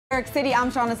New York City, I'm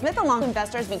Shauna Smith. Along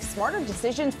investors make smarter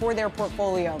decisions for their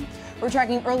portfolio. We're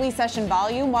tracking early session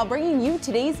volume while bringing you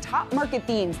today's top market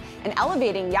themes and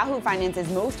elevating Yahoo Finance's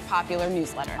most popular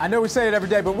newsletter. I know we say it every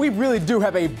day, but we really do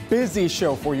have a busy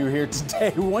show for you here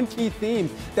today. One key theme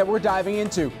that we're diving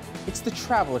into, it's the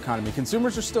travel economy.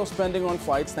 Consumers are still spending on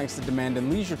flights thanks to demand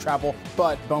in leisure travel,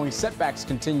 but Boeing setbacks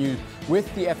continue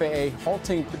with the FAA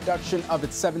halting production of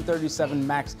its 737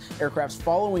 MAX aircrafts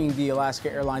following the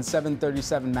Alaska Airlines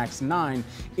 737 MAX 9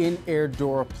 in-air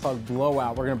door plug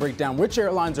blowout. We're going to break down which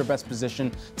airlines are best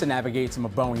positioned to navigate some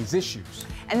of Boeing's issues.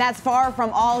 And that's far from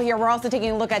all here. We're also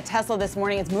taking a look at Tesla this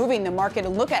morning. It's moving the market. A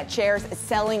look at shares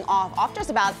selling off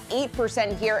just about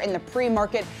 8% here in the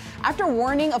pre-market after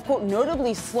warning of, quote,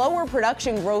 notably slower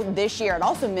production growth this year. It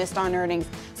also missed on earnings.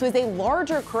 So is a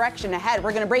larger correction ahead.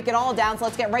 We're going to break it all down. So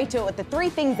let's get right to it with the three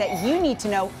things that you need to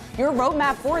know. Your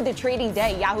roadmap for the trading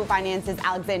day. Yahoo Finance's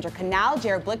Alexandra Canal,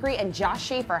 Jared Blickery, and Josh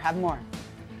Schaefer have more.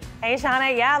 Hey,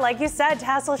 Shauna. Yeah, like you said,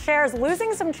 Tesla shares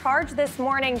losing some charge this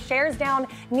morning. Shares down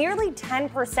nearly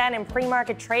 10% in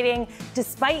pre-market trading,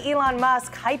 despite Elon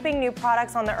Musk hyping new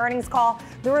products on the earnings call.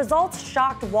 The results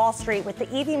shocked Wall Street, with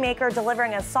the EV maker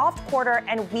delivering a soft quarter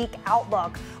and weak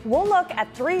outlook. We'll look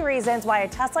at three reasons why a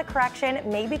Tesla correction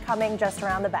may be coming just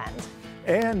around the bend.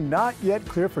 And not yet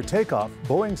clear for takeoff.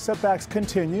 Boeing setbacks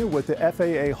continue with the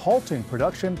FAA halting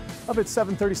production of its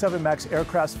 737 MAX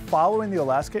aircrafts following the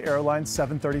Alaska Airlines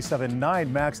 737-9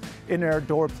 MAX in-air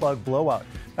door plug blowout.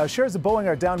 Now, shares of Boeing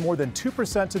are down more than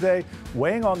 2% today,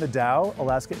 weighing on the Dow.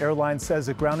 Alaska Airlines says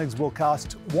the groundings will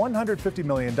cost $150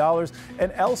 million.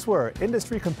 And elsewhere,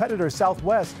 industry competitor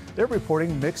Southwest, they're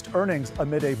reporting mixed earnings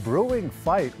amid a brewing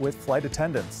fight with flight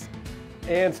attendants.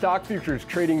 And stock futures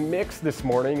trading mixed this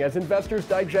morning as investors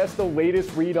digest the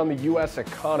latest read on the U.S.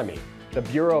 economy. The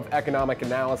Bureau of Economic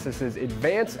Analysis's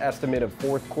advanced estimate of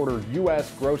fourth quarter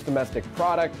U.S. gross domestic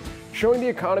product showing the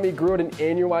economy grew at an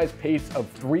annualized pace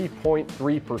of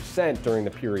 3.3% during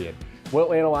the period.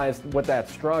 We'll analyze what that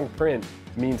strong print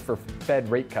means for Fed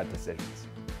rate cut decisions.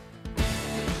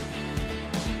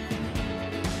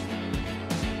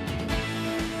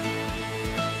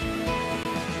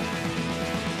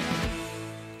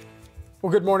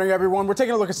 Well, good morning, everyone. We're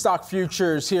taking a look at stock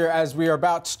futures here as we are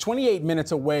about 28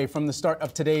 minutes away from the start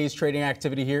of today's trading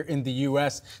activity here in the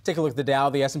U.S. Take a look at the Dow,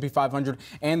 the S&P 500,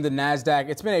 and the Nasdaq.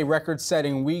 It's been a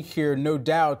record-setting week here, no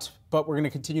doubt, but we're going to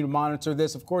continue to monitor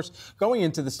this, of course, going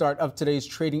into the start of today's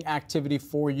trading activity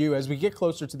for you. As we get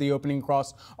closer to the opening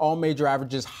across all major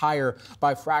averages higher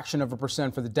by a fraction of a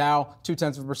percent for the Dow,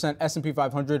 0.2%, S&P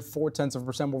 500,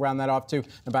 0.4%, we'll round that off to, and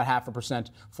about 0.5%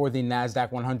 for the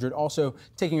Nasdaq 100. Also,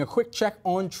 taking a quick check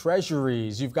on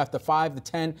treasuries. You've got the 5, the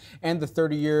 10, and the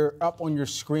 30-year up on your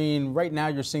screen. Right now,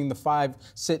 you're seeing the 5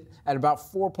 sit at about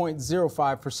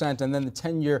 4.05%, and then the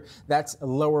 10-year, that's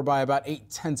lower by about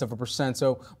 0.8%.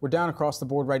 So we're down across the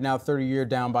board right now, 30-year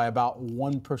down by about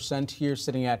 1% here,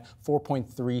 sitting at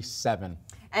 4.37.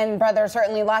 And brother,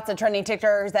 certainly lots of trending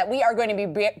tickers that we are going to be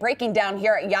breaking down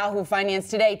here at Yahoo Finance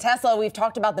today. Tesla, we've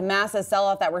talked about the massive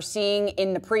sell-off that we're seeing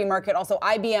in the pre-market. Also,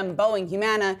 IBM, Boeing,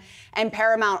 Humana, and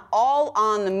Paramount all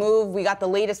on the move. We got the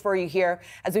latest for you here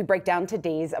as we break down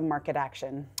today's market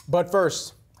action. But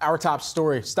first, our top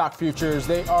story, stock futures,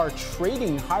 they are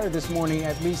trading higher this morning,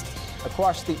 at least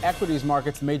across the equities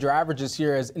markets, major averages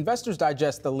here as investors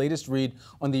digest the latest read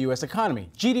on the U.S. economy.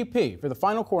 GDP for the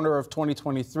final quarter of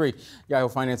 2023. Yahoo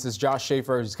Finance's Josh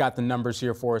Schaefer has got the numbers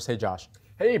here for us. Hey, Josh.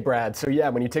 Hey, Brad. So yeah,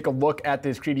 when you take a look at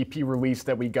this GDP release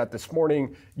that we got this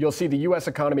morning, you'll see the U.S.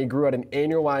 economy grew at an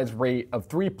annualized rate of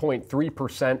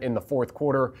 3.3% in the fourth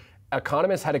quarter.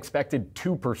 Economists had expected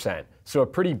 2%. So a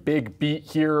pretty big beat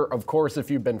here. Of course,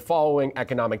 if you've been following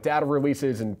economic data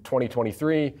releases in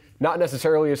 2023, not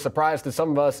necessarily a surprise to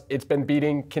some of us, it's been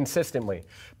beating consistently.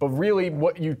 But really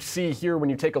what you see here when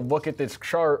you take a look at this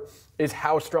chart is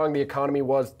how strong the economy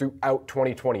was throughout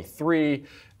 2023.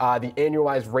 The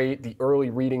annualized rate, the early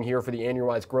reading here for the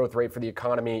annualized growth rate for the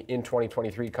economy in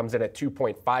 2023 comes in at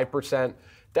 2.5%.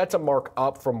 That's a mark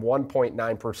up from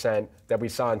 1.9% that we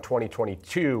saw in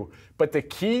 2022. But the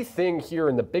key thing here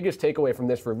and the biggest takeaway from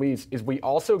this release is we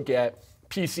also get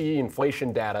PCE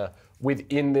inflation data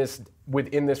within this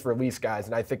release, guys.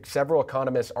 And I think several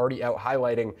economists already out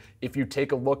highlighting, if you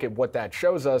take a look at what that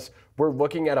shows us, we're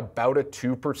looking at about a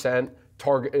 2%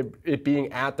 target, it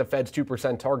being at the Fed's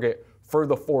 2% target for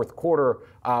the fourth quarter.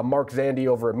 Mark Zandi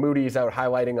over at Moody's out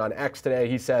highlighting on X today.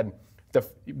 He said,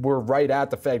 we're right at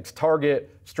the Fed's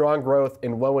target. Strong growth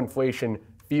and low inflation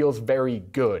feels very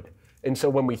good. And so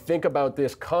when we think about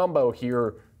this combo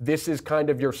here, this is kind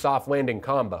of your soft landing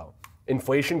combo.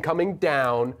 Inflation coming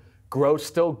down, growth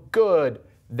still good.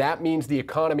 that means the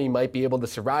economy might be able to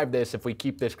survive this if we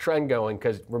keep this trend going.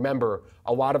 Because remember,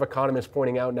 a lot of economists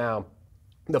pointing out now,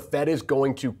 the Fed is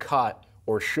going to cut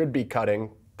or should be cutting,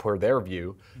 per their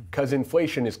view, because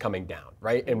inflation is coming down,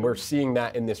 right? And we're seeing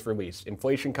that in this release.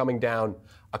 Inflation coming down,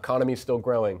 economy still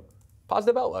growing.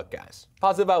 Positive outlook, guys.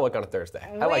 Positive outlook on a Thursday.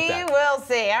 I like that. We will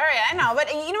see. All right, I know.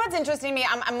 But you know what's interesting to me?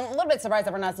 I'm a little bit surprised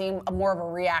that we're not seeing more of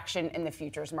a reaction in the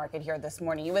futures market here this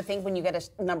morning. You would think when you get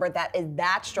a number that is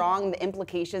that strong, the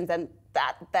implications and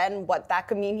then what that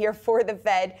could mean here for the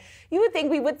Fed, you would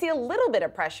think we would see a little bit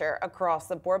of pressure across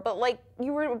the board. But like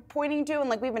you were pointing to, and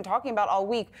like we've been talking about all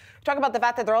week, talk about the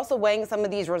fact that they're also weighing some of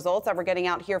these results that we're getting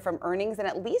out here from earnings. And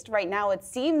at least right now, it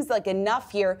seems like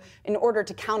enough here in order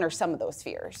to counter some of those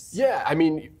fears. Yeah, I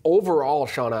mean, overall,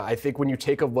 Shauna, I think when you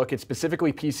take a look at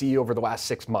specifically PCE over the last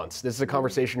 6 months, this is a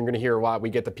conversation you're going to hear a lot. We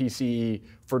get the PCE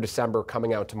for December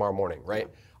coming out tomorrow morning, right?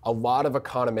 A lot of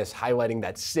economists highlighting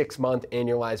that 6-month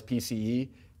annualized PCE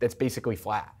that's basically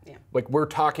flat. Yeah. Like we're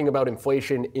talking about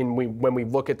inflation when we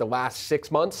look at the last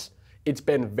 6 months, it's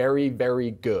been very,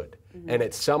 very good. And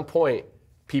at some point,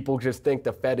 people just think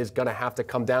the Fed is going to have to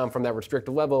come down from that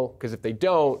restricted level, because if they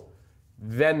don't,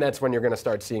 then that's when you're going to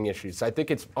start seeing issues. So I think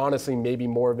it's honestly maybe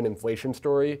more of an inflation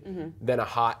story than a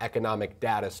hot economic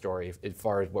data story as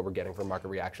far as what we're getting from market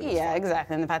reaction. Yeah,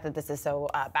 exactly. And the fact that this is so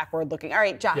backward looking. All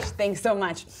right, Josh, thanks so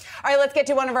much. All right, let's get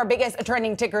to one of our biggest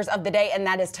trending tickers of the day, and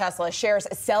that is Tesla. Shares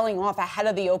selling off ahead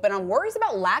of the open on worries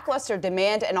about lackluster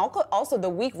demand and also the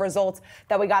weak results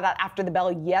that we got out after the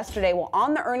bell yesterday. Well,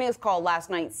 on the earnings call last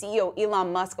night, CEO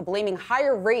Elon Musk blaming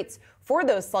higher rates for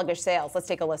those sluggish sales. Let's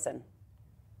take a listen.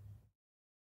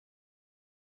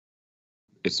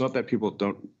 It's not that people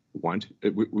don't want.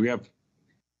 We have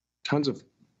tons of.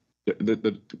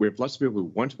 We have lots of people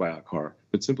who want to buy our car,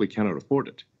 but simply cannot afford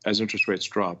it. As interest rates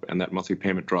drop and that monthly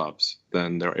payment drops,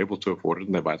 then they're able to afford it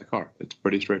and they buy the car. It's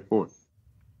pretty straightforward.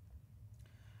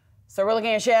 So we're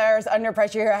looking at shares under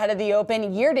pressure here ahead of the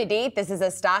open. Year to date, this is a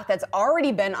stock that's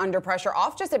already been under pressure,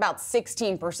 off just about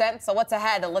 16%. So what's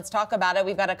ahead? And let's talk about it.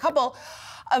 We've got a couple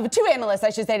of two analysts, I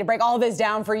should say, to break all this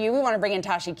down for you. We want to bring in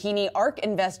Tasha Keeney, ARK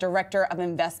Invest Director of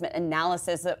Investment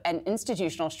Analysis and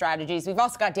Institutional Strategies. We've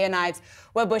also got Dan Ives,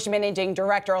 Wedbush Managing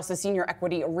Director, also Senior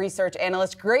Equity Research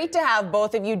Analyst. Great to have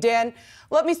both of you. Dan,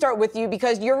 let me start with you,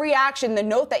 because your reaction, the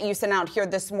note that you sent out here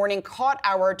this morning, caught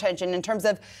our attention in terms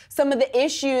of some of the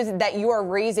issues that you are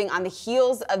raising on the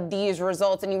heels of these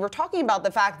results. And you were talking about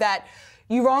the fact that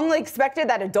you wrongly expected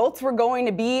that adults were going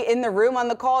to be in the room on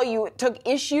the call. You took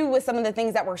issue with some of the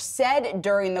things that were said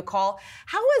during the call.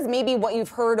 How has maybe what you've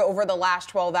heard over the last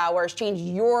 12 hours changed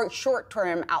your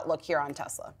short-term outlook here on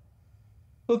Tesla?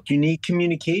 Look, you need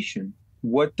communication.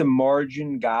 What the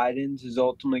margin guidance is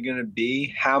ultimately going to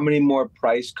be, how many more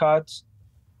price cuts.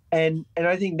 And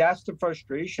I think that's the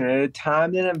frustration. At a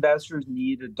time that investors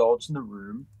need adults in the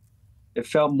room, it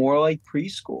felt more like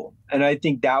preschool. And I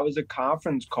think that was a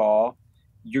conference call.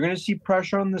 You're going to see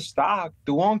pressure on the stock.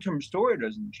 The long-term story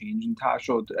doesn't change, and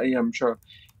Tasha, I'm sure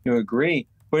you'll agree.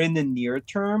 But in the near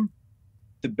term,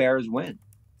 the bears win.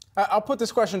 I'll put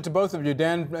this question to both of you,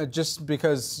 Dan, just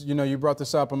because you brought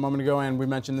this up a moment ago, and we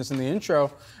mentioned this in the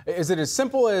intro. Is it as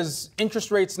simple as interest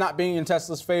rates not being in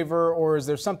Tesla's favor, or is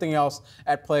there something else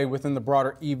at play within the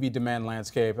broader EV demand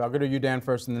landscape? I'll go to you, Dan,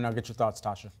 first, and then I'll get your thoughts,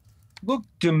 Tasha. Look,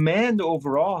 demand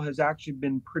overall has actually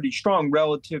been pretty strong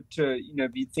relative to,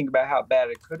 if you think about how bad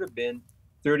it could have been,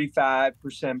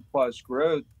 35% plus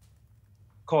growth,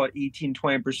 call it 18,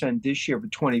 20% this year for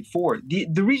 24.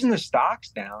 The reason the stock's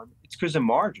down, it's because of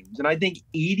margins. And I think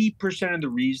 80% of the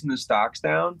reason the stock's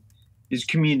down is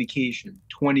communication,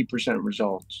 20%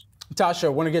 results. Tasha, I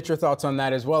want to get your thoughts on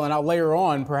that as well. And I'll layer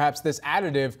on perhaps this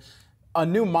additive. A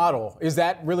new model, is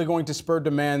that really going to spur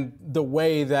demand the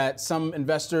way that some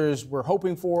investors were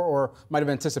hoping for or might have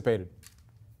anticipated?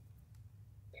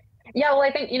 Yeah, well,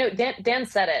 I think, Dan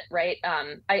said it, right?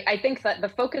 I think that the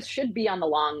focus should be on the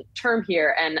long term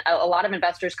here. And a lot of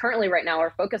investors currently right now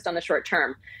are focused on the short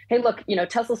term. Hey, look,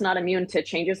 Tesla's not immune to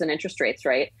changes in interest rates,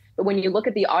 right? But when you look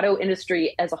at the auto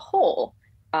industry as a whole,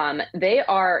 they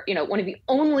are, one of the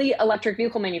only electric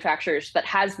vehicle manufacturers that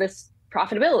has this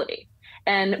profitability.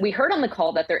 And we heard on the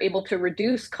call that they're able to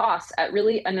reduce costs at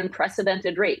really an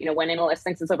unprecedented rate. One analyst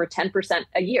thinks it's over 10%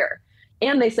 a year.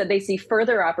 And they said they see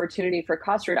further opportunity for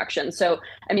cost reduction. So,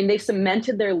 they've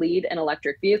cemented their lead in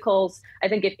electric vehicles. I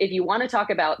think if you want to talk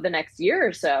about the next year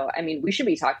or so, we should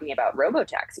be talking about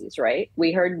robo-taxis, right?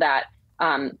 We heard that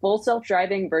Full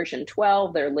self-driving version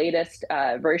 12, their latest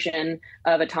version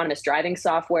of autonomous driving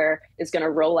software, is going to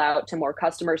roll out to more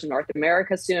customers in North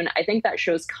America soon. I think that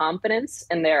shows confidence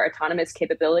in their autonomous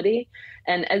capability.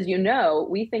 And as you know,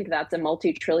 we think that's a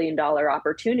multi-trillion-dollar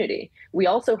opportunity. We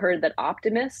also heard that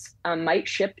Optimus might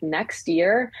ship next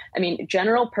year. I mean,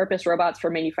 general purpose robots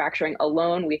for manufacturing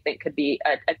alone, we think could be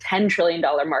a $10 trillion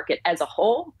market as a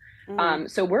whole.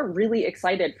 So we're really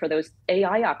excited for those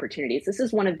AI opportunities. This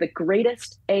is one of the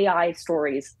greatest AI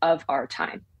stories of our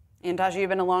time. And Tasha, you've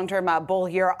been a long-term bull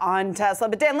here on Tesla.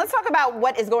 But Dan, let's talk about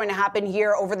what is going to happen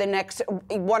here over the next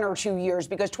 1 or 2 years,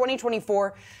 because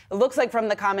 2024, it looks like from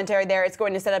the commentary there, it's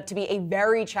going to set up to be a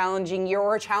very challenging year,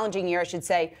 or a challenging year, I should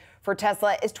say, for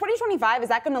Tesla. Is 2025, is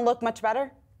that going to look much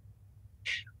better?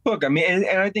 Look, I mean,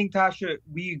 and I think, Tasha,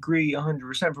 we agree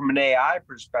 100% from an AI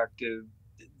perspective.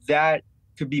 That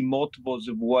could be multiples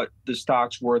of what the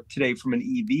stock's worth today from an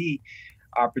EV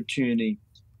opportunity.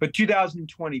 But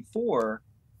 2024,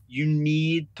 you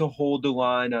need to hold the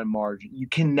line on margin. You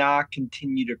cannot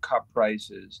continue to cut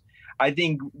prices. I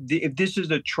think if this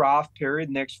is a trough period,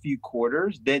 next few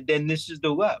quarters, then this is the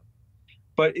low.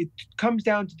 But it comes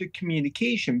down to the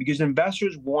communication, because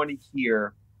investors want to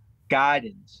hear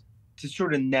guidance to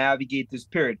sort of navigate this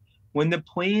period. When the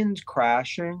plane's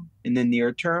crashing in the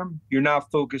near term, you're not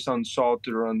focused on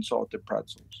salted or unsalted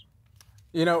pretzels.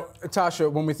 You know, Tasha,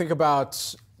 when we think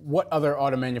about what other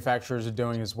auto manufacturers are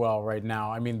doing as well right now,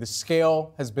 I mean, the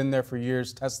scale has been there for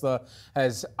years. Tesla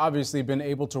has obviously been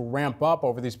able to ramp up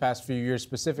over these past few years,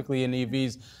 specifically in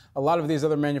EVs. A lot of these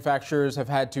other manufacturers have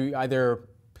had to either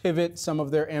pivot some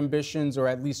of their ambitions or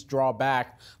at least draw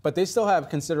back, but they still have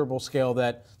considerable scale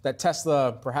that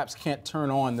Tesla perhaps can't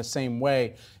turn on the same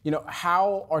way. You know,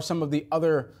 how are some of the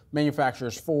other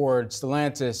manufacturers, Ford,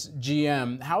 Stellantis,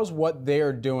 GM, how's what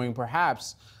they're doing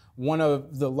perhaps one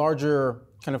of the larger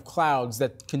kind of clouds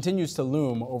that continues to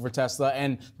loom over Tesla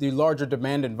and the larger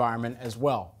demand environment as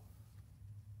well?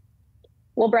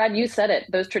 Well, Brad, you said it.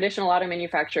 Those traditional auto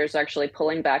manufacturers are actually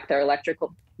pulling back their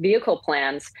electrical vehicle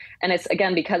plans. And it's,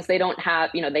 again, because they don't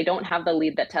have, they don't have the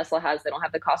lead that Tesla has. They don't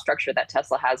have the cost structure that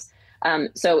Tesla has.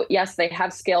 So yes, they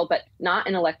have scale, but not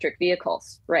in electric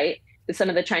vehicles, right? Some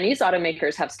of the Chinese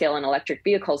automakers have scale in electric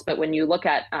vehicles. But when you look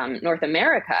at North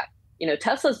America,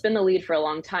 Tesla's been the lead for a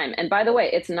long time. And by the way,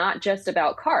 it's not just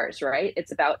about cars, right?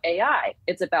 It's about AI.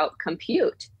 It's about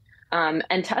compute.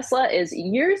 And Tesla is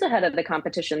years ahead of the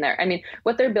competition there. I mean,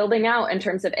 what they're building out in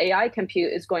terms of AI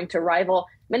compute is going to rival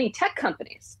many tech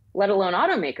companies, let alone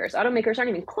automakers. Automakers aren't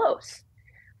even close.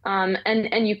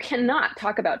 And you cannot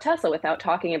talk about Tesla without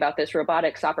talking about this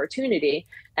robotics opportunity.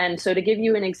 And so to give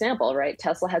you an example, right,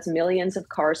 Tesla has millions of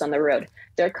cars on the road.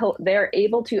 They're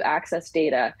able to access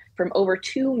data from over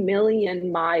 2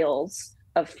 million miles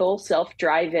of full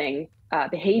self-driving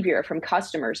behavior from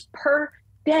customers per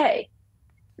day.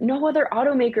 No other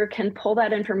automaker can pull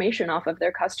that information off of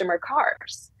their customer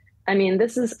cars. I mean,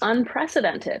 this is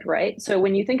unprecedented, right? So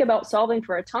when you think about solving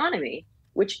for autonomy,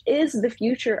 which is the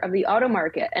future of the auto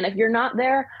market, and if you're not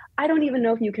there, I don't even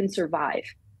know if you can survive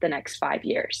the next 5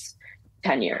 years,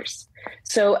 10 years.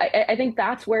 So I think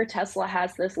that's where Tesla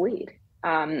has this lead.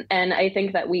 And I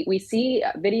think that we see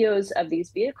videos of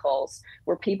these vehicles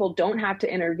where people don't have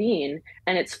to intervene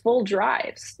and it's full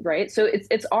drives, right? So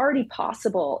it's already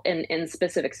possible in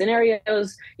specific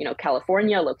scenarios,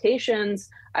 California locations.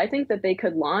 I think that they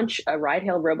could launch a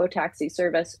ride-hail robotaxi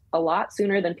service a lot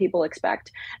sooner than people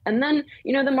expect. And then,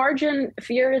 the margin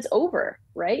fear is over,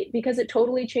 right? Because it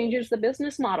totally changes the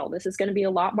business model. This is going to be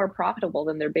a lot more profitable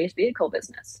than their base vehicle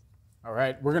business. All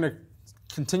right, we're going to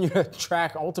continue to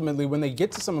track ultimately when they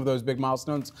get to some of those big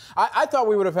milestones. I thought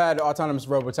we would have had autonomous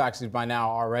robotaxis by now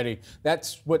already.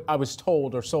 That's what I was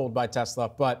told or sold by Tesla,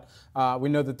 but we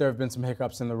know that there have been some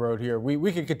hiccups in the road here.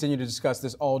 We could continue to discuss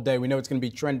this all day. We know it's going to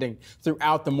be trending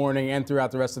throughout the morning and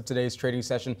throughout the rest of today's trading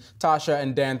session. Tasha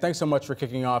and Dan, thanks so much for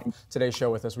kicking off today's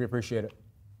show with us. We appreciate it.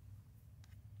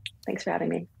 Thanks for having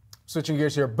me. Switching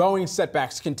gears here, Boeing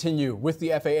setbacks continue with the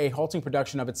FAA halting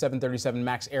production of its 737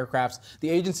 MAX aircrafts. The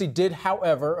agency did,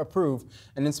 however, approve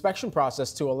an inspection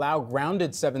process to allow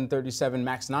grounded 737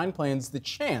 MAX 9 planes the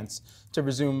chance to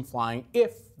resume flying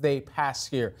if they pass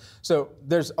here. So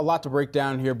there's a lot to break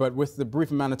down here, but with the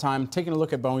brief amount of time, taking a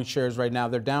look at Boeing shares right now,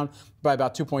 they're down by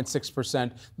about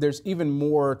 2.6%. There's even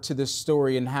more to this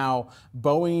story in how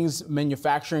Boeing's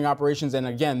manufacturing operations, and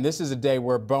again, this is a day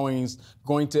where Boeing's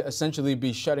going to essentially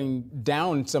be shutting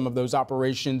down some of those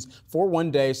operations for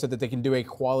one day so that they can do a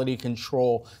quality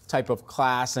control type of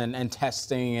class and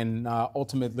testing, and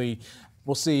ultimately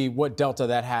we'll see what delta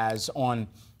that has on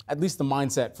at least the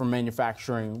mindset for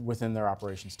manufacturing within their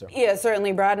operations too. Yeah,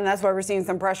 certainly, Brad, and that's why we're seeing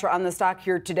some pressure on the stock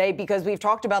here today, because we've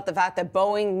talked about the fact that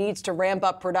Boeing needs to ramp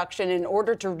up production in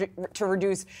order to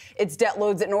reduce its debt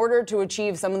loads, in order to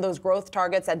achieve some of those growth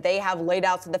targets that they have laid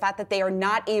out. So the fact that they are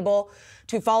not able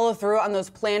to follow through on those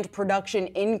planned production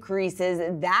increases,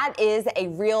 that is a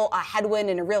real headwind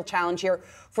and a real challenge here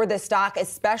for the stock,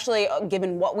 especially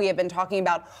given what we have been talking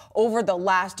about over the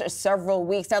last several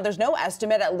weeks. Now, there's no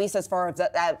estimate, at least as far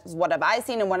as what have I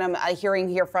seen and what I'm hearing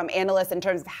here from analysts in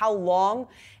terms of how long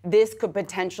this could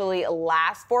potentially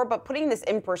last for. But putting this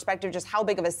in perspective, just how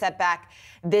big of a setback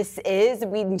this is,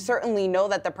 we certainly know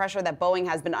that the pressure that Boeing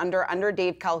has been under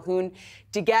Dave Calhoun,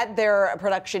 to get their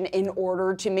production in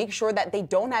order, to make sure that they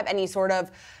don't have any sort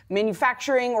of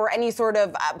manufacturing or any sort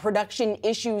of production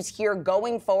issues here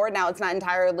going forward. Now, it's not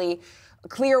entirely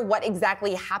clear what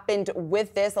exactly happened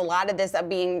with this. A lot of this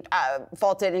being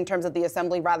faulted in terms of the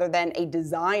assembly rather than a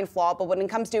design flaw. But when it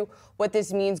comes to what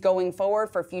this means going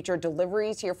forward for future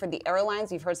deliveries here for the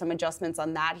airlines, we've heard some adjustments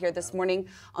on that here this morning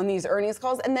on these earnings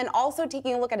calls. And then also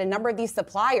taking a look at a number of these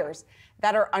suppliers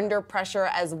that are under pressure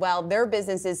as well. Their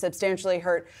business is substantially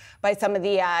hurt by some of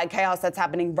the chaos that's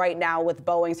happening right now with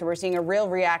Boeing. So we're seeing a real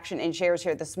reaction in shares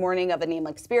here this morning of a name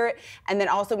like Spirit. And then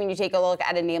also when you take a look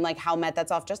at a name like Howmet,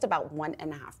 that's off just about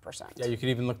 1.5%. Yeah, you could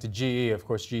even look to GE. Of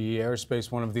course, GE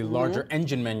Aerospace, one of the larger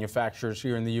engine manufacturers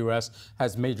here in the U.S.,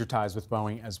 has major ties with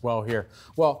Boeing as well here.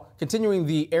 Well, continuing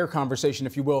the air conversation,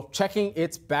 if you will, checking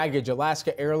its baggage,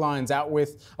 Alaska Airlines out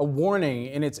with a warning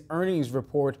in its earnings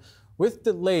report with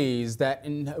delays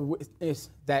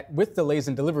with delays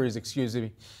in deliveries,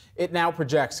 it now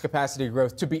projects capacity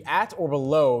growth to be at or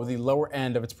below the lower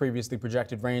end of its previously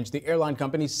projected range. The airline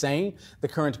company saying the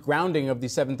current grounding of the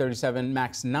 737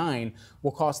 MAX 9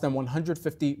 will cost them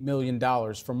 $150 million.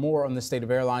 For more on the state of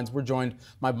airlines, we're joined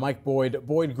by Mike Boyd,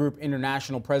 Boyd Group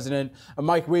International President.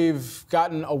 Mike, we've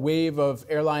gotten a wave of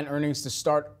airline earnings to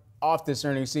start off this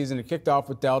earnings season. It kicked off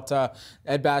with Delta.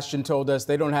 Ed Bastian told us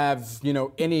they don't have,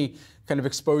 any kind of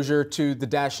exposure to the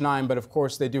Dash 9, but of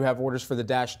course they do have orders for the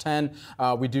Dash 10.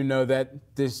 We do know that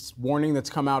this warning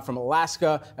that's come out from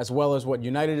Alaska, as well as what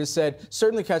United has said,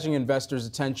 certainly catching investors'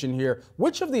 attention here.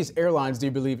 Which of these airlines do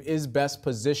you believe is best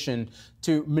positioned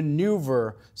to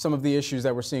maneuver some of the issues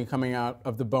that we're seeing coming out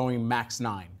of the Boeing MAX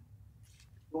 9?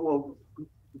 Well,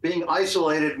 being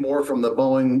isolated more from the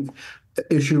Boeing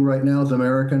issue right now is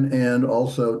American and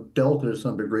also Delta to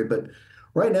some degree. But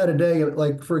right now today,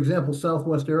 like for example,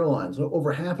 Southwest Airlines,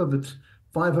 over half of its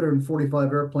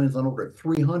 545 airplanes on over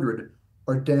 300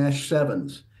 are Dash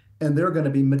 7s. And they're going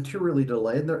to be materially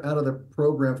delayed. They're out of the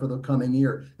program for the coming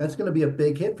year. That's going to be a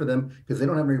big hit for them because they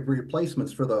don't have any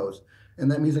replacements for those. And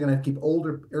that means they're going to have to keep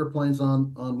older airplanes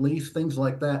on lease, things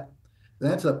like that.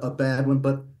 That's a bad one.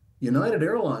 But United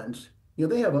Airlines,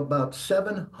 they have about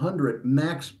 700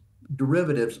 MAX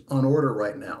derivatives on order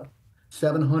right now,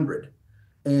 700.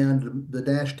 And the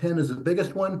Dash 10 is the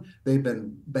biggest one. They've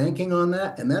been banking on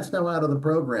that, and that's now out of the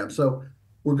program. So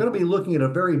we're going to be looking at a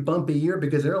very bumpy year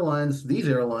because these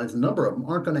airlines, a number of them,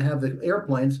 aren't going to have the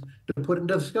airplanes to put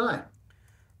into the sky.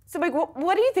 So, Mike,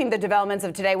 what do you think the developments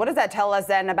of today, what does that tell us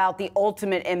then about the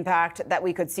ultimate impact that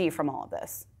we could see from all of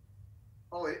this?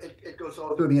 Oh, it goes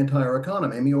all through the entire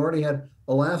economy. I mean, you already had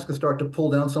Alaska start to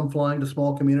pull down some flying to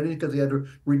small communities because they had to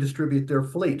redistribute their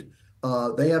fleet.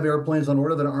 They have airplanes on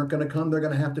order that aren't going to come. They're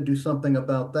going to have to do something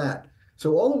about that.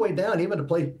 So all the way down, even to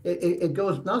play, it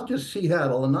goes not just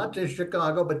Seattle and not just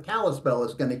Chicago, but Kalispell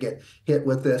is going to get hit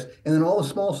with this. And then all the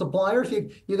small suppliers,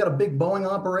 you got a big Boeing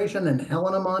operation in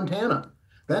Helena, Montana.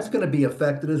 That's going to be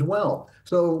affected as well.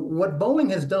 So what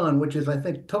Boeing has done, which is, I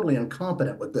think, totally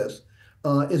incompetent with this,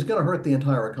 is going to hurt the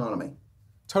entire economy.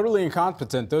 Totally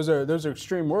incompetent. Those are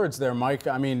extreme words there, Mike.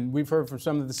 I mean, we've heard from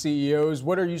some of the CEOs.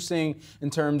 What are you seeing in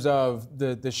terms of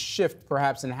the shift,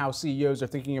 perhaps, in how CEOs are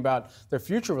thinking about their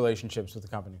future relationships with the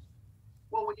companies?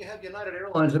 Well, when you have United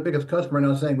Airlines, the biggest customer,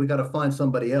 now saying we got to find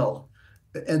somebody else,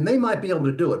 and they might be able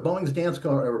to do it. Boeing's dance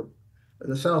card,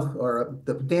 or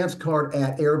the dance card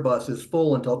at Airbus is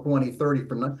full until 2030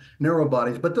 for narrow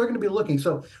bodies, but they're going to be looking.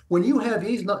 So when you have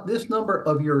this number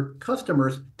of your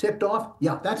customers ticked off,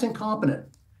 yeah, that's incompetent.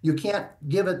 You can't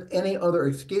give it any other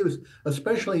excuse,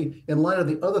 especially in light of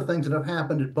the other things that have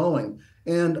happened at Boeing.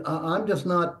 And I'm just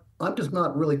not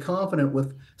really confident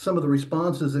with some of the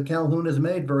responses that Calhoun has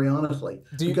made, very honestly,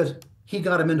 because he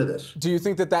got him into this. Do you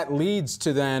think that leads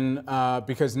to then,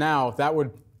 because now that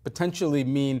would potentially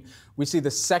mean we see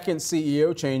the second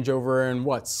CEO changeover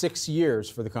in 6 years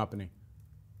for the company?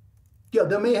 Yeah,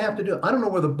 they may have to do it. I don't know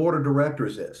where the board of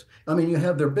directors is. I mean, you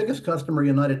have their biggest customer,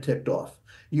 United, ticked off.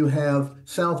 You have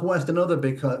Southwest, another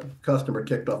big customer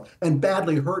kicked off and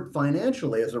badly hurt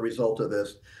financially as a result of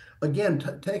this.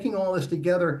 Again, taking all this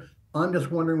together, I'm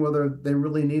just wondering whether they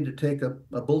really need to take a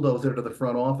bulldozer to the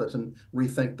front office and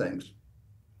rethink things.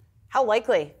 How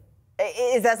likely?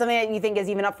 Is that something that you think is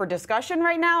even up for discussion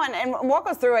right now? And walk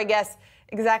us through, I guess,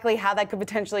 exactly how that could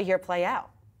potentially here play out.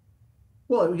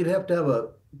 Well, you'd have to have a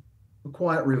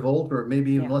quiet revolt, or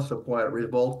maybe even less of a quiet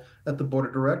revolt at the board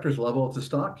of directors level if the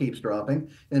stock keeps dropping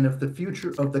and if the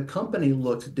future of the company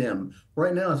looks dim.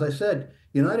 Right now, as I said,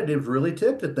 United is really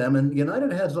ticked at them, and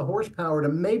United has the horsepower to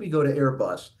maybe go to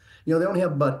Airbus. They only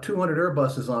have about 200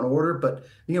 Airbuses on order, but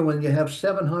when you have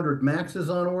 700 Maxes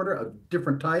on order of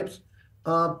different types,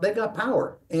 they got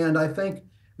power, and I think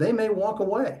they may walk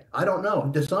away. I don't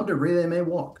know. To some degree, they may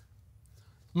walk.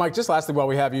 Mike, just lastly, while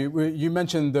we have you, you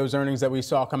mentioned those earnings that we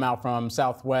saw come out from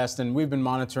Southwest, and we've been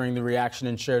monitoring the reaction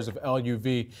in shares of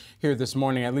LUV here this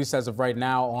morning, at least as of right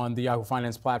now on the Yahoo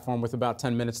Finance platform with about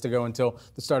 10 minutes to go until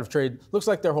the start of trade. Looks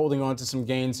like they're holding on to some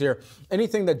gains here.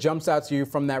 Anything that jumps out to you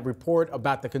from that report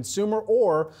about the consumer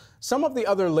or some of the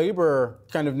other labor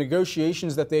kind of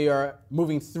negotiations that they are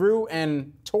moving through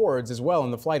and towards as well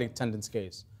in the flight attendants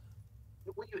case?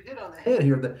 Well, you hit on the head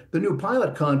here. The new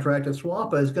pilot contract at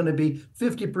SWAPA is going to be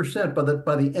 50%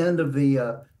 by the end of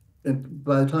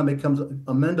by the time it becomes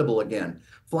amendable again.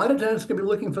 Flight attendants going to be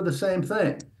looking for the same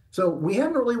thing. So we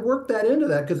haven't really worked that into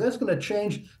that because that's going to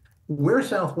change where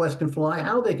Southwest can fly,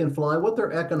 how they can fly, what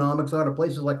their economics are to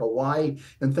places like Hawaii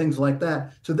and things like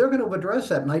that. So they're going to address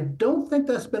that. And I don't think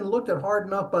that's been looked at hard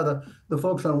enough by the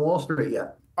folks on Wall Street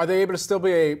yet. Are they able to still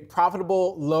be a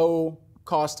profitable,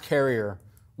 low-cost carrier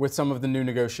with some of the new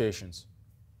negotiations?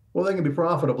 Well, they can be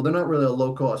profitable. They're not really a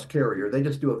low-cost carrier. They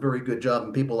just do a very good job,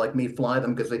 and people like me fly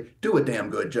them because they do a damn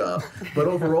good job. But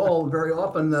overall, very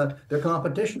often, their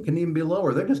competition can even be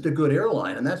lower. They're just a good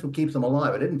airline, and that's what keeps them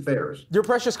alive. It isn't fares. Your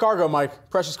precious cargo, Mike.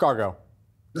 Precious cargo.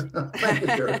 Thank you,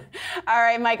 sir. All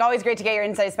right, Mike, always great to get your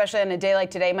insight, especially on a day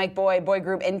like today. Mike Boyd, Boyd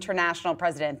Group International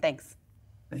President. Thanks.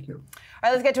 Thank you. All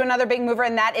right, let's get to another big mover,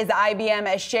 and that is IBM,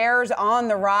 as shares on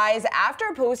the rise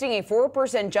after posting a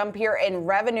 4% jump here in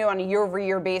revenue on a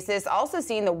year-over-year basis. Also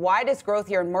seeing the widest growth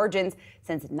here in margins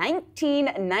since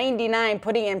 1999,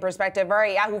 putting it in perspective. All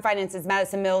right, Yahoo Finance's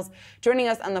Madison Mills joining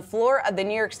us on the floor of the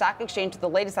New York Stock Exchange with the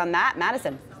latest on that.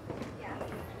 Madison.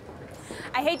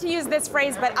 I hate to use this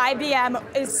phrase, but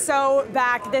IBM is so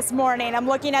back this morning. I'm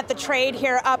looking at the trade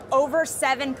here up over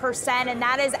 7%, and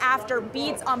that is after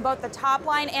beats on both the top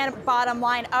line and bottom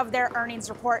line of their earnings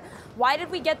report. Why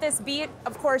did we get this beat?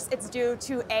 Of course, it's due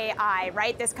to AI,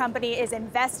 right? This company is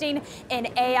investing in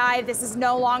AI. This is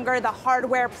no longer the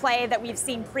hardware play that we've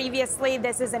seen previously.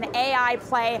 This is an AI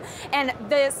play. And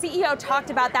the CEO talked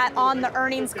about that on the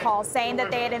earnings call, saying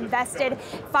that they had invested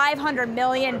 $500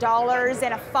 million in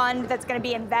a fund that's going to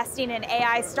be investing in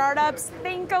AI startups.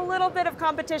 Think a little bit of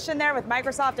competition there with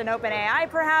Microsoft and OpenAI,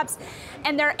 perhaps.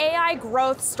 And their AI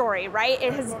growth story, right?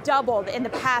 It has doubled in the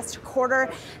past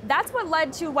quarter. That's what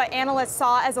led to what analysts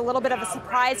saw as a little bit of a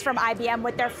surprise from IBM,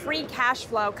 with their free cash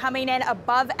flow coming in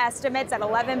above estimates at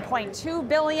 $11.2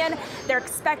 billion. They're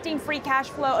expecting free cash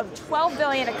flow of $12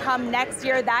 billion to come next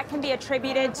year. That can be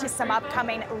attributed to some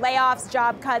upcoming layoffs,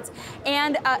 job cuts,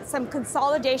 and some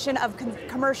consolidation of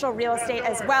commercial real estate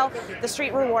as well. The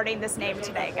Street rewarding this name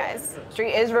today, guys.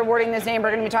 Street is rewarding this name. We're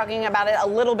going to be talking about it a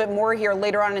little bit more here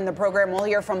later on in the program. We'll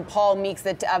hear from Paul Meeks,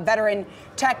 the veteran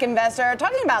tech investor,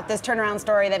 talking about this turnaround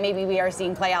story that maybe we are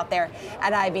seeing play out there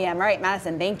at IBM. All right,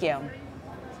 Madison, thank you.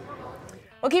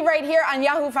 We'll keep right here on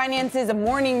Yahoo Finance's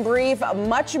morning brief.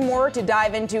 Much more to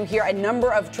dive into here. A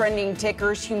number of trending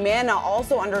tickers. Humana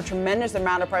also under a tremendous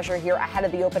amount of pressure here ahead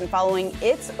of the open following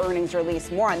its earnings release.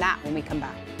 More on that when we come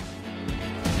back.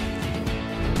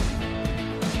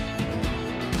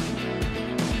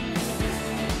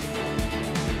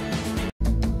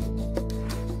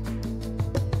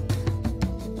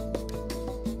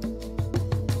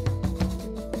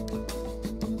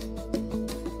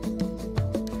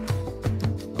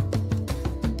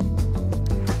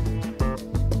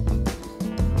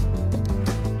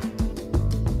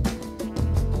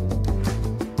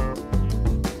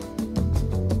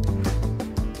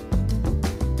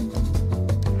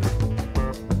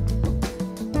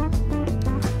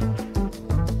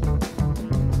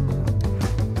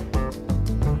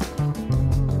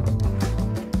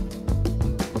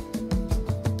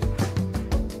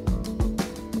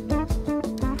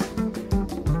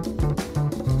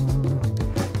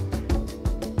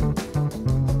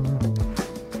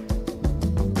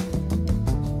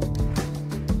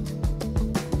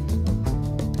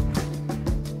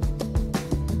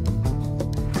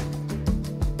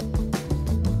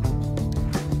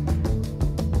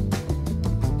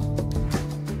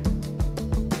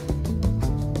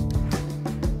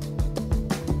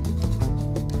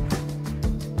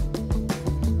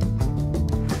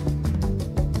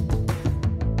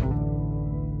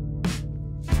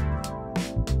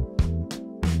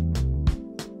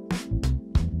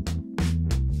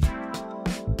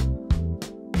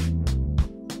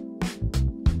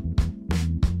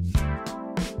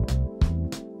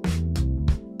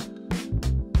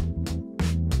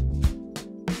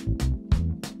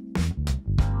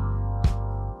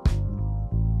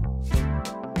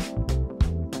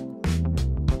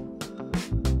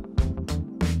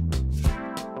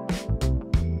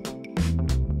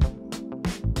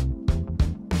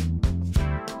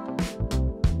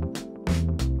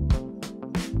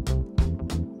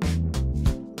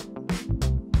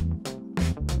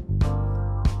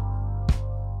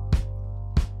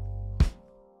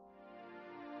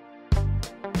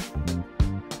 All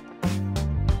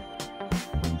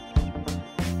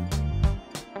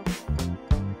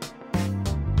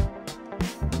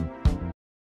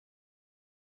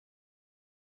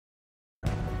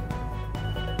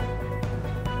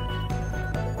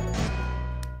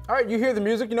right, you hear the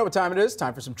music, you know what time it is.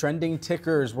 Time for some trending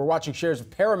tickers. We're watching shares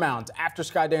of Paramount after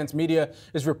Skydance Media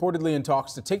is reportedly in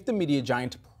talks to take the media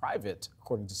giant private,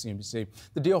 according to CNBC.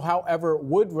 The deal, however,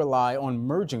 would rely on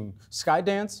merging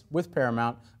Skydance with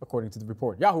Paramount, according to the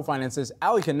report. Yahoo Finance's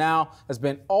Ali Canal has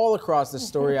been all across this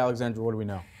story. Alexandra, what do we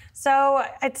know? So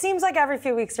it seems like every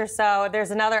few weeks or so,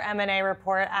 there's another M&A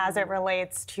report as it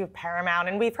relates to Paramount.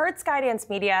 And we've heard Skydance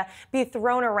Media be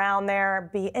thrown around there,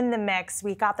 be in the mix.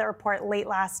 We got the report late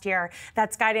last year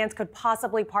that Skydance could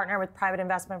possibly partner with private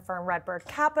investment firm Redbird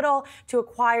Capital to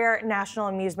acquire National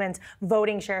Amusements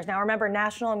voting shares. Now, remember,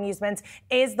 National Amusements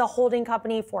is the holding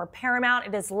company for Paramount.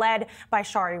 It is led by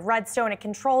Shari Redstone. It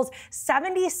controls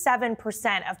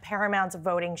 77% of Paramount's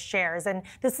voting shares. And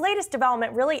this latest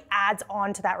development really adds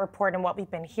on to that report and what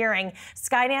we've been hearing.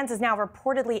 Skydance is now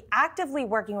reportedly actively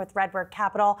working with Redbird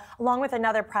Capital, along with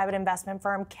another private investment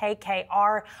firm,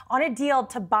 KKR, on a deal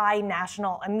to buy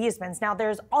National Amusements. Now,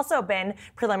 there's also been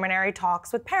preliminary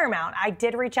talks with Paramount. I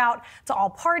did reach out to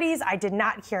all parties. I did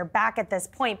not hear back at this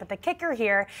point, but the kicker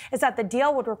here is that the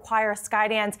deal would require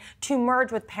Skydance to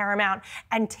merge with Paramount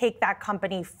and take that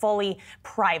company fully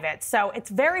private. So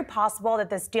it's very possible that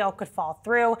this deal could fall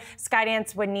through.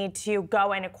 Skydance would need to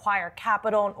go and acquire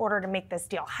capital in order to make this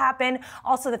deal happen.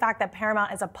 Also, the fact that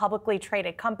Paramount is a publicly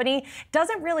traded company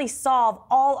doesn't really solve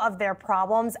all of their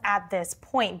problems at this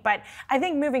point. But I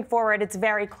think moving forward, it's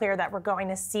very clear that we're going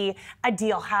to see a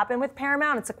deal happen with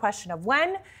Paramount. It's a question of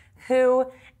when, who,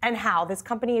 and how. This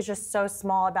company is just so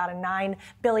small, about a $9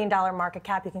 billion market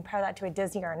cap. You compare that to a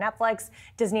Disney or a Netflix.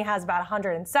 Disney has about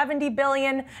 $170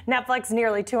 billion, Netflix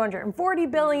nearly $240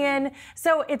 billion.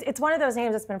 So it's one of those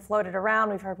names that's been floated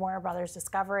around. We've heard Warner Brothers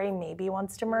Discovery maybe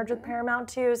wants to merge with Paramount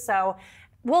too. So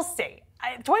we'll see.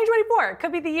 2024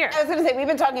 could be the year. I was going to say, we've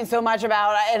been talking so much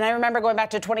about, and I remember going back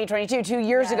to 2022, 2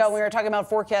 years ago, we were talking about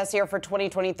forecasts here for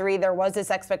 2023. There was this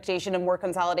expectation of more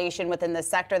consolidation within the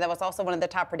sector. That was also one of the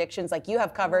top predictions, like you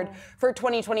have covered, for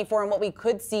 2024 and what we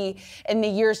could see in the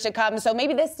years to come. So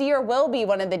maybe this year will be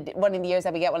one of the years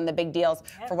that we get one of the big deals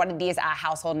for one of these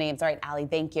household names. All right, Ali,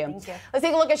 thank you. Thank you. Let's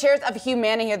take a look at shares of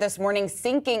Humana here this morning,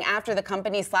 sinking after the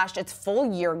company slashed its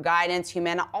full year guidance.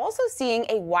 Humana also seeing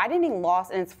a widening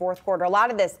loss in its fourth quarter. A lot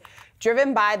of this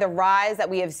driven by the rise that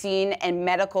we have seen in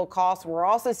medical costs. We're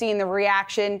also seeing the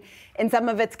reaction in some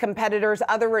of its competitors,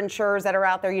 other insurers that are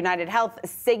out there, United Health,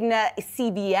 Cigna,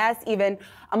 CVS, even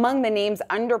among the names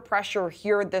under pressure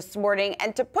here this morning.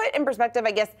 And to put in perspective,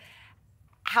 I guess,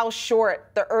 how short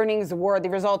the earnings were, the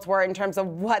results were in terms of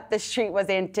what the street was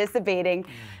anticipating.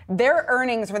 Their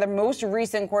earnings for the most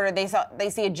recent quarter, they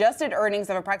see adjusted earnings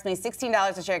of approximately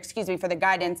 $16 a share, for the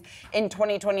guidance in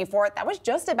 2024. That was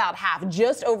just about half,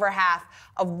 just over half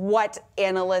of what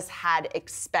analysts had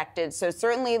expected. So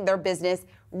certainly their business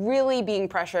really being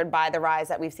pressured by the rise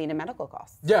that we've seen in medical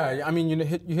costs. Yeah, I mean, you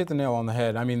hit the nail on the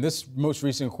head. I mean, this most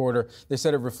recent quarter, they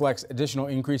said it reflects additional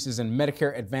increases in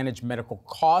Medicare Advantage medical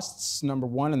costs, number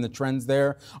one, and the trends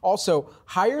there. Also,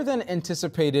 higher than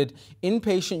anticipated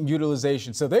inpatient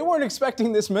utilization. So they weren't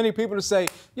expecting this many people to say,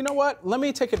 you know what, let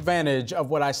me take advantage of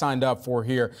what I signed up for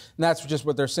here. And that's just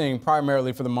what they're seeing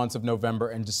primarily for the months of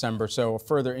November and December. So a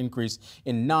further increase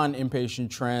in non-inpatient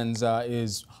trends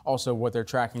is also what they're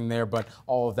tracking there, but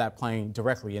all of that playing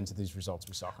directly into these results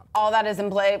we saw coming. All that is in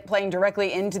playing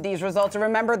directly into these results. And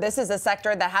remember, this is a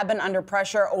sector that had been under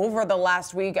pressure over the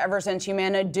last week, ever since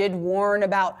Humana did warn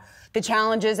about the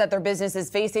challenges that their business is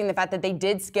facing, the fact that they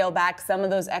did scale back some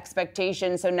of those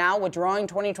expectations. So now withdrawing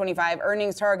 2025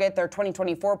 earnings target, their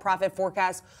 2024 profit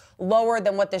forecast lower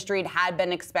than what the street had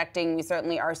been expecting. We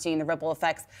certainly are seeing the ripple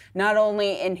effects, not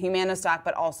only in Humana stock,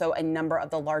 but also a number of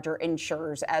the larger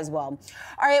insurers as well.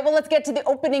 All right, well, let's get to the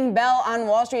opening bell on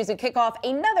Wall Street as we kick off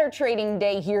another trading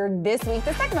day here this week,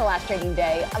 the second to last trading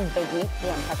day of the week. We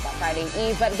want to talk about Friday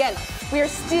Eve, but again, we are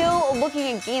still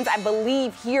looking at gains, I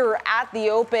believe, here at the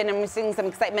open, and we're seeing some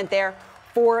excitement there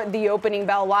for the opening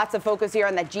bell. Lots of focus here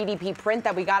on that GDP print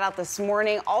that we got out this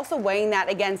morning, also weighing that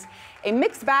against a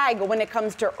mixed bag when it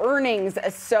comes to earnings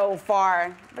so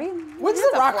far. When's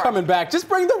The Rock coming back? Just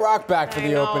bring The Rock back for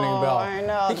the opening bell. I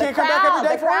know. He can't come back every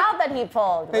day. The crowd that he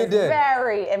pulled was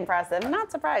very impressive. Not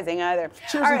surprising either.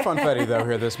 Cheers and funfetti, though,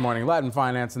 here this morning. Latin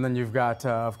Finance, and then you've got,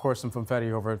 of course, some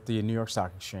funfetti over at the New York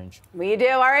Stock Exchange. We do.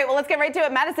 All right, well, let's get right to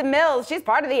it. Madison Mills, she's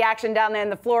part of the action down there on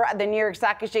the floor at the New York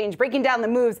Stock Exchange, breaking down the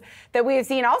moves that we have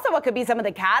seen. Also, what could be some of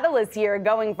the catalysts here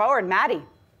going forward. Maddie.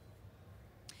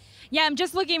 Yeah, I'm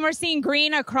just looking. We're seeing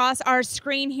green across our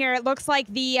screen here. It looks like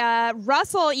the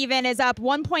Russell even is up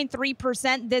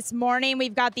 1.3% this morning.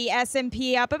 We've got the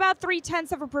S&P up about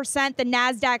 0.3%. The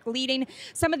Nasdaq leading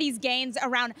some of these gains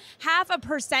around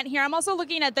 0.5% here. I'm also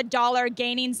looking at the dollar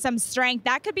gaining some strength.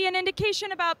 That could be an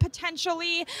indication about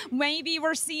potentially maybe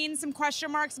we're seeing some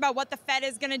question marks about what the Fed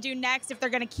is going to do next. If they're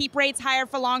going to keep rates higher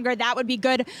for longer, that would be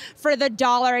good for the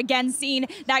dollar. Again, seeing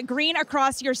that green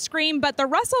across your screen. But the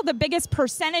Russell, the biggest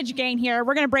percentage gain here.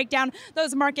 We're going to break down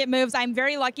those market moves. I'm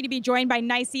very lucky to be joined by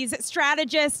NYSE's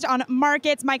strategist on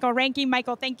markets, Michael Rankin.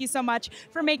 Michael, thank you so much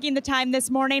for making the time this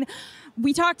morning.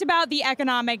 We talked about the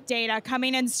economic data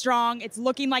coming in strong. It's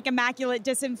looking like immaculate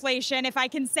disinflation, if I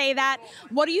can say that.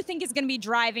 What do you think is going to be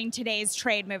driving today's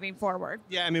trade moving forward?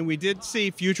 Yeah, I mean, we did see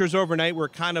futures overnight were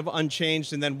kind of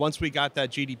unchanged. And then once we got that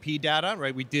GDP data,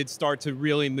 right, we did start to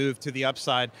really move to the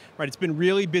upside. Right, it's been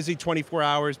really busy 24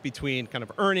 hours between kind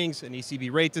of earnings and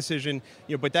ECB rate decision.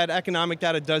 But that economic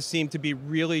data does seem to be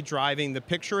really driving the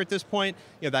picture at this point.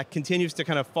 That continues to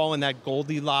kind of fall in that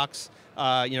Goldilocks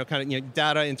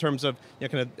data in terms of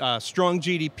strong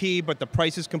GDP, but the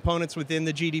prices components within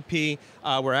the GDP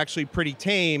were actually pretty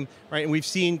tame, right? And we've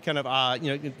seen kind of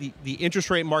the interest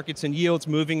rate markets and yields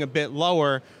moving a bit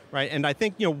lower, right? And I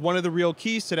think one of the real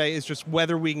keys today is just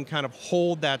whether we can kind of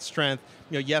hold that strength.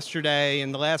 Yesterday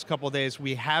and the last couple of days,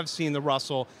 we have seen the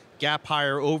Russell gap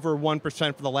higher over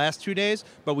 1% for the last 2 days,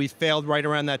 but we failed right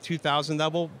around that 2,000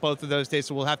 level both of those days.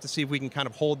 So we'll have to see if we can kind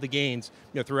of hold the gains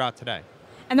throughout today.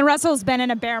 And the Russell's been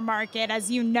in a bear market, as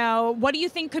you know. What do you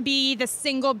think could be the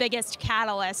single biggest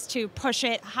catalyst to push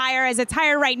it higher, as it's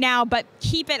higher right now, but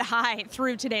keep it high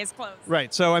through today's close?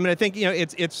 Right. So, I mean, I think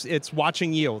it's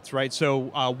watching yields, right?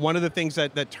 So one of the things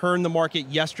that turned the market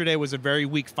yesterday was a very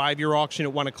weak 5-year auction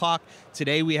at 1 o'clock.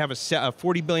 Today we have a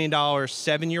 $40 billion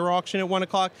 7-year auction at 1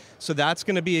 o'clock. So that's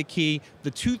going to be a key.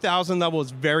 The 2,000 level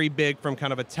is very big from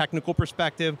kind of a technical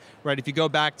perspective, right? If you go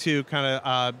back to kind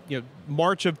of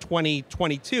March of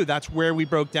 2022, that's where we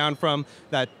broke down from,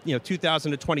 that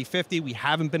 2000 to 2050. We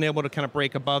haven't been able to kind of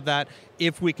break above that.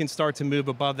 If we can start to move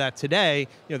above that today,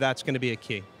 that's going to be a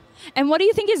key. And what do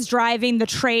you think is driving the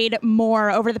trade more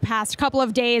over the past couple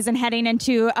of days and heading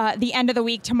into the end of the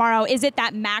week tomorrow? Is it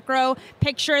that macro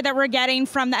picture that we're getting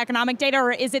from the economic data,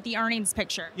 or is it the earnings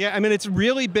picture? Yeah, I mean, it's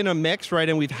really been a mix, right?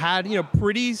 And we've had,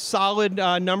 pretty solid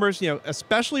numbers,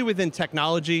 especially within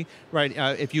technology, right?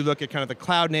 If you look at kind of the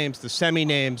cloud names, the semi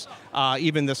names,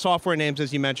 even the software names,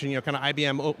 as you mentioned, kind of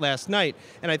IBM last night.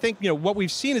 And I think, what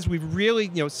we've seen is we've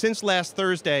really, since last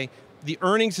Thursday, the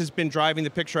earnings has been driving the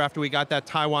picture after we got that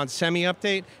Taiwan semi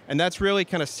update, and that's really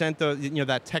kind of sent the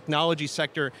that technology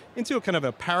sector into a kind of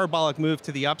a parabolic move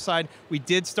to the upside. We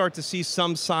did start to see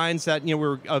some signs that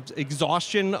were of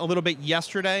exhaustion a little bit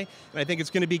yesterday, and I think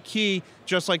it's going to be key,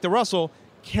 just like the Russell.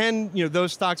 Can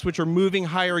those stocks which are moving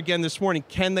higher again this morning,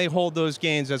 can they hold those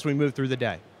gains as we move through the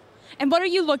day? And what are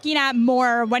you looking at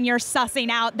more when you're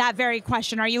sussing out that very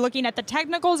question? Are you looking at the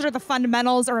technicals or the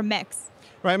fundamentals, or a mix?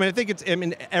 Right. I mean, I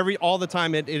think all the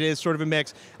time it is sort of a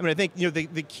mix. I mean, I think,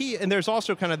 the key, and there's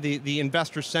also kind of the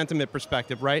investor sentiment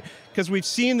perspective, right? Because we've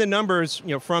seen the numbers,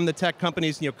 from the tech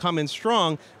companies, come in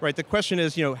strong, right? The question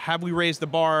is, have we raised the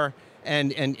bar?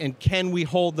 And can we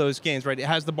hold those gains, right?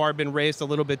 Has the bar been raised a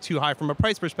little bit too high from a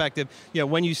price perspective?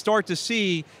 When you start to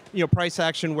see, price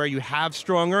action where you have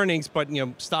strong earnings, but,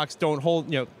 stocks don't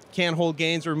hold, can't hold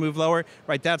gains or move lower,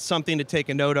 right? That's something to take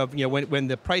a note of, when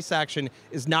the price action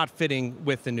is not fitting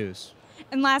with the news.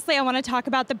 And lastly, I want to talk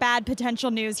about the bad potential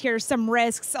news. Here's some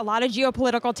risks, a lot of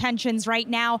geopolitical tensions right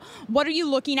now. What are you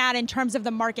looking at in terms of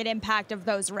the market impact of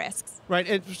those risks? Right.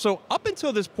 And so up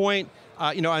until this point,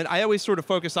 and I always sort of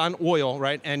focus on oil,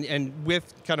 right? And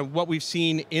with kind of what we've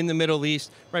seen in the Middle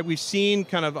East, right? We've seen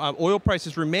kind of oil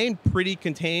prices remain pretty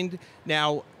contained.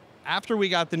 Now, after we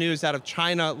got the news out of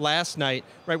China last night,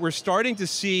 right, we're starting to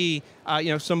see,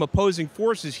 some opposing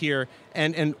forces here,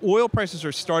 and oil prices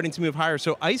are starting to move higher.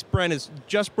 So ICE Brent is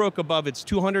just broke above its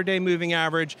 200-day moving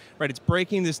average, right? It's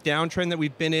breaking this downtrend that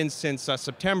we've been in since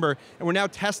September, and we're now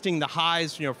testing the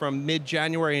highs, from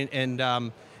mid-January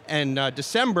and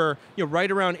December, right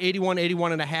around 81,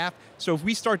 81.5. So if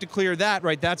we start to clear that,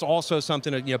 right, that's also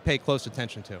something to pay close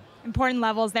attention to. Important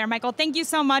levels there, Michael. Thank you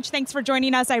so much. Thanks for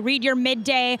joining us. I read your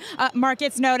midday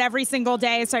markets note every single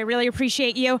day, so I really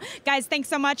appreciate you. Guys, thanks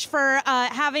so much for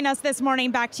having us this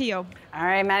morning. Back to you. All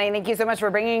right, Maddie, thank you so much for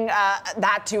bringing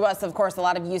that to us. Of course, a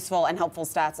lot of useful and helpful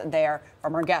stats there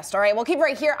from our guest. All right, we'll keep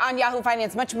right here on Yahoo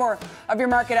Finance. Much more of your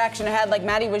market action ahead. Like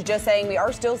Maddie was just saying, we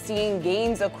are still seeing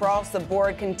gains across the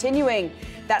board, continuing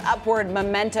that upward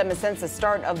momentum since the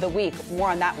start of the week. More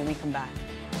on that when we come back.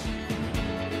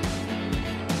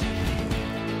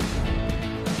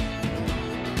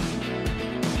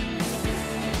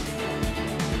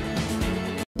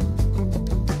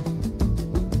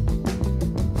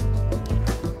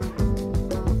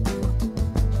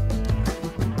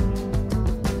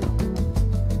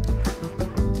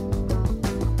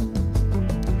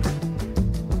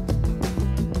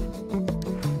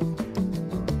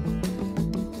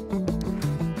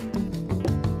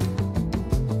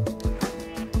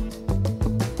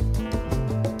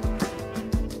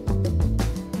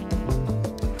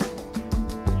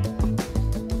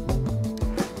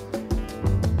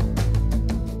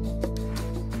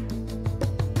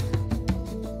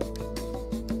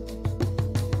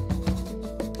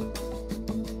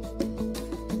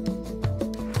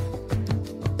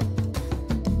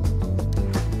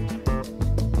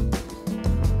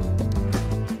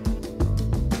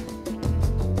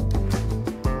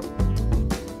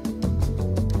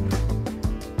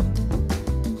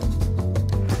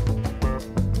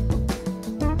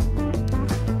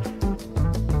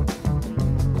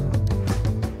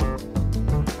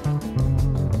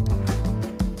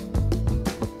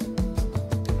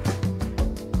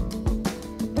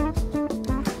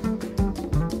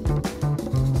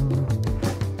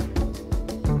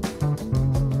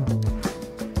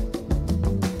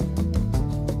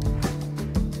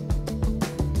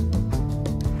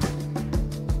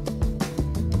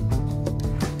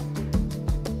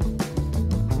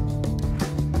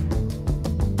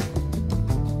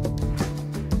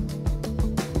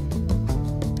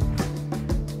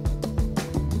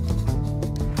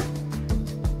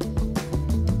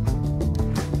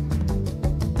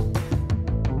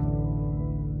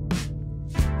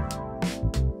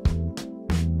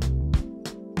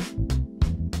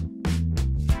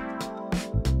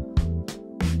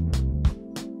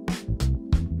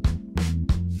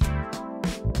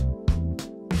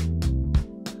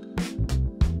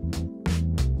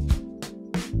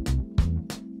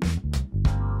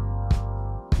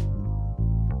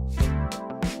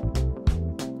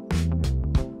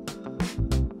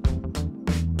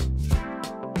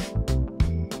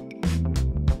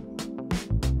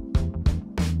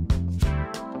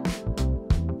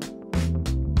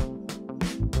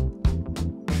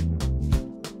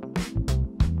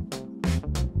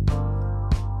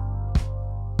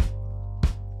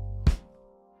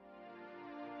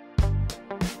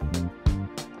 All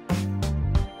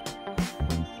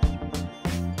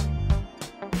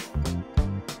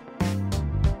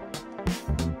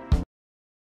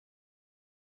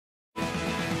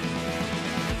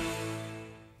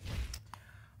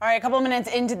right, a couple of minutes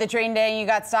into the trading day, you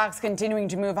got stocks continuing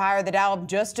to move higher. The Dow up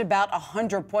just about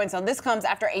 100 points. Now, this comes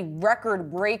after a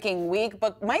record-breaking week,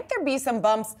 but might there be some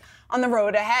bumps on the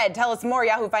road ahead? Tell us more.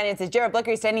 Yahoo Finance's Jared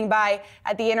Blicker standing by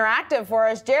at the Interactive for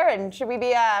us. Jared, should we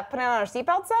be putting on our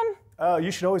seatbelts then?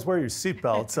 You should always wear your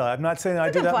seatbelts. I'm not saying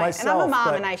I do that myself. And I'm a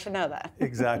mom, and I should know that.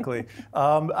 Exactly.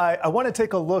 I want to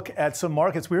take a look at some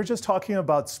markets. We were just talking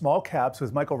about small caps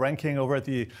with Michael Renking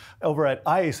over at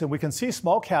ICE, and we can see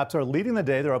small caps are leading the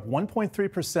day. They're up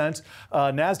 1.3%.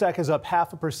 Nasdaq is up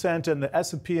 0.5%, and the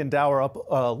S&P and Dow are up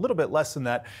a little bit less than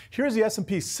that. Here's the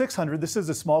S&P 600. This is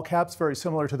the small caps, very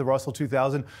similar to the Russell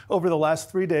 2000. Over the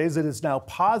last 3 days, it is now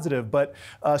positive, but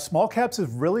small caps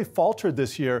have really faltered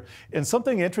this year. And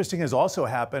something interesting has also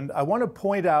happened. I want to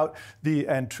point out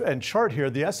and chart here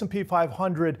the S&P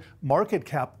 500 market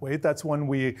cap weight. That's one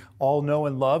we all know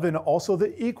and love, and also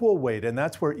the equal weight, and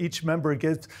that's where each member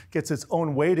gets its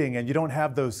own weighting, and you don't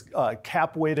have those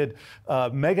cap-weighted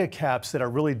mega caps that are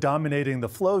really dominating the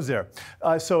flows there.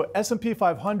 So S&P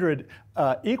 500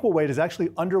 equal weight is actually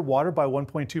underwater by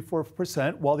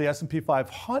 1.24%, while the S&P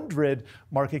 500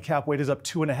 market cap weight is up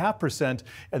 2.5%.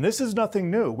 And this is nothing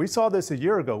new. We saw this a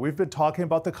year ago. We've been talking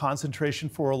about the concentration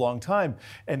for a long time.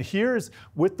 And here's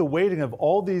with the weighting of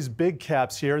all these big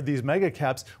caps here, these mega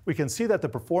caps, we can see that the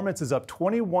performance is up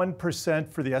 21%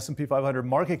 for the S&P 500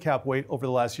 market cap weight over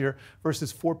the last year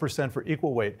versus 4% for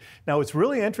equal weight. Now, what's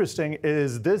really interesting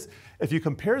is this: if you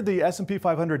compare the S&P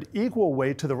 500 equal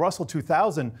weight to the Russell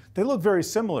 2000, they look very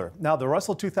similar. Now, the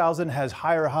Russell 2000 has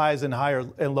higher highs and higher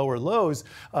and lower lows,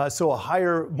 so a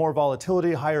higher, more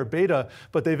volatility, higher beta,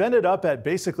 but they've ended up at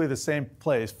basically the same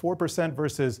place, 4%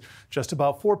 versus just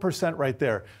about 4% right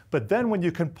there. But then when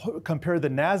you compare the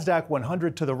Nasdaq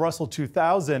 100 to the Russell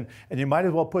 2000, and you might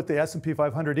as well put the S&P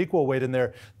 500 equal weight in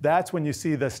there, that's when you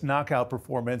see this knockout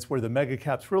performance where the mega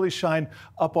caps really shine,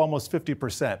 up almost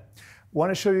 50%. Want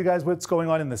to show you guys what's going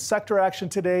on in the sector action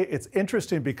today. It's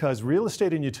interesting because real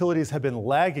estate and utilities have been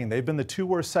lagging. They've been the two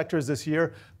worst sectors this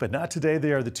year, but not today.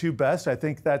 They are the two best. I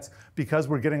think that's because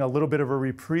we're getting a little bit of a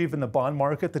reprieve in the bond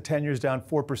market. The 10-year's down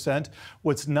 4%.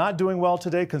 What's not doing well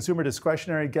today, consumer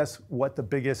discretionary. Guess what the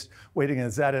biggest weighting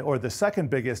is at it, or the second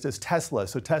biggest is Tesla.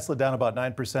 So Tesla down about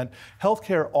 9%.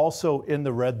 Healthcare also in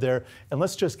the red there. And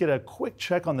let's just get a quick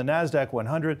check on the Nasdaq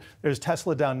 100. There's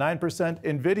Tesla down 9%.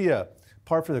 NVIDIA,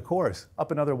 par for the course,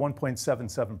 up another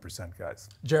 1.77%, guys.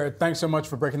 Jared, thanks so much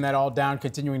for breaking that all down,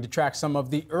 continuing to track some of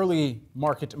the early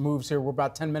market moves here. We're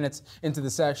about 10 minutes into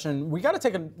the session. We got to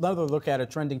take another look at a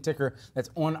trending ticker that's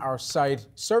on our site,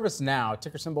 ServiceNow,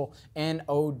 ticker symbol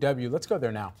NOW. Let's go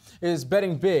there now. It is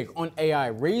betting big on AI,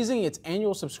 raising its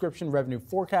annual subscription revenue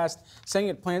forecast, saying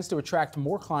it plans to attract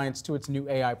more clients to its new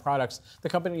AI products. The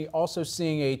company also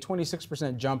seeing a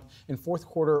 26% jump in fourth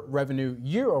quarter revenue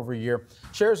year over year.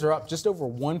 Shares are up just over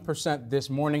 1%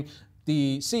 this morning.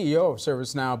 The CEO of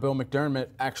ServiceNow, Bill McDermott,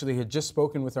 actually had just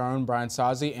spoken with our own Brian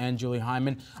Sazi and Julie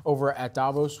Hyman over at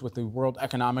Davos with the World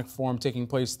Economic Forum taking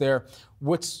place there.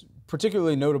 What's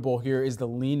particularly notable here is the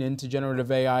lean into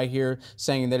generative AI here,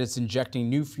 saying that it's injecting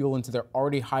new fuel into their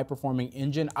already high-performing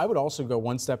engine. I would also go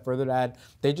one step further to add,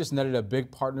 they just netted a big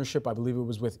partnership, I believe it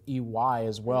was with EY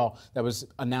as well, that was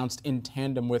announced in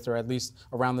tandem with, or at least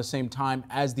around the same time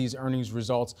as these earnings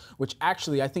results, which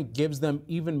actually I think gives them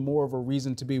even more of a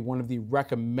reason to be one of the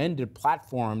recommended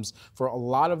platforms for a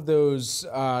lot of those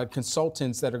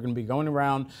consultants that are going to be going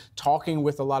around talking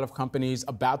with a lot of companies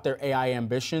about their AI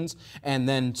ambitions, and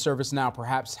then ServiceNow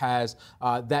perhaps has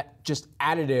that just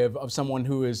additive of someone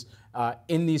who is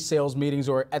in these sales meetings,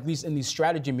 or at least in these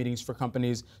strategy meetings for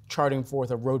companies, charting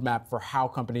forth a roadmap for how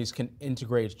companies can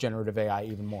integrate generative AI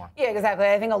even more. Yeah, exactly.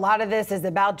 I think a lot of this is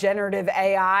about generative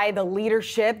AI, the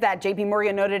leadership that JP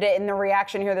Morgan noted it in the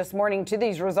reaction here this morning to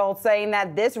these results, saying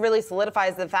that this really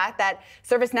solidifies the fact that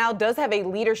ServiceNow does have a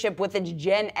leadership with its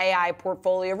Gen AI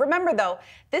portfolio. Remember, though,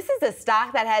 this is a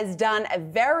stock that has done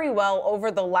very well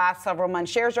over the last several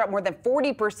months. Shares are up more than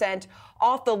 40%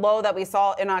 off the low that we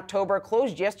saw in October,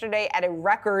 closed yesterday at a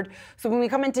record. So when we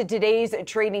come into today's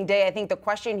trading day, I think the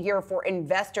question here for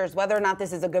investors, whether or not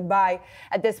this is a good buy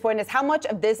at this point, is how much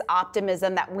of this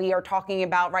optimism that we are talking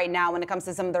about right now when it comes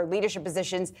to some of their leadership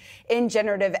positions in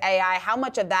generative AI, how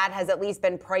much of that has at least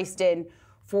been priced in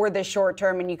for the short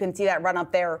term, and you can see that run up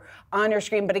there on your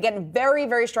screen. But again, very,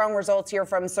 very strong results here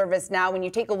from ServiceNow. When you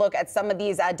take a look at some of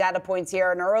these data points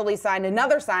here, an early sign,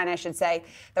 another sign, I should say,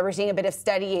 that we're seeing a bit of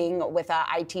steadying with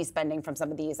IT spending from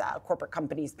some of these corporate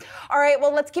companies. All right,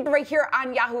 well, let's keep it right here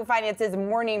on Yahoo Finance's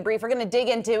morning brief. We're going to dig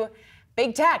into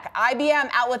big tech.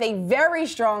 IBM out with a very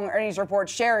strong earnings report.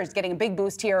 Shares getting a big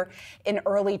boost here in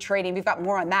early trading. We've got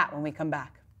more on that when we come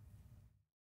back.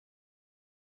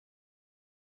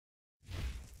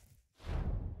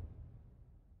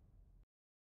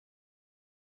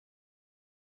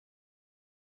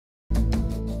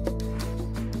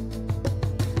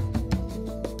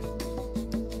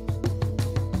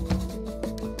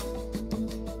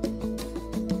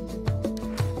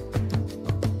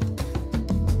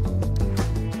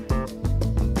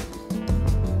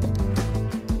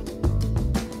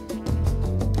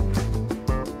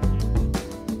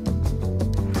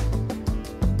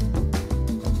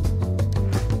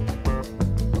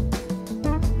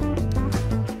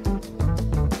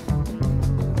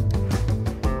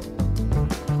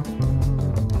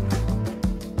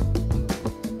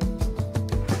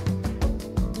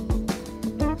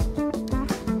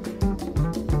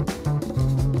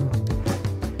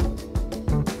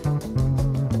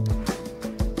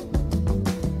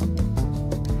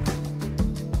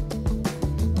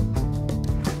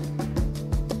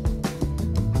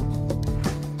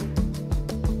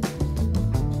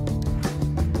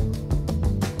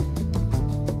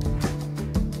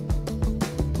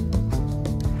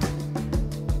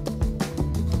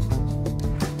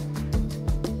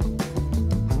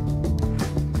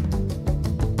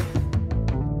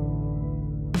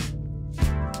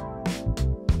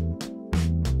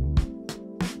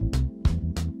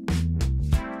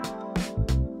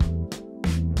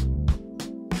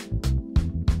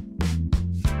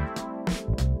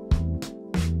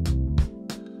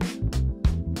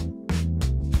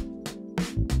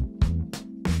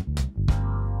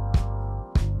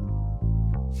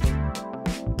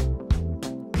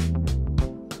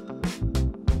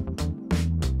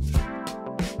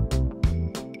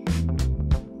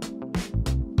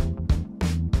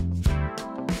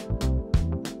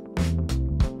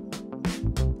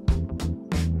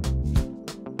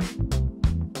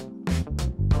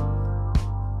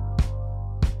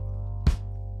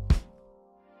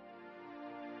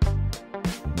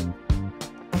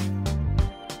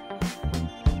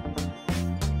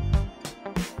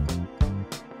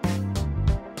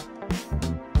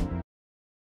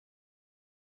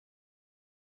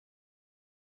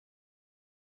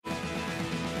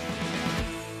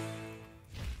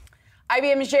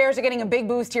 IBM shares are getting a big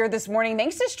boost here this morning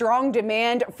thanks to strong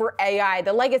demand for AI.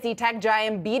 The legacy tech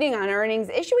giant beating on earnings,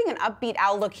 issuing an upbeat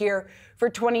outlook here for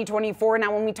 2024.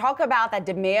 Now, when we talk about that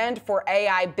demand for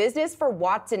AI, business for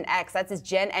Watson X, that's his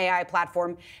Gen AI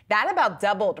platform, that about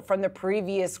doubled from the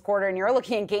previous quarter. And you're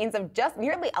looking at gains of just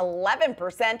nearly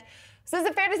 11%. So is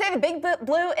it fair to say the big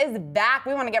blue is back?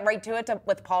 We want to get right to it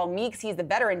with Paul Meeks. He's the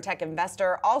veteran tech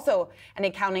investor, also an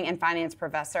accounting and finance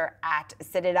professor at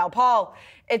Citadel. Paul,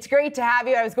 it's great to have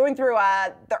you. I was going through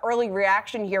the early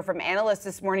reaction here from analysts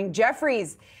this morning.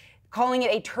 Jefferies calling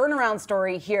it a turnaround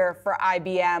story here for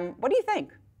IBM. What do you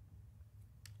think?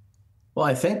 Well,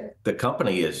 I think the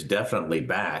company is definitely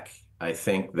back. I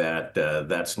think that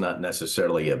that's not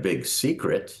necessarily a big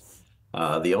secret.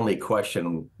 The only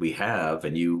question we have,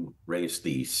 and you raised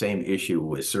the same issue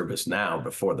with ServiceNow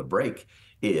before the break,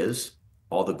 is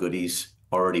all the goodies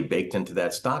already baked into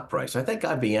that stock price. I think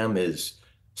IBM is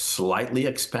slightly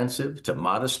expensive to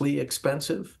modestly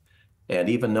expensive. And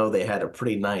even though they had a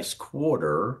pretty nice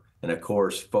quarter, and of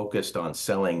course focused on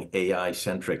selling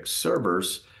AI-centric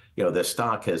servers, the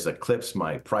stock has eclipsed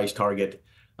my price target.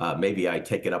 Maybe I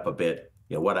take it up a bit.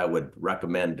 What I would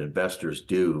recommend investors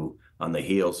do on the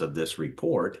heels of this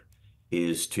report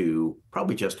is to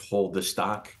probably just hold the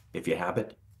stock if you have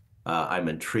it. I'm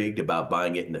intrigued about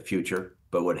buying it in the future,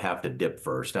 but would have to dip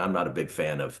first. I'm not a big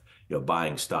fan of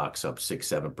buying stocks up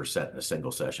 6-7% in a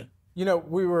single session.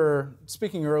 We were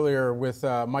speaking earlier with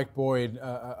Mike Boyd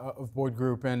of Boyd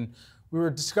Group, and we were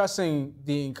discussing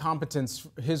the incompetence,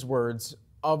 his words,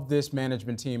 of this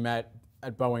management team at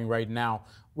Boeing right now.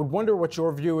 Would wonder what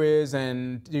your view is,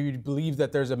 and do you believe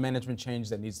that there's a management change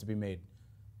that needs to be made?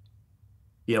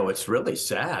 It's really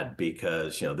sad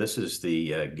because, this is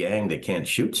the gang that can't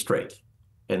shoot straight.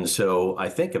 And so I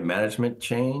think a management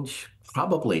change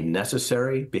probably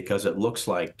necessary because it looks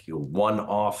like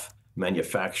one-off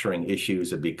manufacturing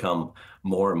issues have become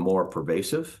more and more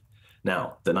pervasive.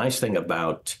 Now, the nice thing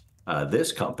about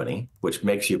this company, which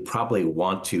makes you probably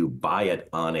want to buy it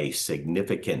on a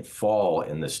significant fall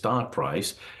in the stock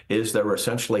price, is they're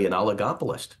essentially an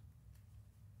oligopolist.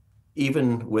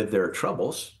 Even with their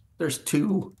troubles, there's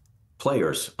two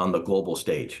players on the global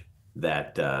stage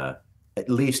that, at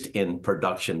least in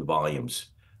production volumes,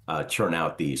 churn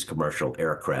out these commercial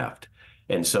aircraft.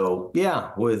 And so,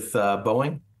 yeah, with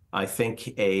Boeing, I think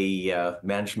a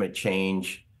management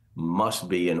change must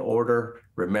be in order.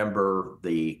 Remember,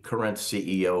 the current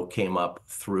CEO came up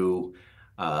through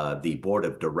the board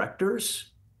of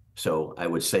directors. So I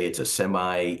would say it's a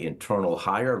semi-internal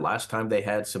hire. Last time they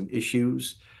had some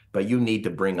issues, but you need to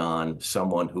bring on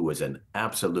someone who is an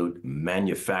absolute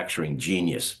manufacturing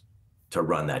genius to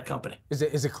run that company. Is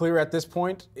it clear at this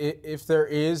point if there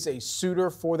is a suitor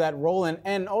for that role,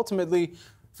 and ultimately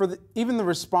for even the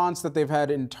response that they've had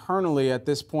internally at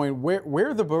this point,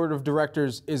 where the board of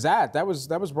directors is at? That was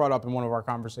brought up in one of our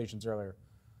conversations earlier.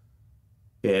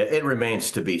 Yeah, it remains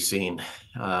to be seen.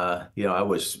 I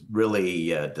was really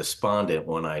despondent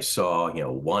when I saw,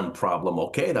 one problem.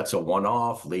 Okay, that's a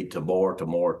one-off, lead to more, to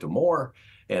more, to more.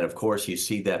 And of course, you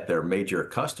see that their major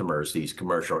customers, these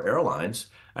commercial airlines,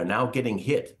 are now getting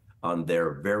hit on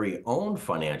their very own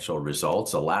financial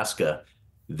results. Alaska,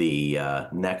 the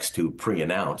next to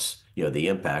pre-announce, the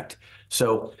impact.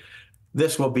 So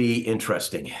this will be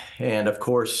interesting. And of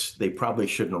course, they probably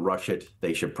shouldn't rush it.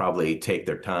 They should probably take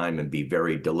their time and be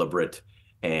very deliberate.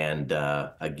 And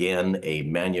again, a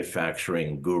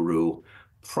manufacturing guru,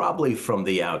 probably from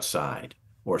the outside,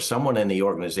 or someone in the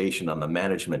organization on the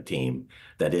management team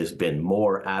that has been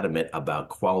more adamant about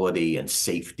quality and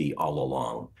safety all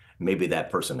along. Maybe that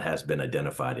person has been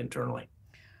identified internally.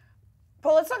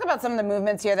 Paul, let's talk about some of the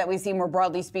movements here that we see more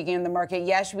broadly speaking in the market.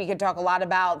 Yes, we could talk a lot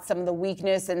about some of the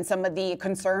weakness and some of the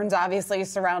concerns, obviously,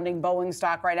 surrounding Boeing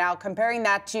stock right now, comparing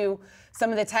that to some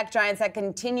of the tech giants that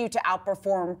continue to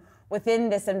outperform within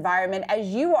this environment. As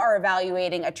you are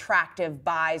evaluating attractive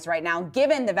buys right now,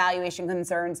 given the valuation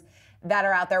concerns that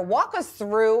are out there, walk us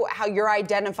through how you're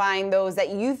identifying those that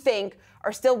you think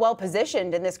are still well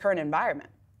positioned in this current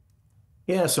environment.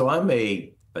 Yeah, so I'm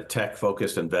a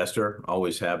tech-focused investor,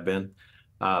 always have been.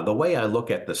 The way I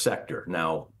look at the sector,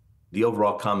 now, the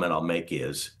overall comment I'll make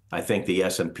is I think the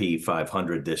S&P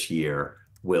 500 this year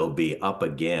will be up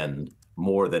again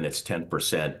more than its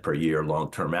 10% per year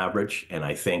long-term average. And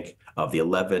I think of the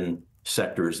 11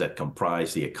 sectors that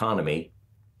comprise the economy,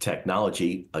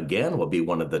 technology, again, will be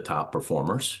one of the top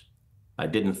performers. I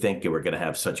didn't think we were going to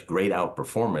have such great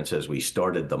outperformance as we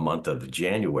started the month of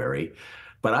January.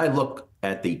 But I look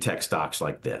at the tech stocks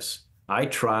like this. I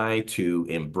try to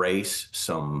embrace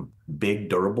some big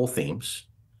durable themes.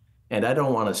 And I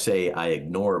don't want to say I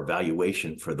ignore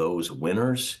valuation for those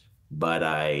winners, but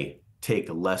I take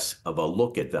less of a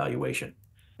look at valuation.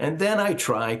 And then I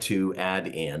try to add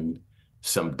in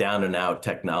some down and out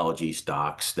technology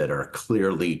stocks that are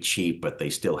clearly cheap, but they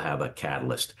still have a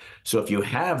catalyst. So if you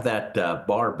have that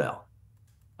barbell,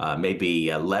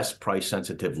 maybe less price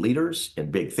sensitive leaders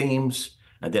in big themes,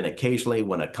 and then occasionally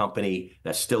when a company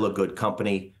that's still a good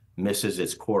company misses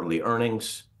its quarterly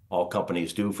earnings, all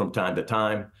companies do from time to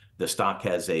time, the stock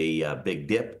has a big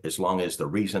dip as long as the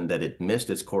reason that it missed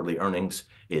its quarterly earnings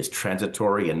is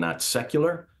transitory and not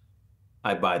secular,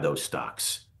 I buy those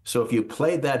stocks. So if you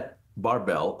play that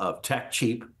barbell of tech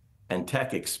cheap and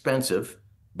tech expensive,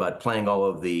 but playing all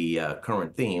of the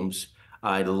current themes,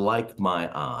 I like my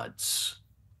odds.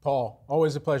 Paul,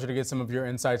 always a pleasure to get some of your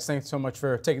insights. Thanks so much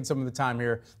for taking some of the time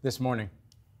here this morning.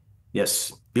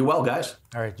 Yes. Be well, guys.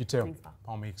 All right, you too. Thanks,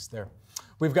 Paul Meeks there.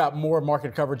 We've got more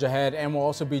market coverage ahead, and we'll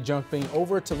also be jumping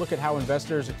over to look at how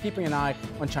investors are keeping an eye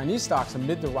on Chinese stocks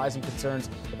amid the rising concerns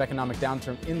of economic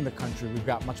downturn in the country. We've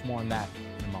got much more on that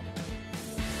in a moment.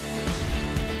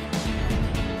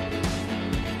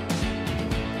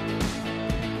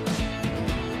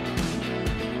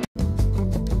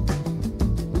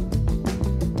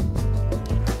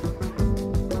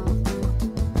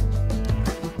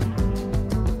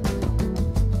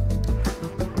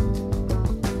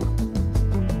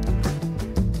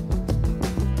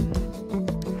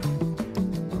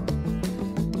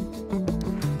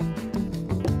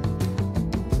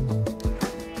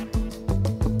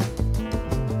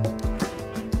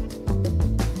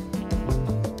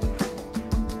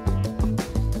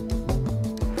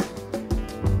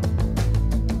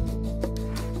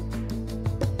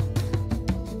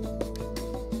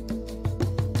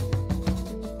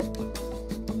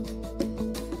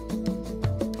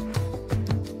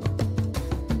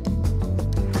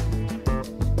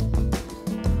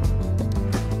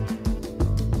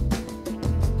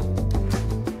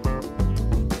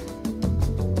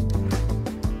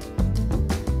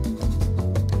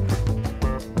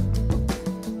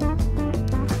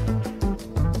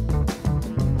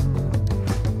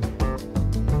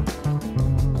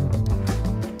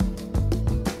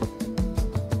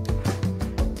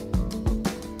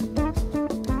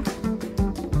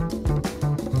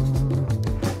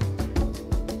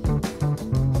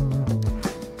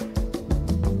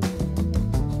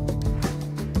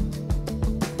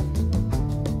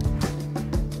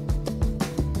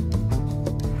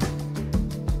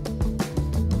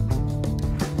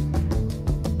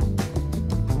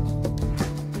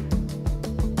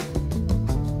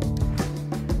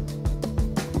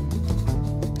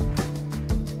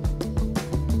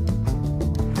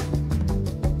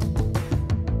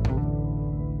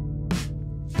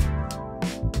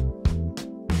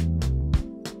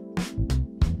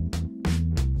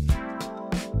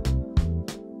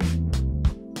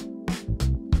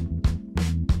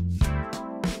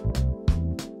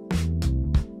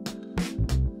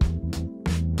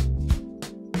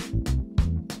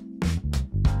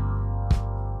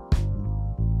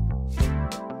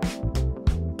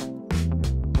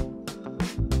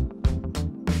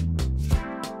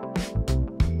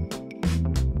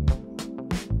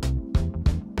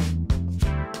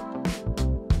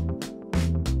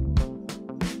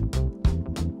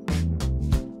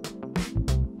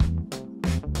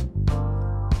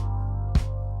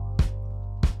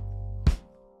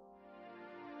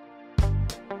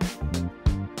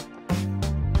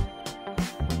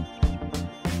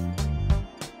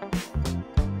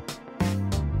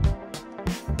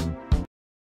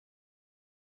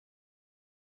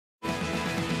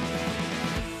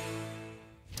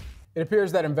 It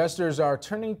appears that investors are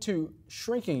turning to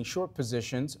shrinking short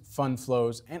positions, fund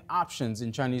flows, and options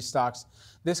in Chinese stocks.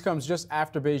 This comes just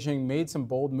after Beijing made some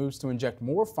bold moves to inject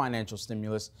more financial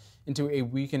stimulus into a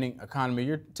weakening economy.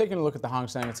 You're taking a look at the Hang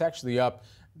Seng. It's actually up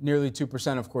nearly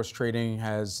 2%. Of course, trading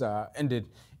has ended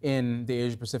in the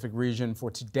Asia-Pacific region for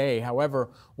today.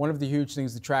 However, one of the huge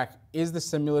things to track is the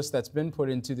stimulus that's been put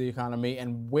into the economy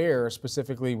and where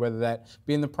specifically, whether that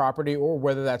be in the property or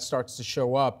whether that starts to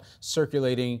show up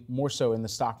circulating more so in the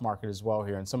stock market as well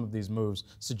here. And some of these moves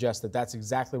suggest that that's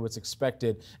exactly what's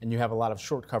expected, and you have a lot of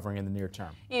short covering in the near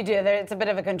term. You do. It's a bit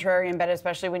of a contrarian bet,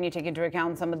 especially when you take into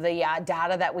account some of the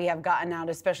data that we have gotten out,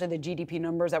 especially the GDP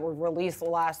numbers that were released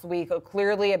last week.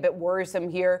 Clearly a bit worrisome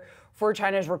here for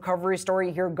China's recovery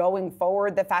story here going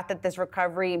forward. The fact that this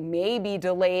recovery may be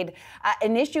delayed,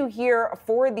 an issue here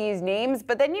for these names.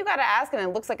 But then you got to ask, and it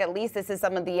looks like at least this is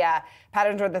some of the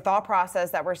patterns or the thought process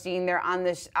that we're seeing there on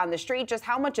the street. Just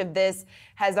how much of this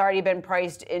has already been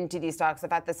priced into these stocks? The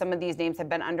fact that some of these names have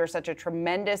been under such a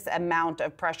tremendous amount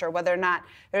of pressure, whether or not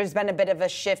there's been a bit of a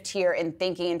shift here in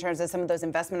thinking in terms of some of those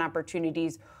investment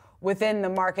opportunities within the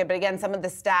market. But again, some of the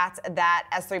stats that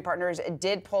S3 Partners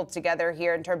did pull together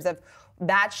here in terms of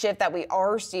that shift that we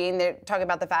are seeing, they're talking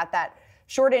about the fact that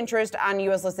short interest on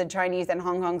U.S. listed Chinese and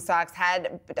Hong Kong stocks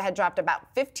had dropped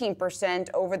about 15%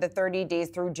 over the 30 days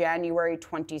through January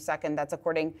 22nd. That's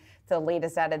according to the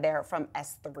latest data there from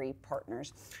S3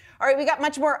 Partners. All right, we got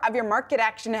much more of your market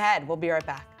action ahead. We'll be right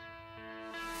back.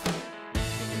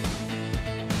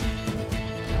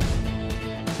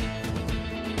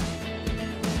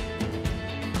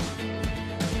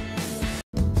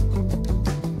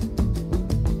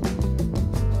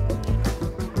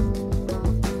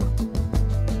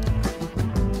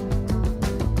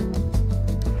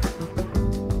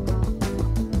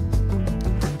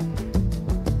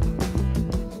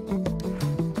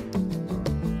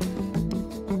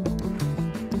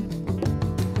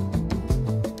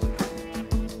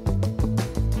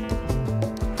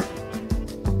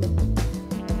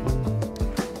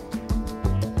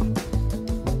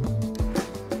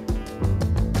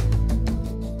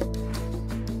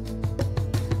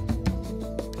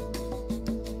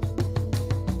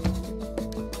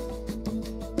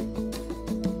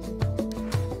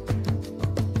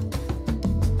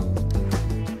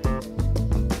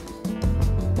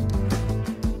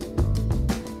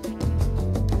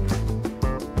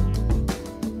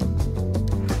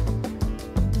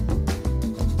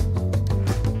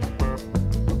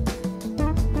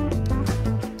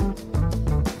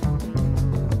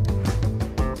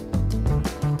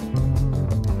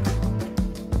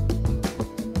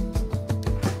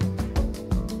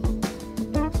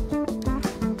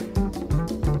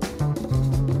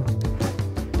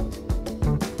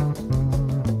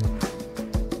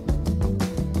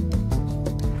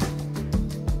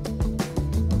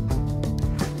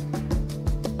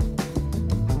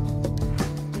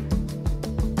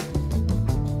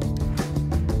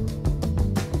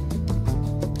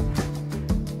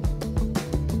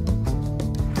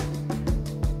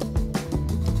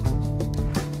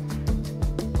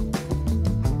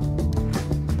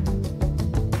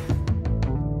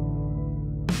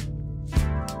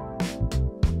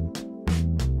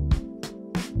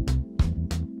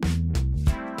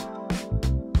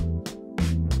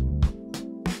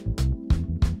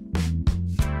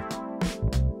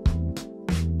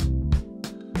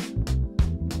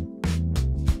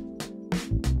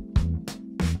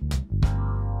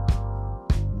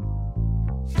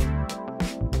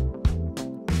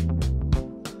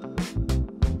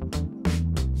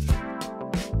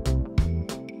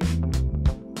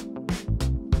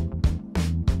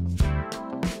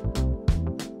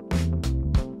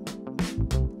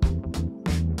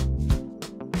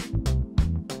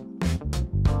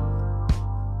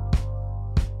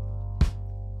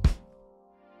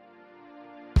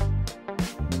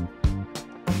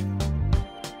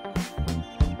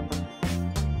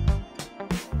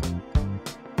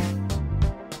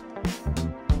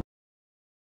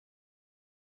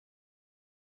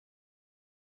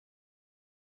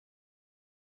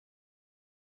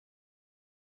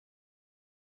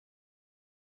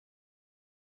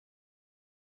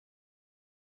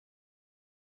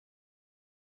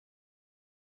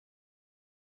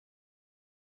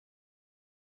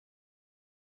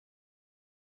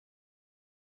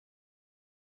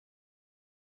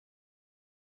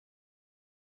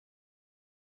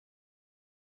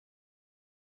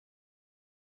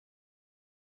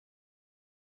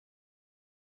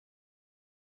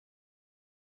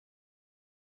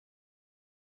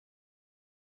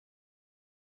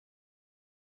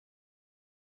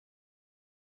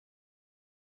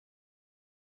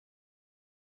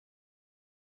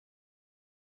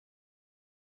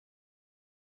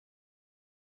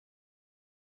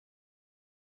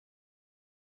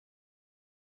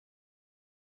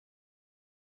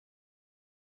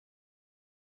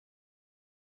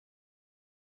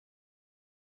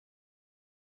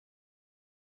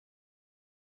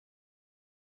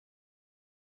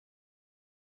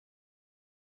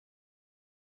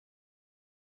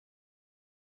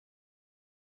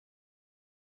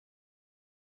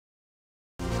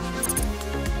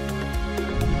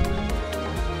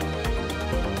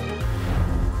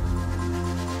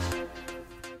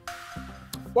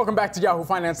 Welcome back to Yahoo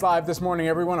Finance Live this morning,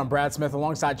 everyone. I'm Brad Smith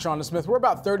alongside Shauna Smith. We're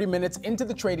about 30 minutes into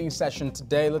the trading session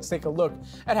today. Let's take a look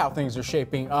at how things are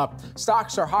shaping up.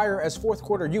 Stocks are higher as fourth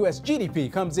quarter U.S.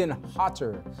 GDP comes in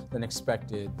hotter than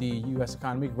expected. The U.S.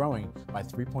 economy growing by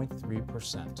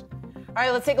 3.3%. All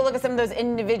right, let's take a look at some of those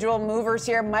individual movers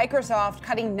here. Microsoft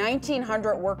cutting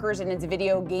 1,900 workers in its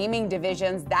video gaming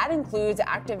divisions. That includes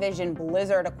Activision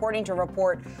Blizzard, according to a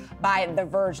report by The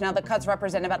Verge. Now, the cuts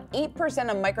represent about 8%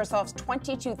 of Microsoft's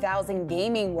 22,000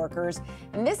 gaming workers.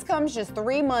 And this comes just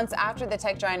 3 months after the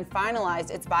tech giant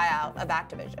finalized its buyout of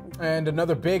Activision. And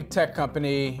another big tech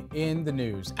company in the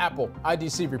news. Apple,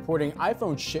 IDC reporting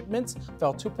iPhone shipments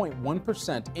fell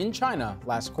 2.1% in China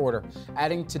last quarter,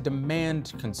 adding to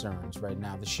demand concerns. Right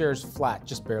now, the shares flat,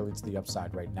 just barely to the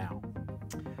upside right now.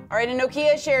 All right, and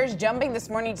Nokia shares jumping this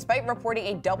morning despite reporting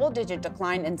a double-digit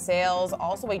decline in sales,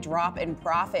 also a drop in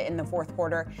profit in the fourth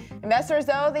quarter. Investors,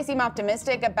 though, they seem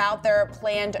optimistic about their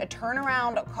planned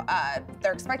turnaround,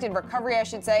 their expected recovery, I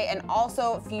should say, and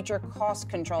also future cost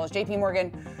controls. JP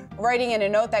Morgan writing in a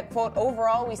note that, quote,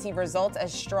 overall, we see results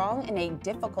as strong in a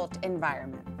difficult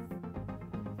environment.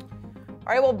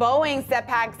 All right, well, Boeing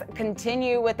setbacks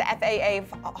continue with the FAA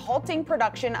halting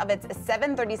production of its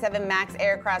 737 MAX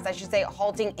aircraft, I should say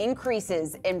halting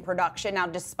increases in production. Now,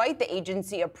 despite the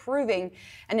agency approving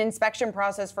an inspection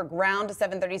process for ground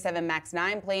 737 MAX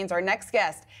 9 planes, our next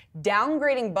guest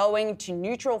downgrading Boeing to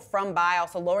neutral from buy,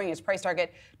 also lowering its price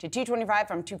target to 225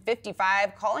 from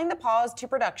 255, calling the pause to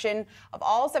production of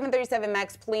all 737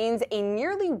 MAX planes a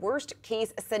nearly worst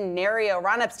case scenario.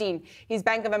 Ron Epstein, he's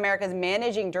Bank of America's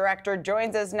managing director,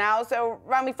 joins us now. So,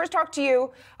 Ron, we first talked to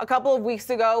you a couple of weeks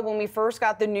ago when we first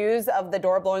got the news of the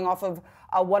door blowing off of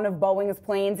one of Boeing's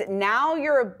planes. Now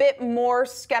you're a bit more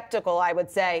skeptical, I would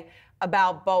say,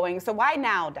 about Boeing. So why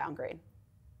now downgrade?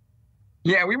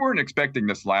 Yeah, we weren't expecting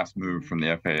this last move from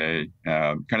the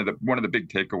FAA. One of the big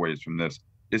takeaways from this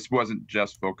wasn't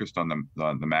just focused on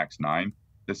the MAX 9.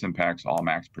 This impacts all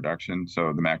MAX production,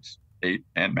 so the MAX 8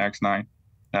 and MAX 9.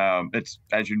 It's,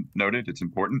 as you noted, it's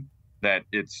important that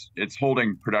it's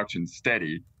holding production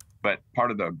steady, but part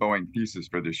of the Boeing thesis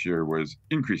for this year was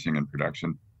increasing in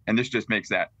production, and this just makes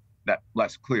that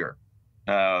less clear.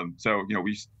 So,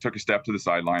 we took a step to the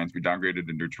sidelines. We downgraded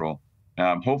to neutral.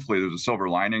 Hopefully there's a silver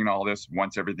lining in all this.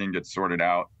 Once everything gets sorted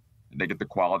out, they get the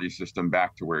quality system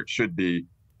back to where it should be,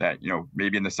 that,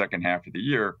 maybe in the second half of the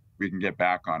year, we can get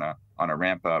back on a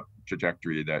ramp up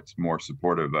trajectory that's more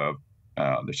supportive of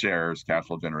the shares, cash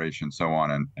flow generation, so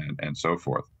on and so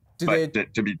forth. But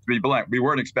to be blunt, we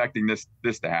weren't expecting this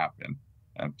to happen.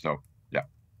 So, yeah.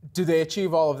 Do they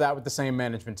achieve all of that with the same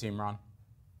management team, Ron?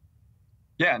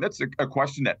 Yeah, that's a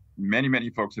question that many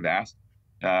folks have asked.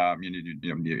 As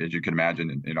you can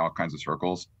imagine, in all kinds of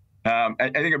circles. I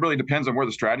think it really depends on where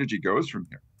the strategy goes from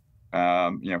here.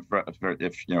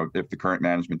 If the current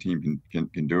management team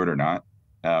can do it or not.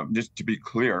 Just to be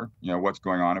clear, what's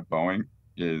going on at Boeing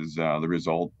is the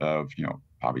result of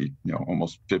probably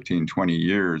almost 15, 20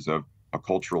 years of a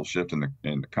cultural shift in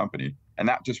the company, and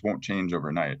that just won't change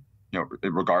overnight.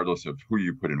 Regardless of who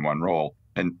you put in one role,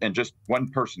 and just one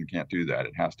person can't do that.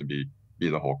 It has to be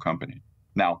the whole company.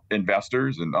 Now,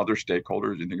 investors and other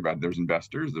stakeholders, you think about it, there's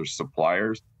investors, there's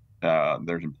suppliers,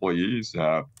 there's employees.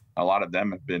 A lot of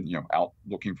them have been out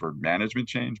looking for management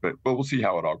change, but we'll see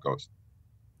how it all goes.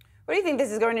 What do you think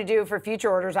this is going to do for future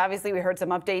orders? Obviously, we heard some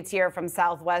updates here from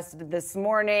Southwest this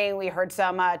morning. We heard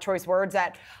some choice words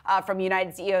from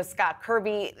United CEO Scott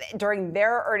Kirby during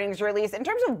their earnings release in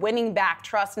terms of winning back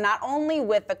trust, not only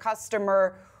with the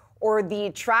customer or the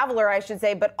traveler, I should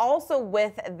say, but also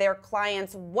with their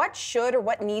clients. What should or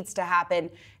what needs to happen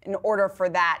in order for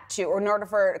that to, or in order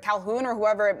for Calhoun or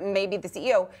whoever may be the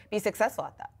CEO, be successful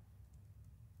at that?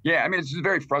 Yeah, I mean, it's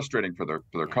very frustrating for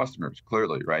their customers,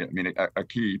 clearly, right? I mean, a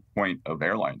key point of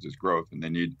airlines is growth, and they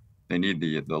need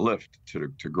the lift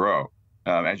to grow.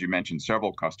 As you mentioned,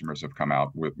 several customers have come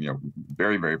out with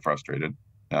very, very frustrated.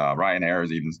 Ryanair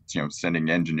is even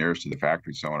sending engineers to the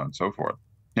factory, so on and so forth.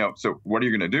 So what are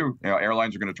you going to do?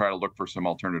 Airlines are going to try to look for some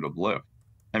alternative lift.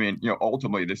 I mean,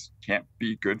 ultimately this can't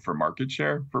be good for market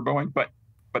share for Boeing. But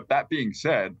that being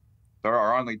said, there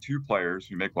are only two players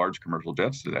who make large commercial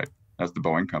jets today. That's the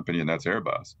Boeing company, and that's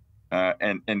Airbus.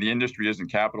 And the industry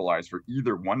isn't capitalized for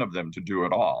either one of them to do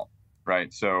it all,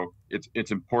 right? So it's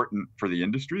important for the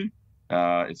industry.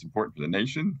 It's important for the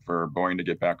nation, for Boeing to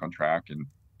get back on track. And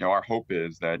our hope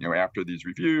is that after these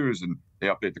reviews and they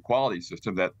update the quality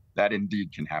system, that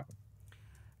indeed can happen.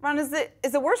 Ron, is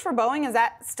it worse for Boeing? Is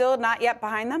that still not yet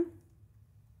behind them?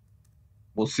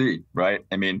 We'll see, right?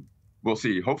 I mean, we'll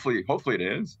see. Hopefully it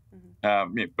is.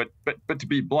 But to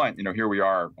be blunt, here we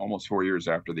are almost 4 years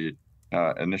after the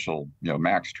initial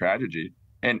MAX strategy.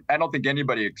 And I don't think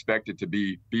anybody expected to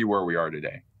be where we are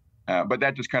today. But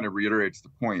that just kind of reiterates the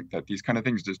point that these kind of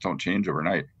things just don't change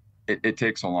overnight. It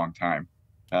takes a long time.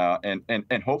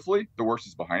 And hopefully the worst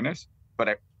is behind us.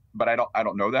 But I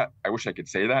don't know that. I wish I could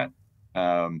say that.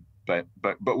 But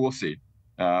we'll see.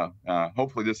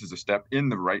 Hopefully this is a step in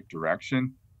the right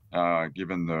direction,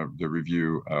 given the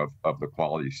review of the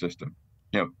quality system.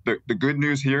 The good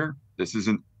news here, this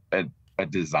isn't a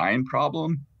design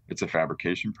problem, it's a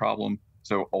fabrication problem.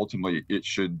 So ultimately it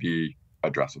should be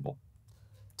addressable.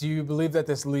 Do you believe that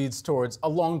this leads towards a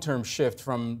long-term shift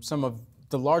from some of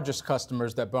the largest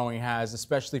customers that Boeing has,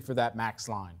 especially for that MAX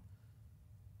line?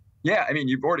 Yeah, I mean,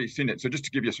 you've already seen it. So just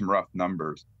to give you some rough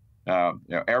numbers,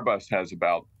 Airbus has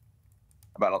about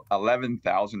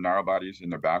 11,000 narrow bodies in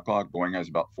their backlog. Boeing has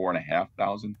about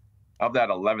 4,500. Of that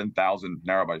 11,000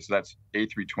 narrow bodies, so that's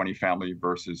A320 family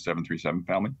versus 737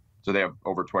 family. So they have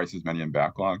over twice as many in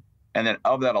backlog. And then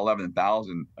of that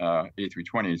 11,000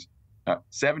 A320s,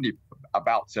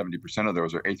 about 70% of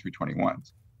those are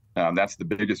A321s. That's the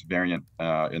biggest variant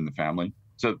in the family.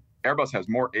 So Airbus has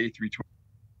more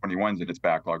A321s in its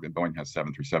backlog than Boeing has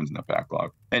 737s in the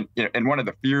backlog. And one of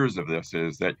the fears of this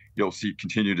is that you'll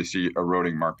continue to see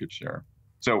eroding market share.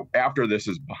 So after this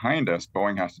is behind us,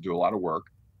 Boeing has to do a lot of work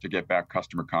to get back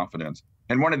customer confidence.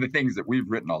 And one of the things that we've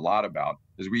written a lot about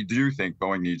is we do think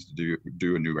Boeing needs to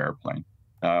do a new airplane.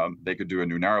 They could do a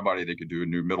new narrow body. They could do a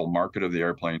new middle market of the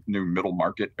airplane, new middle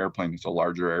market airplane. It's a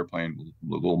larger airplane,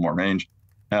 a little more range.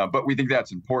 But we think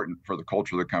that's important for the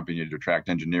culture of the company to attract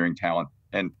engineering talent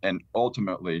and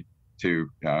ultimately to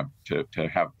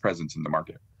have presence in the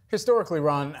market. Historically,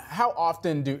 Ron, how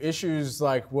often do issues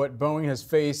like what Boeing has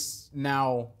faced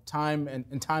now time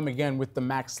and time again with the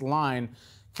MAX line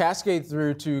cascade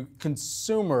through to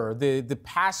consumer, the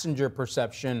passenger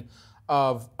perception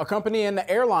of a company and the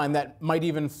airline that might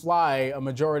even fly a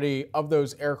majority of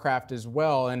those aircraft as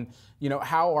well? And,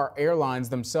 how are airlines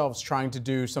themselves trying to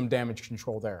do some damage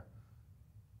control there?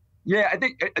 Yeah, I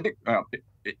think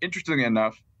interestingly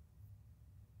enough,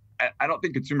 I don't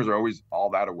think consumers are always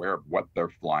all that aware of what they're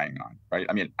flying on, right?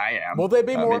 I mean, I am. Will they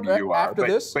be more maybe you after are,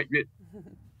 this? I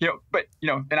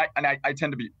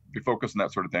tend to be focused on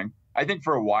that sort of thing. I think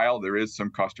for a while there is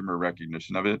some customer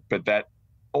recognition of it, but that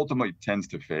ultimately tends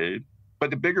to fade.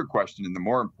 But the bigger question and the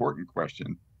more important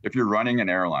question, if you're running an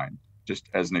airline, just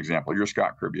as an example, you're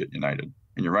Scott Kirby at United,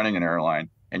 and you're running an airline,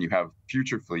 and you have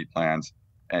future fleet plans,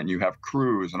 and you have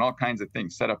crews and all kinds of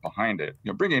things set up behind it.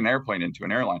 Bringing an airplane into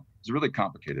an airline is a really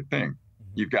complicated thing.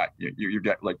 You've got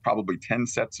like probably 10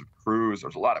 sets of crews.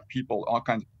 There's a lot of people, all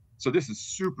kinds. So this is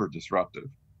super disruptive.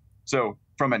 So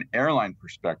from an airline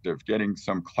perspective, getting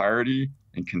some clarity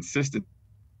and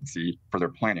consistency for their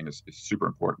planning is super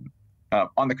important.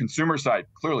 On the consumer side,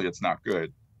 clearly it's not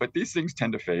good, but these things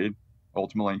tend to fade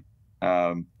ultimately.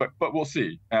 But we'll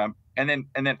see. And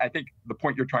then I think the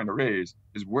point you're trying to raise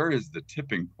is where is the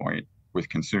tipping point with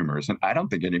consumers? And I don't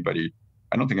think anybody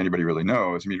really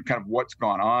knows. I mean, kind of what's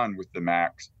gone on with the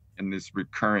MAX and this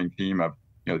recurring theme of,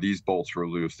 these bolts were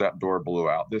loose, that door blew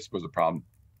out, this was a problem,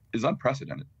 is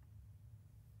unprecedented.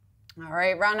 All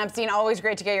right, Ron Epstein, always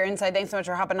great to get your insight. Thanks so much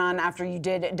for hopping on after you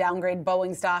did downgrade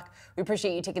Boeing stock. We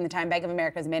appreciate you taking the time. Bank of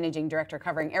America's managing director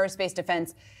covering aerospace,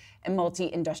 defense, and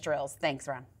multi-industrials. Thanks,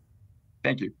 Ron.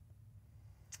 Thank you.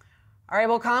 All right,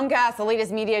 well, Comcast, the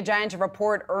latest media giant to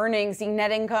report earnings, seeing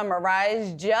net income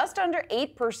rise just under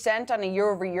 8% on a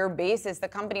year-over-year basis. The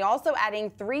company also adding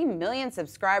 3 million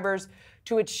subscribers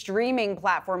to its streaming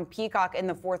platform, Peacock, in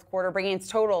the fourth quarter, bringing its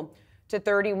total to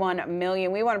 31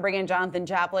 million. We want to bring in Jonathan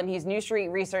Chaplin. He's New Street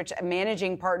Research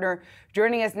managing partner,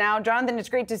 joining us now. Jonathan, it's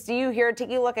great to see you here.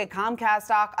 Taking a look at Comcast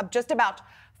stock, up just about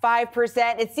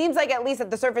 5%. It seems like, at least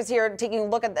at the surface here, taking a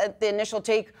look at the initial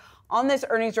take on this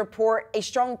earnings report, a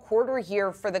strong quarter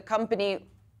here for the company.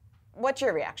 What's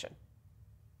your reaction?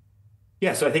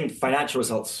 Yeah, so I think financial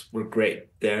results were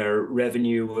great. Their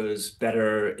revenue was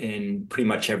better in pretty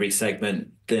much every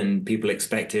segment than people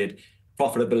expected.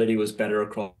 Profitability was better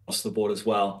across the board as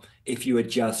well. If you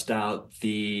adjust out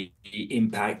the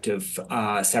impact of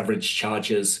severance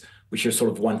charges, which are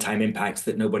sort of one-time impacts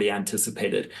that nobody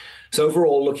anticipated. So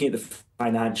overall, looking at the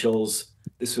financials,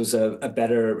 this was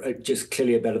just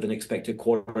clearly a better than expected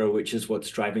quarter, which is what's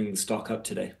driving the stock up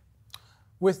today.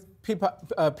 With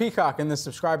Peacock and the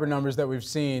subscriber numbers that we've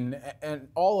seen and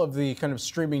all of the kind of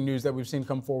streaming news that we've seen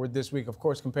come forward this week, of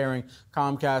course, comparing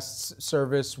Comcast's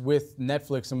service with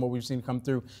Netflix and what we've seen come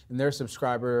through in their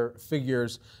subscriber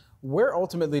figures, where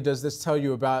ultimately does this tell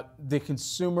you about the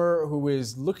consumer who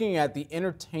is looking at the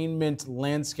entertainment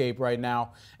landscape right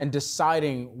now and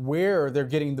deciding where they're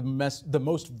getting the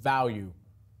most value?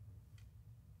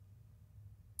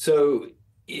 So,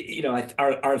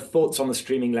 our thoughts on the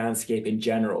streaming landscape in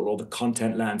general, or the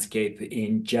content landscape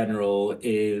in general,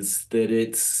 is that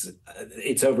it's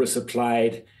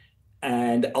oversupplied,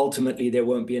 and ultimately there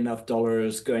won't be enough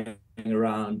dollars going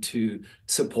around to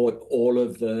support all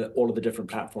of the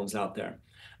different platforms out there.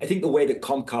 I think the way that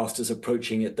Comcast is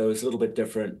approaching it, though, is a little bit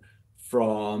different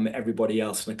from everybody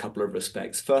else in a couple of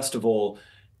respects. First of all,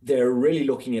 they're really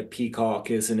looking at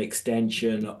Peacock as an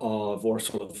extension of, or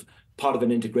sort of part of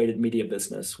an integrated media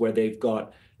business, where they've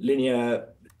got linear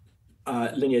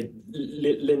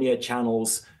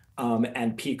channels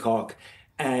and Peacock,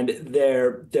 and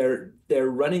they're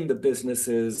running the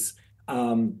businesses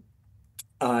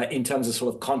in terms of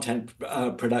sort of content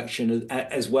production,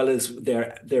 as well as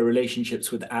their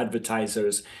relationships with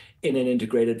advertisers in an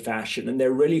integrated fashion. And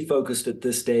they're really focused at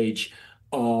this stage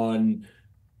on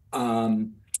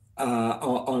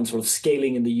sort of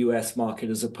scaling in the US market,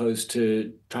 as opposed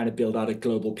to trying to build out a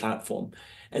global platform.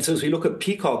 And so as we look at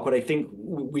Peacock, what I think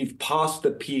we've passed the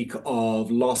peak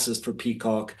of losses for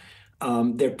Peacock.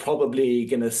 They're probably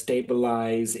going to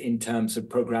stabilize in terms of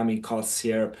programming costs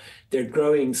here. They're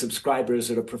growing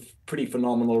subscribers at a pretty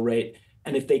phenomenal rate.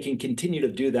 And if they can continue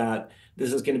to do that,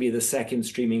 this is going to be the second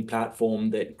streaming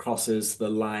platform that crosses the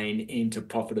line into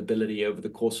profitability over the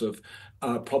course of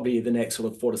probably the next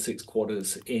sort of 4 to 6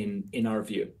 quarters in our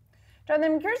view.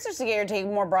 Jonathan, I'm curious just to get your take,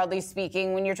 more broadly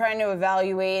speaking, when you're trying to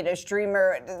evaluate a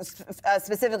streamer,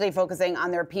 specifically focusing on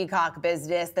their Peacock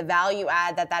business, the value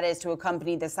add that is to a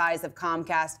company the size of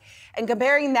Comcast, and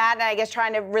comparing that, and I guess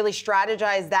trying to really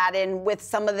strategize that in with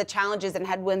some of the challenges and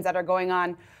headwinds that are going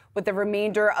on with the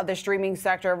remainder of the streaming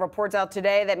sector. Reports out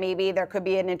today that maybe there could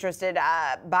be an interested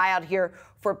buyout here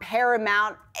for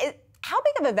Paramount. How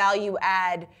big of a value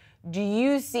add do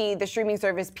you see the streaming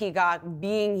service Peacock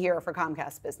being here for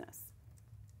Comcast's business?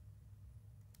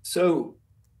 So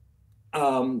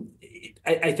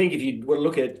I think if you were to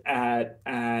look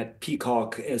at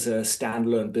Peacock as a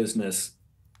standalone business,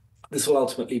 this will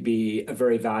ultimately be a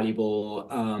very valuable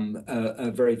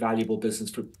business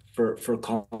for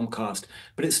Comcast.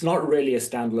 But it's not really a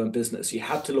standalone business. You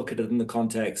have to look at it in the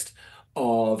context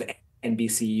of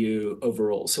NBCU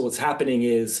overall. So what's happening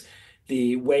is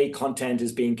the way content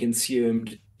is being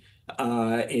consumed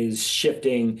is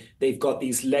shifting. They've got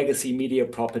these legacy media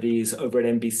properties over at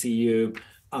NBCU,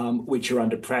 which are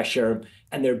under pressure,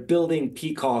 and they're building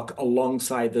Peacock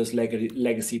alongside those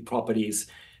legacy properties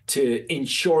to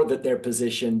ensure that they're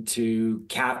positioned to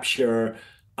capture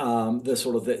the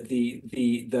sort of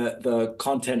the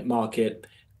content market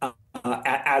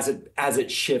as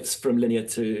it shifts from linear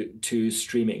to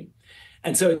streaming.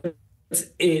 And so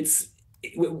it's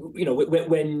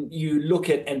when you look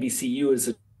at NBCU as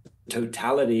a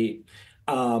totality,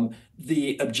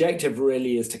 the objective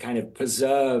really is to kind of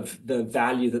preserve the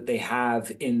value that they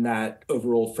have in that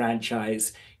overall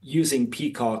franchise using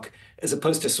Peacock, as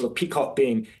opposed to sort of Peacock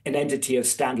being an entity of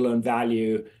standalone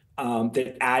value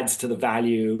that adds to the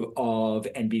value of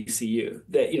NBCU.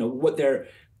 That, what they're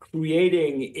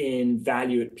creating in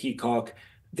value at Peacock,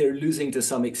 they're losing to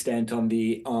some extent on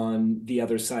the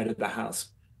other side of the house.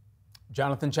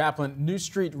 Jonathan Chaplin, New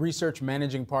Street Research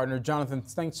Managing Partner. Jonathan,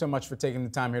 thanks so much for taking the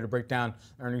time here to break down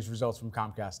earnings results from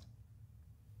Comcast.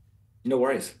 No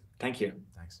worries. Thank you.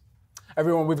 Thanks.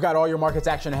 Everyone, we've got all your markets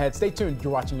action ahead. Stay tuned.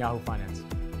 You're watching Yahoo Finance.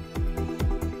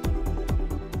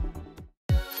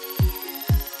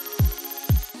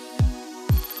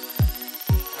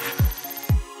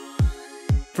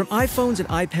 From iPhones and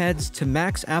iPads to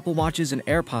Macs, Apple Watches, and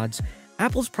AirPods,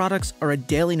 Apple's products are a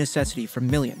daily necessity for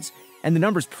millions, and the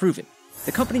numbers prove it.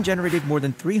 The company generated more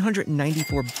than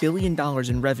 $394 billion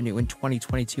in revenue in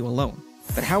 2022 alone.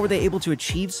 But how were they able to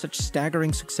achieve such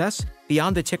staggering success?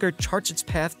 Beyond the Ticker charts its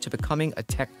path to becoming a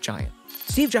tech giant.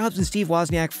 Steve Jobs and Steve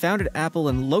Wozniak founded Apple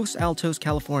in Los Altos,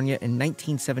 California in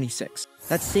 1976.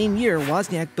 That same year,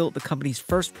 Wozniak built the company's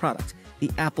first product,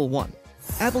 the Apple I.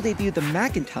 Apple debuted the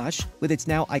Macintosh with its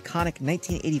now iconic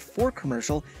 1984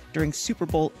 commercial during Super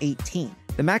Bowl XVIII.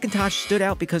 The Macintosh stood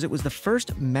out because it was the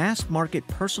first mass-market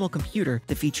personal computer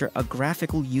to feature a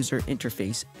graphical user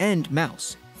interface and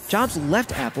mouse. Jobs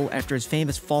left Apple after his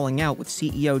famous falling out with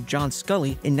CEO John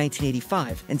Sculley in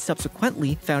 1985 and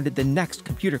subsequently founded the Next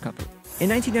computer company. In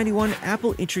 1991,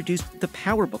 Apple introduced the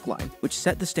PowerBook line, which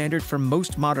set the standard for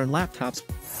most modern laptops.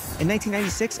 In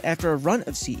 1996, after a run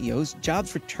of CEOs,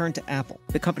 Jobs returned to Apple.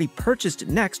 The company purchased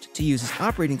Next to use its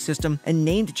operating system and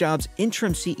named Jobs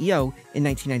interim CEO in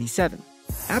 1997.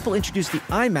 Apple introduced the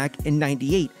iMac in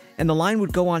 '98, and the line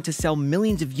would go on to sell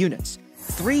millions of units.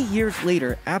 3 years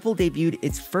later, Apple debuted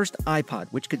its first iPod,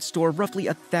 which could store roughly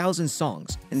 1,000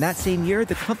 songs. In that same year,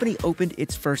 the company opened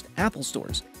its first Apple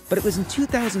stores. But it was in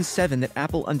 2007 that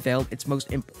Apple unveiled its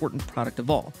most important product of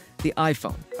all, the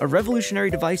iPhone. A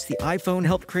revolutionary device, the iPhone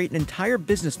helped create an entire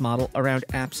business model around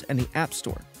apps and the App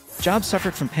Store. Jobs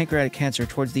suffered from pancreatic cancer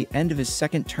towards the end of his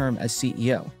second term as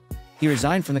CEO. He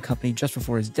resigned from the company just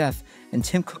before his death, and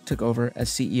Tim Cook took over as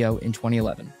CEO in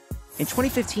 2011. In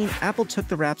 2015, Apple took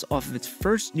the wraps off of its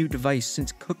first new device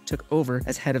since Cook took over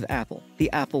as head of Apple, the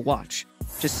Apple Watch.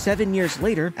 Just 7 years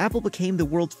later, Apple became the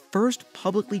world's first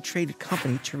publicly traded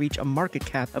company to reach a market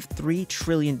cap of $3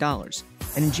 trillion.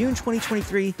 And in June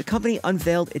 2023, the company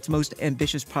unveiled its most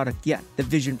ambitious product yet, the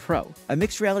Vision Pro. A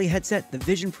mixed reality headset, the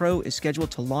Vision Pro is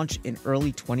scheduled to launch in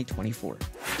early 2024.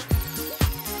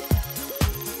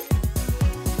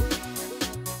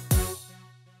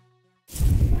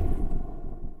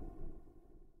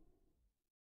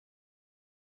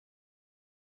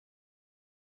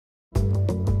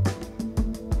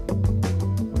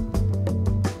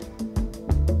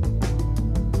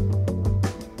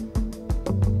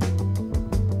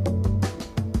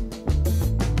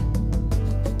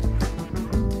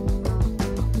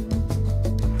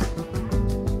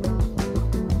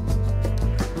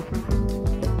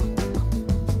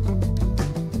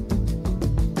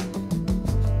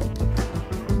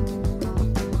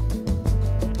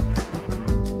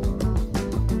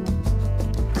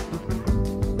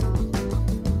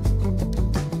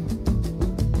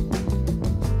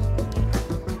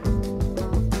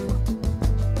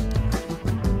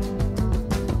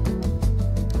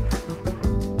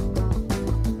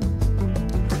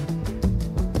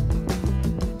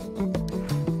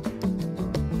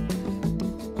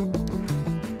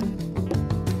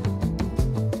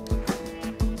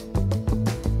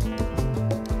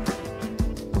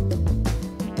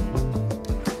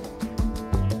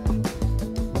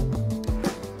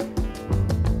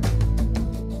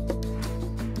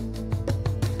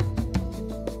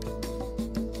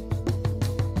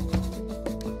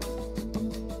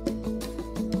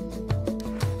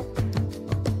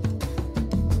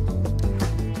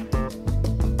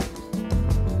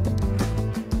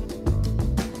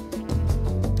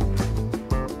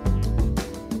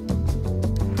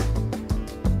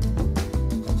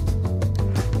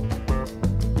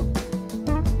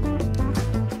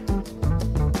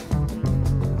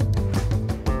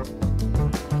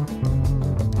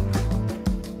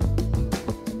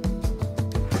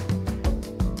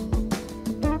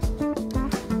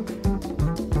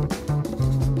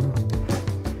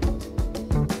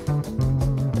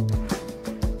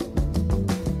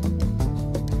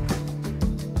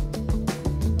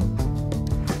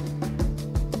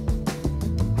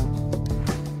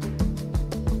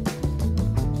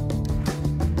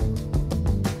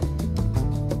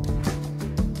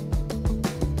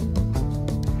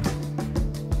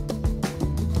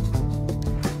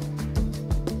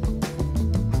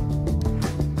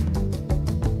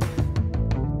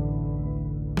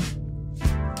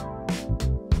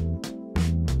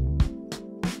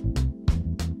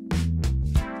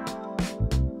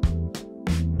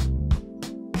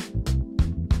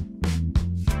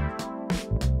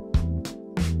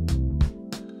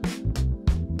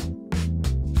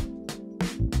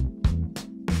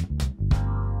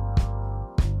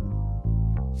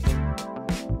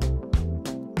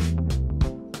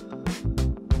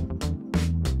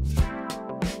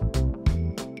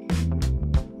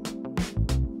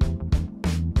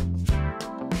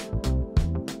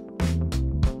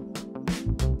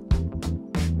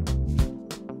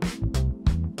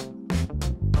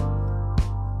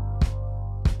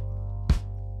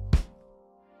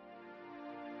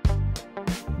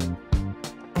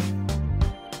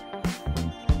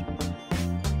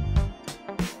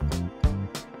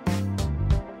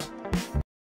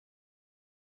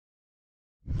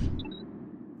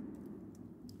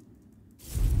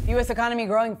 U.S. economy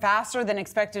growing faster than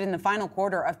expected in the final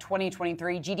quarter of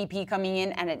 2023. GDP coming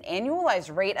in at an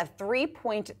annualized rate of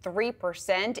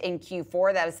 3.3% in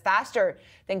Q4. That was faster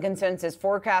than consensus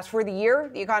forecast. For the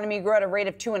year, the economy grew at a rate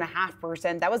of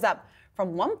 2.5%. That was up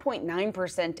from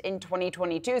 1.9% in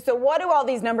 2022. So what do all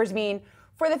these numbers mean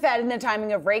for the Fed and the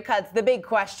timing of rate cuts? The big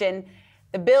question,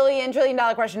 the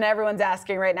billion-trillion-dollar question everyone's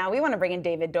asking right now. We want to bring in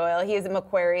David Doyle. He is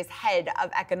Macquarie's head of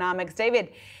economics. David,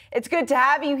 it's good to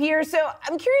have you here. So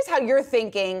I'm curious how you're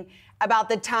thinking about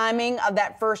the timing of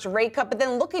that first rate cut, but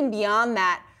then looking beyond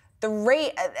that, the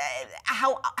rate,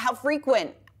 how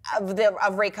frequent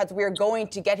of rate cuts we are going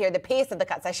to get here, the pace of the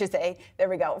cuts, I should say, there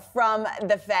we go, from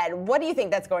the Fed. What do you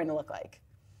think that's going to look like?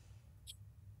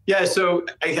 Yeah, so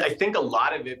I think a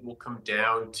lot of it will come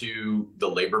down to the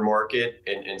labor market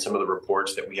and some of the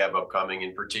reports that we have upcoming.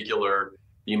 In particular,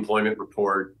 the employment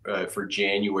report for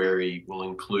January will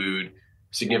include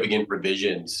significant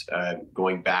revisions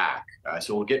going back.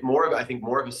 So we'll get more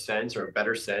of a sense or a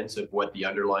better sense of what the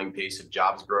underlying pace of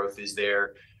jobs growth is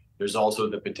there. There's also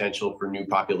the potential for new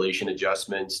population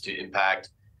adjustments to impact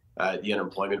the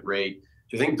unemployment rate.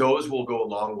 So I think those will go a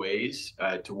long ways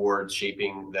towards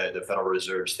shaping the Federal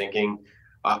Reserve's thinking.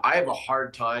 I have a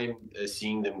hard time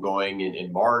seeing them going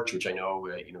in March, which I know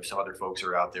some other folks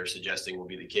are out there suggesting will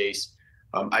be the case.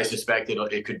 I suspect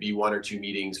it could be one or two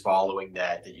meetings following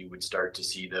that you would start to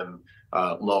see them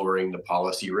lowering the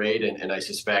policy rate. And I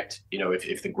suspect,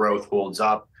 if the growth holds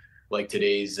up, like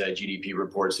today's GDP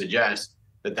report suggests,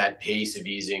 that pace of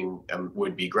easing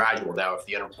would be gradual. Now, if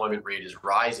the unemployment rate is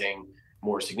rising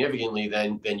more significantly,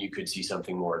 then you could see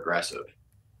something more aggressive.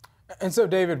 And so,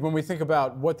 David, when we think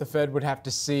about what the Fed would have to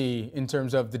see in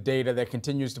terms of the data that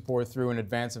continues to pour through in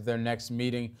advance of their next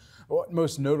meeting, what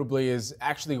most notably is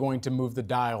actually going to move the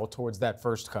dial towards that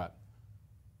first cut?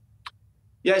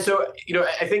 Yeah, so,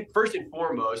 I think first and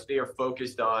foremost, they are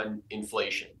focused on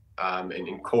inflation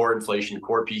and core inflation,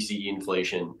 core PCE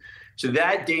inflation. So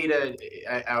that data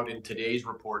out in today's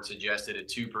report suggested a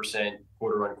 2%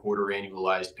 quarter-on-quarter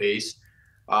annualized pace.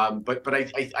 But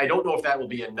I don't know if that will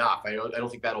be enough. I don't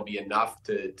think that'll be enough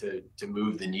to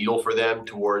move the needle for them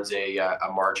towards a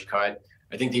March cut.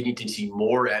 I think they need to see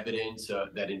more evidence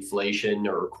that inflation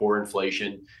or core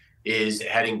inflation is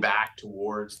heading back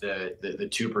towards the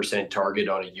 2% target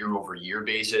on a year-over-year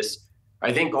basis.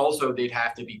 I think also they'd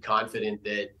have to be confident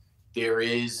that there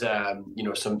is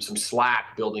some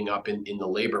slack building up in the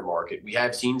labor market. We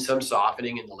have seen some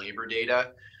softening in the labor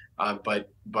data. But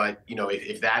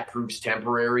if that proves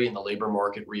temporary and the labor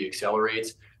market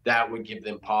reaccelerates, that would give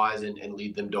them pause and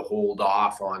lead them to hold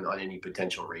off on any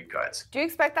potential rate cuts. Do you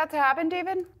expect that to happen,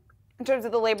 David, in terms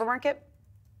of the labor market?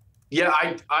 Yeah,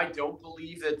 I don't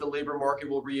believe that the labor market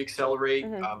will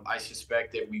reaccelerate. I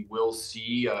suspect that we will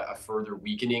see a further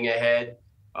weakening ahead,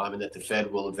 and that the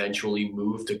Fed will eventually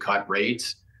move to cut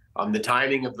rates. The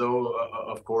timing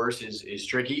of course, is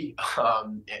tricky.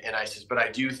 But I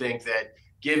do think that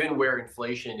given where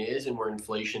inflation is and where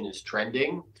inflation is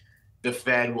trending, the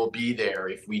Fed will be there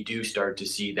if we do start to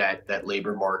see that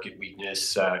labor market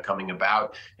weakness coming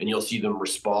about, and you'll see them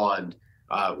respond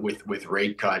with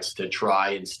rate cuts to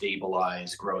try and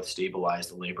stabilize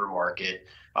the labor market,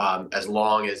 as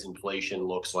long as inflation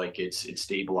looks like it's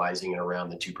stabilizing at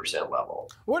around the 2% level.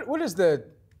 What is the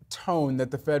tone that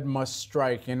the Fed must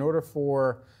strike in order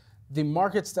for the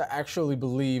markets to actually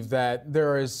believe that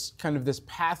there is kind of this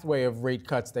pathway of rate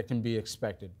cuts that can be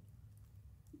expected?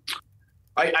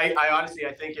 I honestly,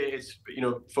 I think it's,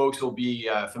 folks will be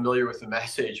familiar with the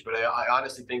message, but I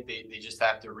honestly think they just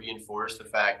have to reinforce the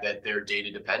fact that they're data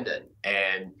dependent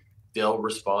and they'll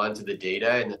respond to the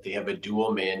data, and that they have a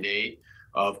dual mandate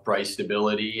of price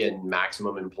stability and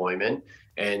maximum employment,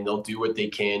 and they'll do what they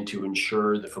can to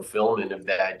ensure the fulfillment of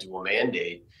that dual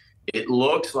mandate. It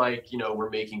looks like,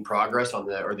 we're making progress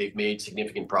or they've made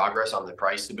significant progress on the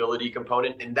price stability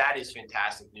component. And that is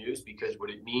fantastic news, because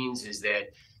what it means is that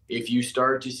if you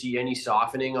start to see any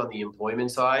softening on the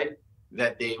employment side,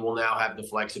 that they will now have the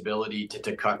flexibility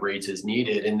to cut rates as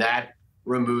needed. And that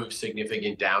removes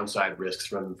significant downside risks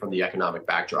from the economic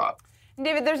backdrop.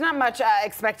 David, there's not much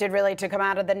expected really to come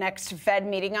out of the next Fed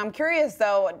meeting. I'm curious,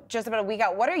 though, just about a week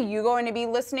out, what are you going to be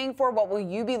listening for? What will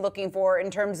you be looking for in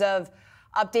terms of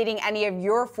updating any of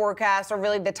your forecasts, or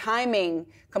really the timing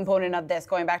component of this,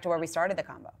 going back to where we started the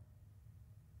combo?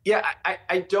 Yeah,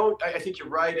 I think you're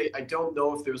right. I don't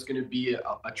know if there's going to be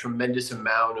a tremendous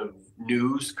amount of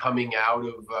news coming out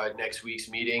of next week's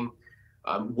meeting.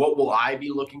 What will I be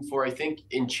looking for? I think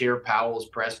in Chair Powell's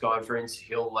press conference,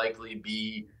 he'll likely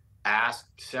be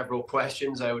asked several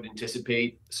questions, I would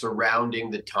anticipate,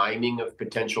 surrounding the timing of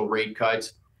potential rate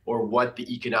cuts, or what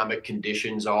the economic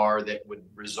conditions are that would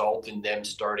result in them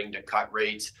starting to cut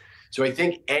rates. So I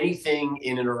think anything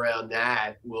in and around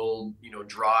that will,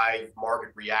 drive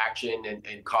market reaction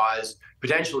and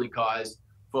potentially cause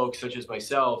folks such as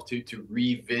myself to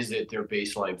revisit their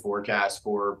baseline forecast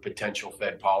for potential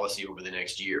Fed policy over the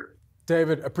next year.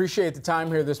 David, appreciate the time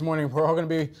here this morning. We're all going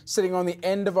to be sitting on the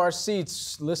end of our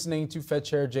seats listening to Fed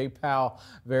Chair Jay Powell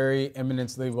very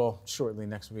imminently, well, shortly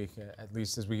next week, at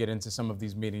least, as we get into some of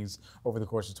these meetings over the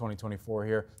course of 2024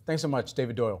 here. Thanks so much,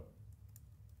 David Doyle.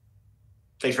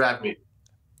 Thanks for having me.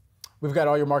 We've got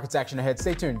all your markets action ahead.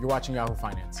 Stay tuned. You're watching Yahoo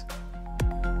Finance.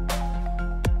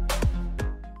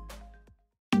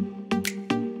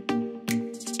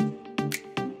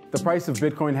 The price of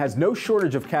Bitcoin has no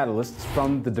shortage of catalysts,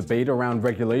 from the debate around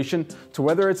regulation to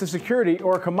whether it's a security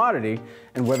or a commodity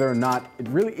and whether or not it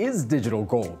really is digital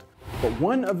gold. But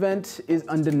one event is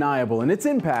undeniable in its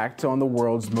impact on the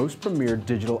world's most premier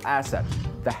digital asset,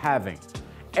 the halving.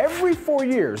 Every 4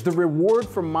 years, the reward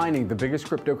for mining the biggest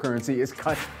cryptocurrency is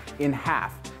cut in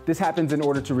half. This happens in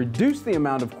order to reduce the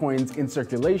amount of coins in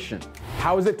circulation.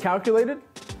 How is it calculated?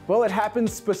 Well, it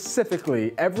happens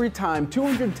specifically every time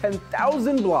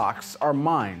 210,000 blocks are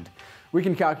mined. We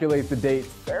can calculate the date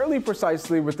fairly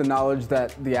precisely with the knowledge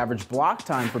that the average block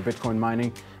time for Bitcoin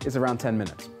mining is around 10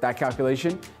 minutes. That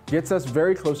calculation gets us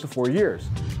very close to 4 years.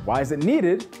 Why is it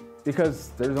needed? Because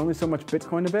there's only so much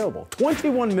Bitcoin available,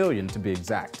 21 million to be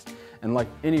exact. And like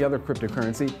any other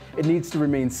cryptocurrency, it needs to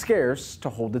remain scarce to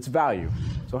hold its value.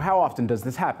 So how often does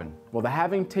this happen? Well, the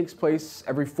halving takes place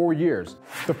every 4 years.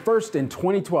 The first in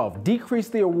 2012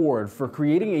 decreased the award for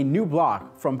creating a new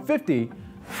block from 50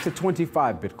 to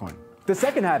 25 Bitcoin. The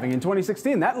second halving in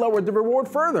 2016, that lowered the reward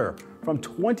further from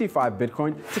 25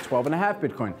 Bitcoin to 12.5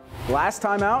 Bitcoin. Last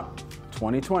time out,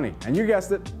 2020. And you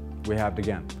guessed it, we halved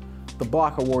again. The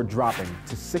block award dropping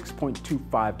to 6.25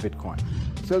 Bitcoin.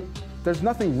 So there's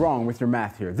nothing wrong with your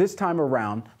math here. This time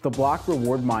around, the block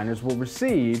reward miners will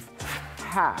receive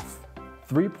half,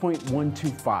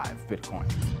 3.125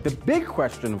 Bitcoin. The big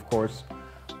question, of course,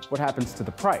 what happens to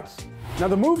the price? Now,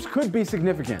 the moves could be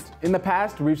significant. In the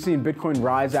past, we've seen Bitcoin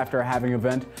rise after a halving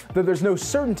event, though there's no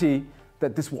certainty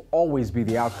that this will always be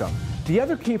the outcome. The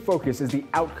other key focus is the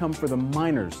outcome for the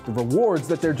miners. The rewards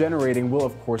that they're generating will,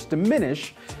 of course,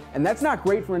 diminish, and that's not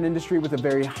great for an industry with a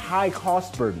very high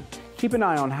cost burden. Keep an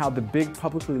eye on how the big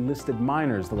publicly listed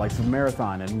miners, the likes of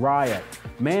Marathon and Riot,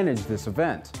 manage this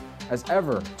event. As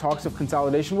ever, talks of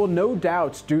consolidation will no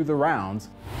doubt do the rounds.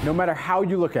 No matter how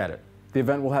you look at it, the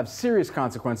event will have serious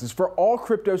consequences for all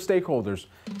crypto stakeholders,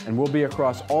 and will be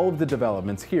across all of the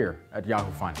developments here at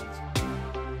Yahoo Finance.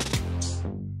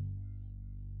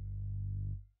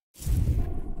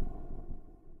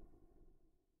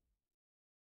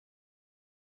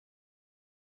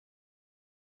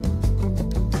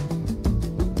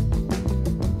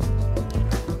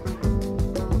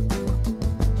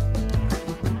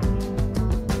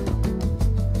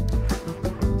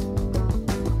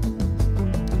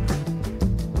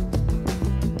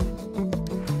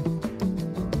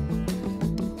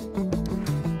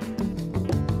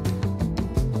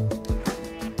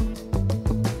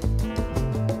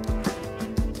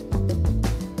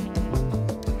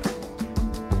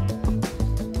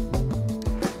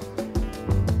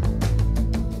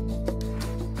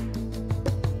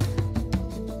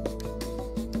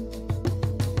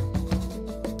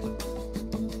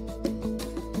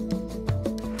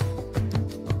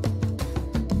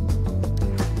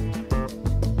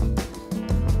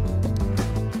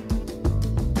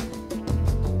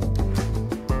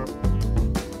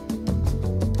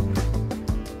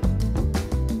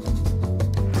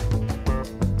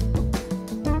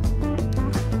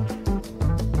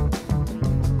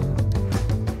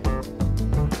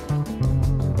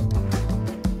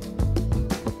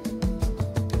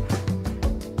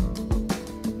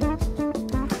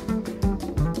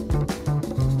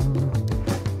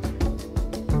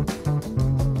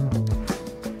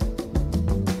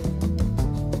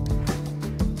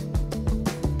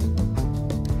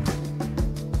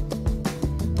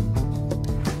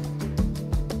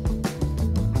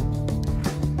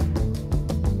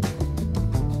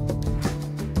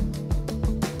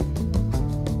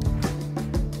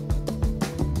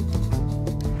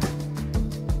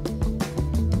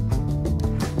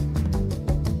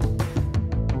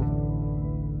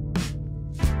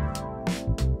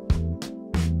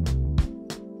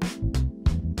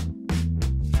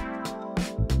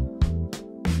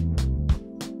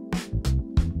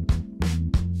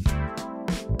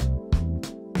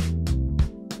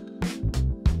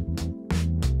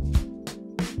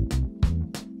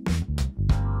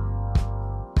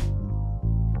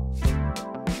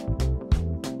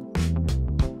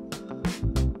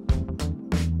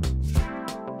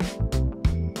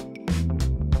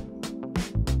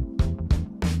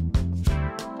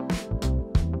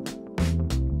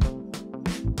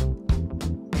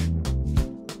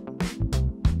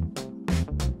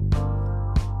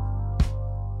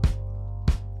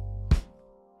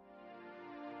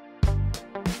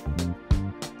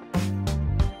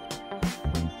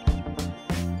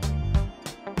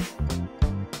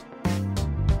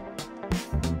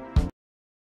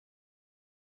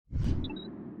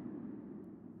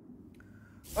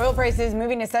 Oil prices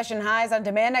moving to session highs on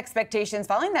demand expectations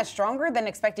following that stronger than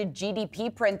expected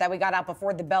GDP print that we got out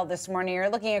before the bell this morning. You're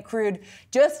looking at crude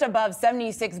just above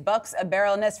 $76 a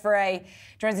barrel. Nes Ferre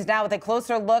joins us now with a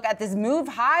closer look at this move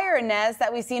higher, Nes,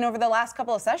 that we've seen over the last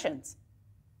couple of sessions.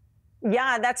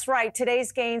 Yeah, that's right.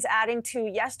 Today's gains adding to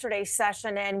yesterday's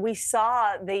session, and we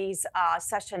saw these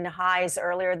session highs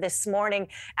earlier this morning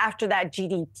after that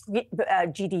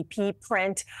GDP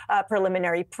print,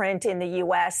 preliminary print in the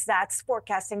U.S. That's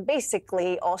forecasting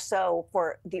basically also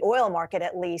for the oil market,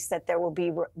 at least, that there will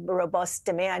be robust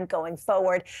demand going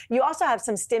forward. You also have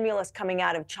some stimulus coming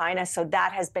out of China, so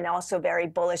that has been also very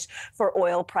bullish for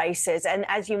oil prices. And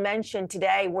as you mentioned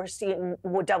today, we're seeing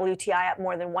WTI up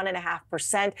more than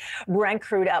 1.5%. Brent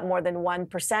crude up more than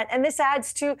 1%. And this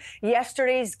adds to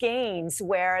yesterday's gains,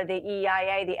 where the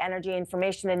EIA, the Energy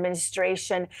Information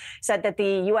Administration, said that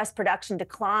the U.S. production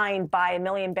declined by 1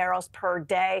 million barrels per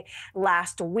day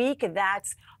last week.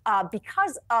 That's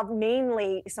because of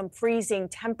mainly some freezing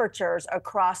temperatures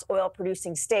across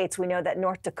oil-producing states. We know that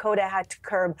North Dakota had to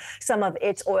curb some of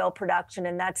its oil production,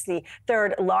 and that's the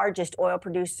third largest oil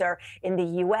producer in the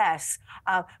U.S.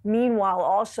 Meanwhile,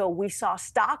 also, we saw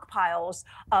stockpiles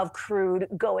of crude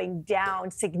going down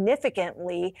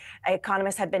significantly.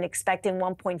 Economists had been expecting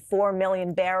 1.4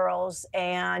 million barrels,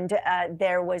 and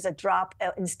there was a drop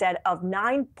instead of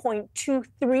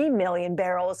 9.23 million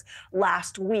barrels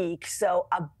last week. So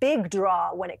a big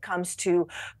draw when it comes to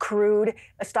crude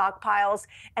stockpiles.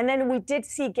 And then we did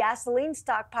see gasoline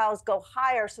stockpiles go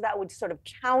higher, so that would sort of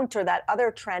counter that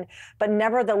other trend. But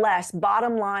nevertheless,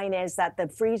 bottom line is that the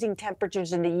freezing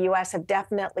temperatures in the U.S. have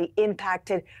definitely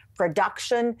impacted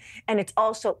production, and it's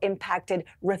also impacted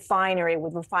refinery,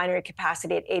 with refinery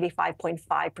capacity at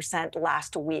 85.5%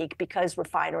 last week, because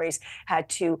refineries had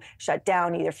to shut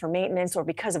down either for maintenance or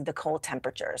because of the cold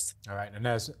temperatures. All right,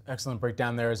 Inez, excellent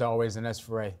breakdown there as always. Inez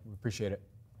Ferre, we appreciate it.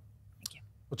 Thank you.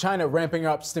 Well, China ramping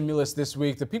up stimulus this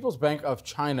week. The People's Bank of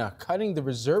China cutting the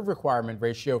reserve requirement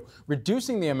ratio,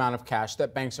 reducing the amount of cash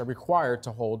that banks are required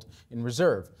to hold in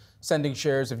reserve, sending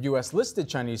shares of U.S.-listed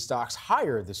Chinese stocks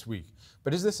higher this week.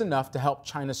 But is this enough to help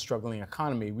China's struggling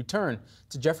economy? We turn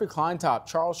to Jeffrey Kleintop,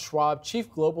 Charles Schwab, Chief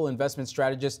Global Investment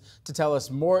Strategist, to tell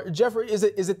us more. Jeffrey, is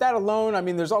it that alone? I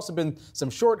mean, there's also been some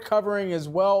short covering as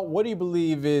well. What do you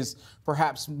believe is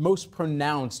perhaps most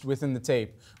pronounced within the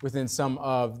tape, within some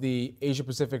of the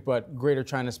Asia-Pacific but Greater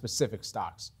China-specific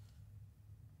stocks?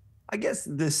 I guess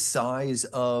the size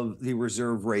of the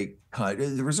reserve rate cut,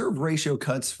 the reserve ratio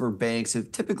cuts for banks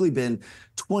have typically been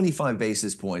 25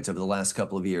 basis points over the last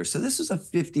couple of years. So this is a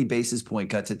 50 basis point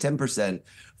cut to 10%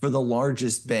 for the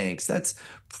largest banks. That's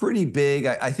pretty big.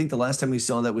 I think the last time we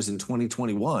saw that was in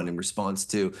 2021 in response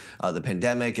to the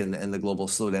pandemic and the global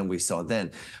slowdown we saw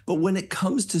then. But when it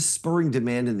comes to spurring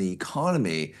demand in the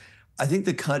economy, I think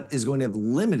the cut is going to have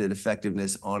limited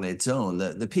effectiveness on its own.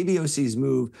 The PBOC's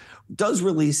move does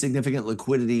release significant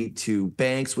liquidity to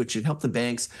banks, which should help the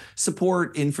banks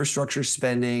support infrastructure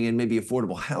spending and maybe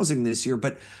affordable housing this year.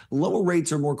 But lower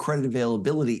rates or more credit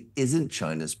availability isn't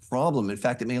China's problem. In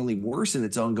fact, it may only worsen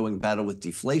its ongoing battle with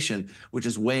deflation, which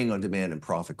is weighing on demand and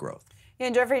profit growth. Yeah,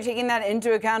 and Jeffrey, taking that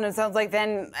into account, it sounds like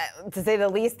then, to say the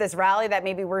least, this rally that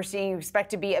maybe we're seeing, you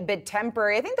expect to be a bit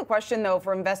temporary. I think the question, though,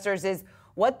 for investors is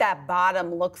what that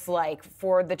bottom looks like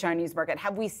for the Chinese market.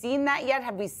 Have we seen that yet?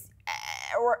 Have we,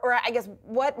 or I guess,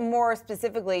 what more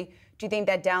specifically do you think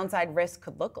that downside risk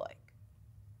could look like?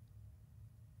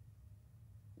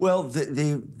 Well,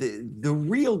 the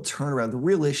real turnaround, the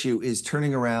real issue is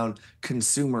turning around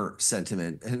consumer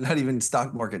sentiment, and not even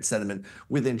stock market sentiment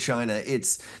within China.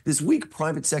 It's this weak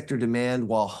private sector demand,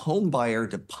 while home buyer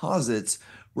deposits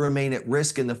remain at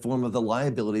risk in the form of the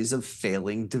liabilities of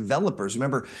failing developers.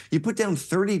 Remember, you put down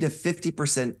 30 to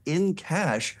 50% in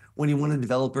cash when you want a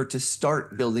developer to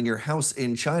start building your house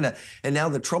in China. And now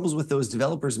the troubles with those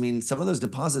developers mean some of those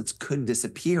deposits could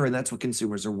disappear, and that's what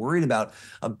consumers are worried about,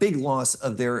 a big loss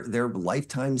of their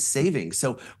lifetime savings.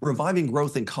 So reviving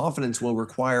growth and confidence will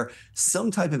require some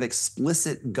type of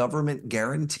explicit government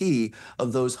guarantee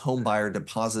of those home buyer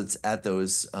deposits at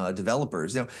those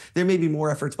developers. Now, there may be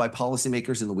more efforts by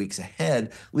policymakers in the weeks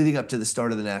ahead, leading up to the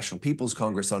start of the National People's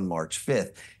Congress on March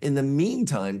 5th. In the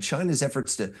meantime, China's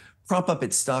efforts to prop up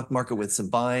its stock market with some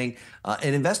buying,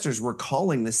 and investors were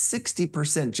calling the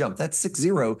 60% jump, that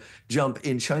 60 jump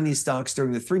in Chinese stocks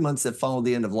during the 3 months that followed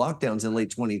the end of lockdowns in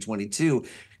late 2022.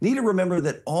 Need to remember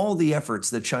that all the efforts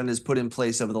that China's put in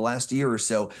place over the last year or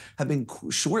so have been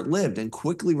short-lived and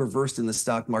quickly reversed in the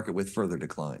stock market with further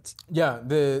declines. Yeah,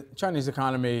 the Chinese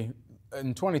economy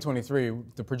in 2023,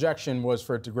 the projection was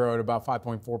for it to grow at about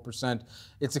 5.4%.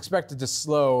 It's expected to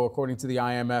slow, according to the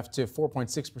IMF, to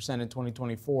 4.6% in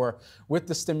 2024. With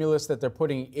the stimulus that they're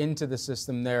putting into the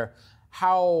system there,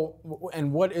 how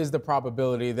and what is the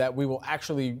probability that we will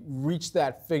actually reach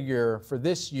that figure for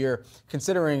this year,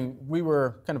 considering we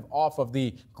were kind of off of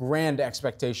the grand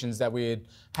expectations that we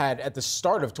had at the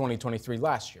start of 2023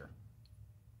 last year?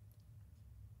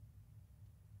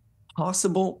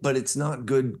 Possible, but it's not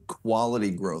good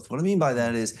quality growth. What I mean by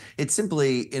that is it's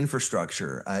simply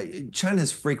infrastructure. China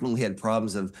has frequently had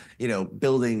problems of,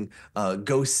 building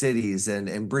ghost cities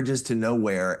and bridges to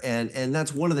nowhere. And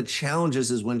that's one of the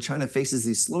challenges is when China faces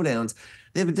these slowdowns,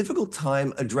 they have a difficult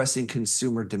time addressing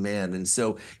consumer demand. And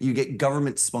so you get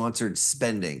government-sponsored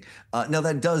spending. Now,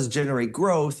 that does generate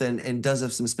growth and does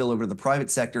have some spillover to the private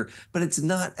sector, but it's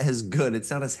not as good. It's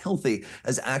not as healthy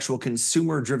as actual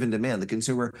consumer-driven demand. The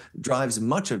consumer drives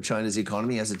much of China's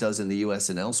economy, as it does in the U.S.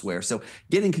 and elsewhere. So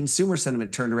getting consumer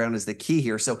sentiment turned around is the key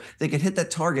here. So they could hit that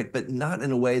target, but not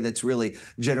in a way that's really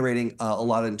generating a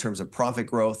lot in terms of profit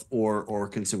growth or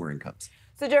consumer incomes.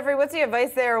 So, Jeffrey, what's the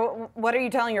advice there? What are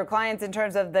you telling your clients in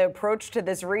terms of the approach to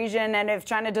this region? And if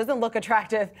China doesn't look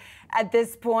attractive at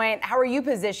this point, how are you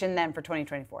positioned then for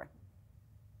 2024?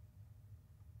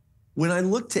 When I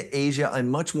look to Asia, I'm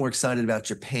much more excited about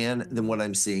Japan than what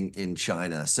I'm seeing in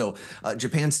China. So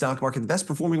Japan's stock market, the best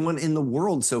performing one in the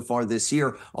world so far this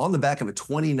year, on the back of a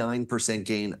 29%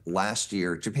 gain last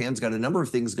year. Japan's got a number of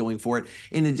things going for it,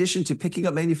 in addition to picking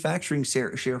up manufacturing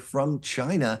share from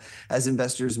China as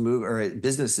investors move, or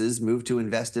businesses move to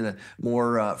invest in a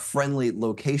more friendly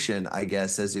location, I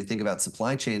guess, as you think about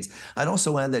supply chains. I'd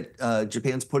also add that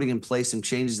Japan's putting in place some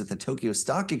changes at the Tokyo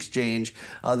Stock Exchange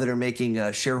that are making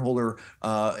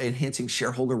enhancing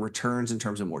shareholder returns in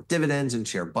terms of more dividends and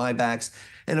share buybacks.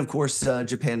 And of course,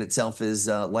 Japan itself is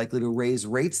likely to raise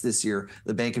rates this year,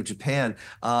 the Bank of Japan,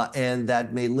 and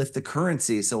that may lift the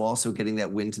currency. So also getting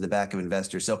that wind to the back of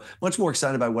investors. So much more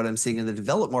excited by what I'm seeing in the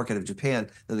developed market of Japan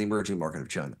than the emerging market of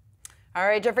China. All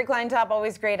right, Jeffrey Kleintop,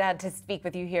 always great to speak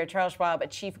with you here. Charles Schwab,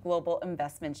 Chief Global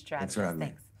Investment Strategist.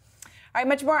 Thanks. All right,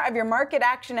 much more of your market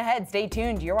action ahead. Stay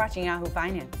tuned. You're watching Yahoo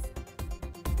Finance.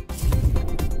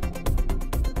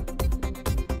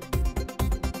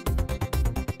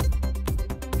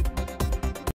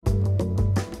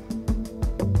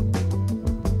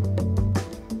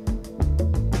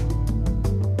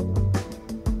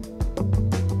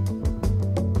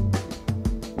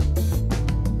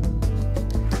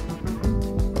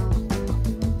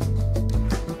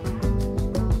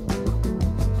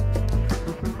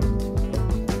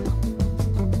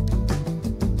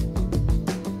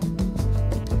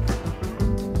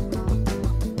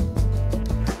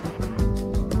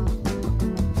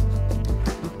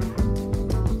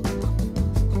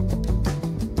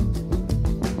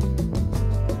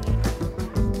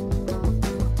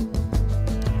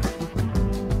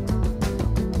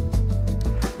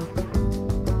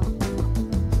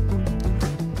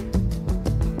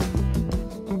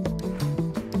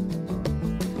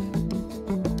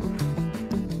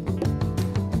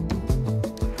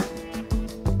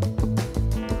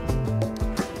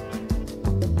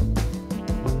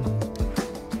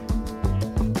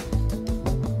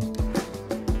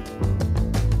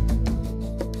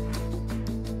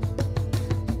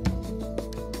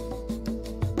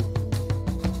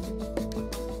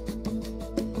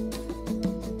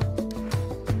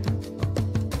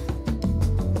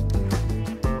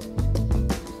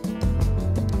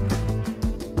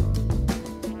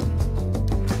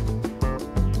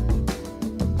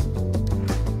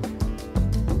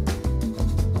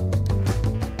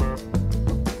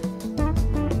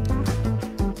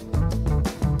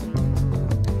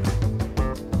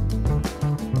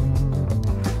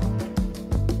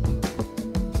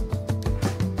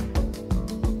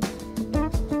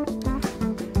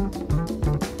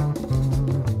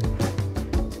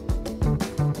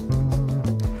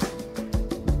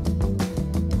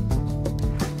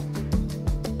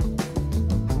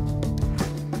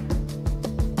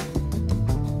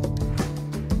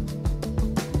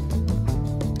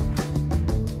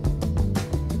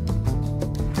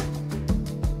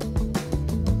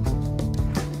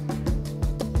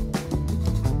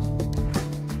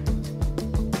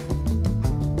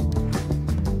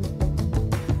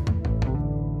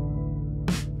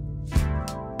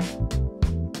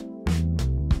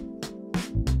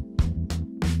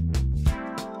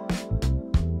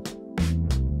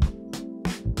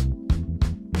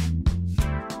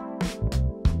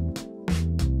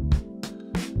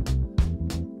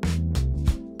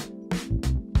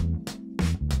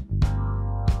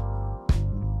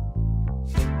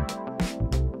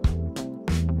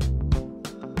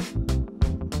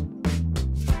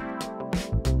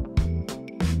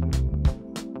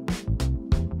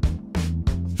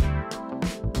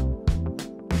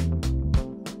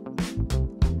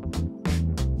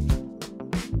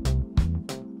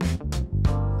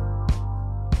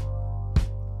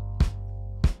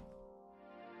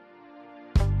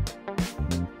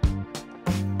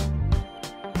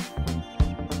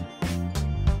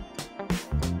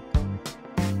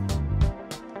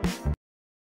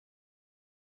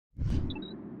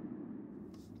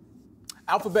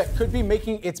 Alphabet could be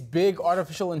making its big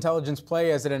artificial intelligence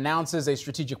play as it announces a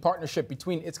strategic partnership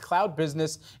between its cloud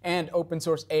business and open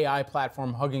source AI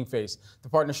platform Hugging Face. The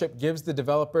partnership gives the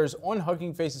developers on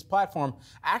Hugging Face's platform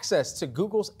access to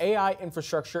Google's AI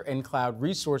infrastructure and cloud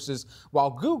resources, while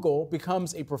Google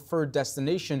becomes a preferred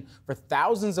destination for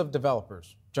thousands of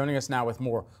developers. Joining us now with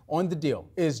more on the deal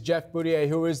is Jeff Boudier,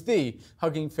 who is the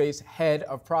Hugging Face head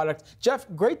of product. Jeff,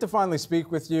 great to finally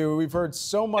speak with you. We've heard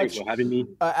so much. Thanks for having me.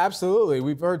 Absolutely.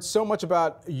 We've heard so much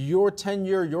about your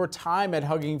tenure, your time at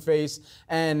Hugging Face,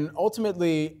 and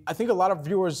ultimately, I think a lot of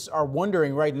viewers are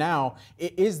wondering right now,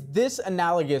 is this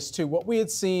analogous to what we had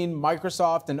seen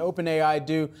Microsoft and OpenAI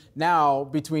do now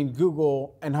between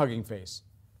Google and Hugging Face?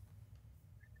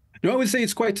 No, I would say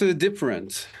it's quite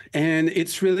different. And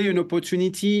it's really an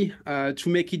opportunity to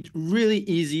make it really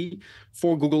easy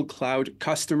for Google Cloud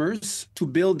customers to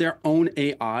build their own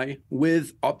AI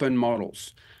with open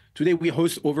models. Today, we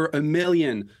host over 1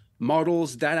 million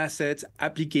models, data sets,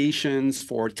 applications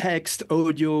for text,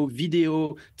 audio,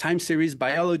 video, time series,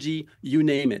 biology, you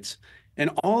name it.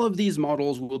 And all of these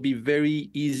models will be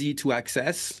very easy to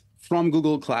access from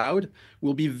Google Cloud,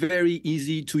 will be very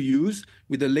easy to use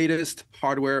with the latest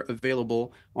hardware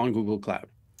available on Google Cloud.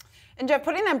 And Jeff,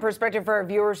 putting that in perspective for our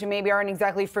viewers who maybe aren't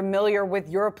exactly familiar with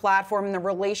your platform and the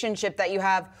relationship that you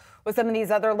have with some of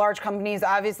these other large companies,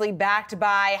 obviously backed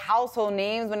by household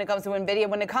names when it comes to NVIDIA,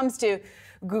 when it comes to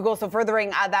Google, so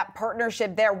furthering that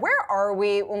partnership there, where are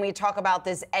we when we talk about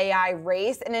this AI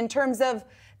race? And in terms of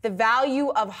the value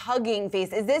of Hugging Face,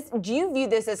 do you view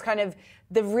this as kind of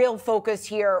the real focus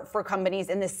here for companies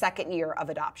in the second year of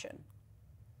adoption?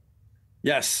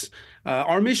 Yes.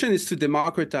 Our mission is to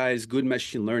democratize good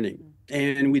machine learning.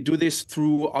 And we do this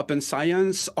through open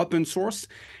science, open source,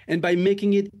 and by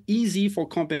making it easy for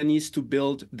companies to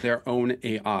build their own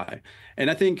AI. And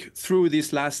I think through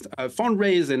this last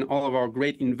fundraise and all of our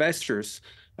great investors,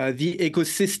 the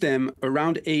ecosystem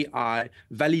around AI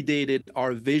validated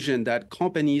our vision that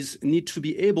companies need to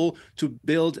be able to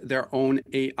build their own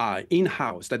AI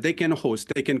in-house, that they can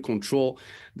host, they can control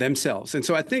themselves. And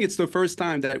so I think it's the first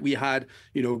time that we had,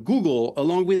 Google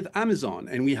along with Amazon,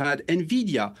 and we had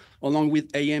NVIDIA along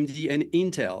with AMD and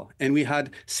Intel, and we had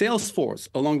Salesforce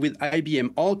along with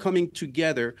IBM, all coming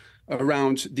together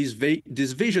around this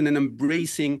vision and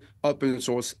embracing open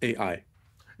source AI.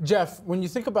 Jeff, when you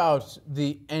think about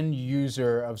the end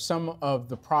user of some of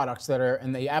the products that are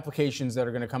and the applications that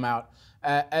are going to come out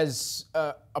as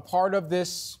a part of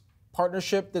this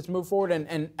partnership that's moved forward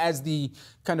and as the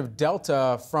kind of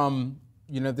delta from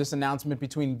this announcement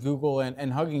between Google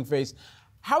and Hugging Face,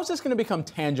 how is this going to become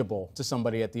tangible to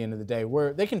somebody at the end of the day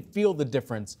where they can feel the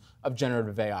difference of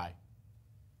generative AI?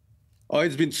 Oh,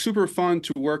 it's been super fun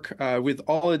to work with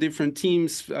all the different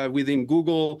teams within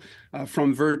Google,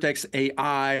 from Vertex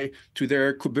AI to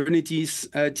their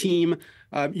Kubernetes team.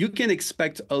 You can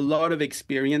expect a lot of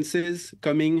experiences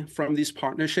coming from this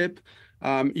partnership.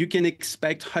 You can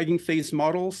expect Hugging Face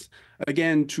models,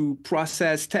 again, to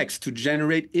process text, to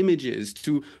generate images,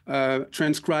 to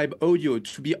transcribe audio,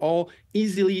 to be all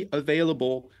easily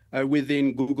available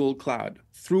within Google Cloud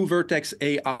through Vertex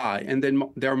AI and then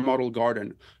their model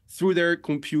garden, through their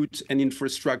compute and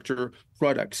infrastructure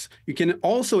products. You can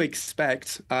also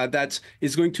expect that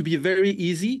it's going to be very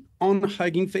easy on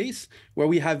Hugging Face, where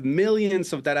we have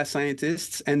millions of data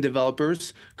scientists and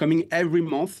developers coming every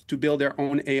month to build their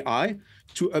own AI,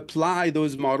 to apply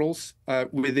those models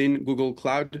within Google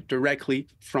Cloud directly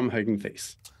from Hugging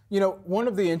Face. One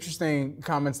of the interesting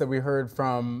comments that we heard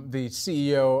from the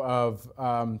CEO of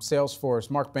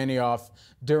Salesforce, Mark Benioff,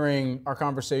 during our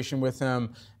conversation with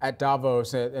him at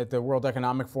Davos at the World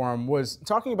Economic Forum was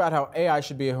talking about how AI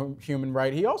should be a human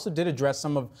right. He also did address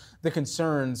some of the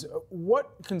concerns.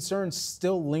 What concerns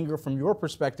still linger from your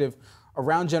perspective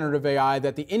around generative AI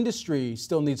that the industry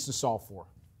still needs to solve for?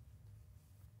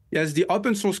 Yes, the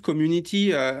open source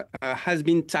community has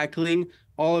been tackling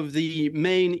all of the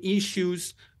main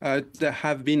issues that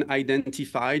have been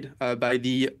identified by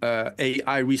the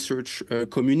AI research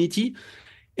community,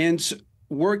 and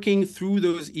working through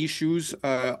those issues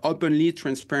openly,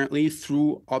 transparently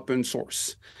through open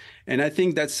source. And I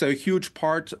think that's a huge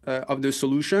part of the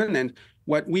solution. And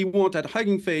what we want at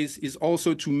Hugging Face is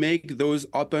also to make those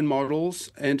open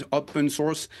models and open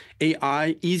source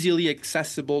AI easily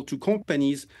accessible to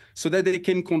companies so that they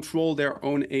can control their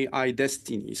own AI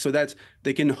destiny, so that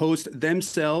they can host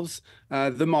themselves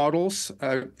the models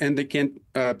and they can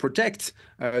protect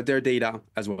their data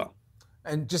as well.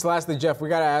 And just lastly, Jeff, we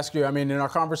got to ask you, I mean, in our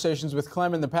conversations with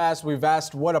Clem in the past, we've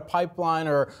asked what a pipeline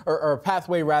or a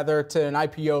pathway, rather, to an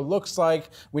IPO looks like.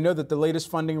 We know that the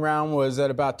latest funding round was at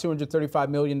about $235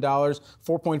 million,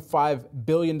 $4.5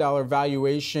 billion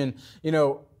valuation. You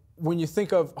know, when you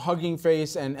think of Hugging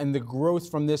Face and the growth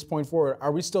from this point forward,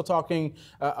 are we still talking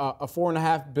a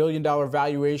 $4.5 billion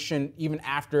valuation even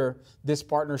after this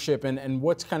partnership? And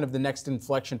what's kind of the next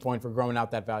inflection point for growing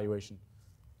out that valuation?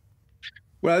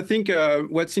 Well, I think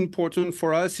what's important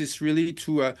for us is really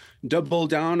to double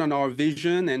down on our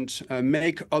vision and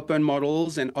make open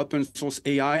models and open source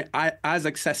AI as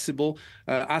accessible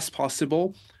as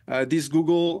possible. This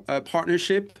Google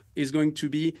partnership is going to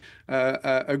be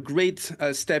a great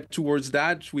step towards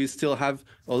that. We still have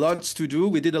a lot to do.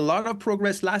 We did a lot of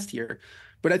progress last year.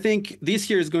 But I think this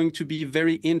year is going to be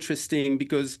very interesting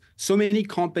because so many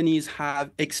companies have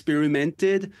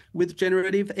experimented with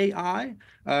generative AI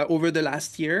over the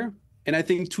last year. And I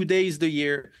think today is the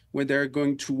year when they're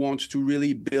going to want to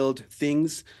really build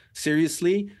things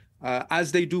seriously,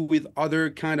 as they do with other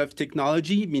kind of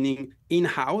technology, meaning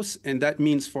in-house. And that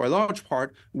means for a large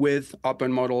part with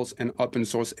open models and open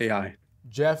source AI.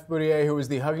 Jeff Boudier, who is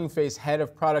the Hugging Face head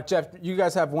of product. Jeff, you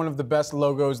guys have one of the best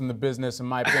logos in the business, in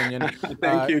my opinion.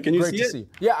 Thank you. Can you see it?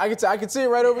 Yeah, I can see it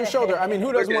right over your shoulder. I mean,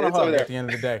 who doesn't want to hug at the end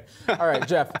of the day? All right,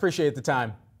 Jeff, appreciate the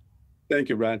time. Thank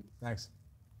you, Brad. Thanks.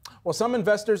 Well, some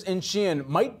investors in Shein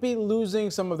might be losing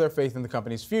some of their faith in the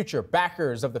company's future.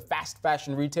 Backers of the fast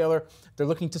fashion retailer, they're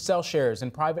looking to sell shares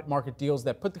in private market deals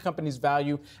that put the company's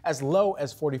value as low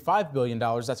as $45 billion.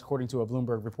 That's according to a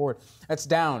Bloomberg report. That's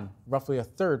down roughly a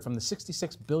third from the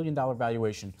 $66 billion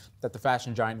valuation that the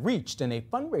fashion giant reached in a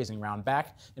fundraising round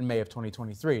back in May of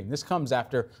 2023. And this comes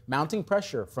after mounting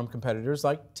pressure from competitors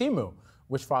like Temu,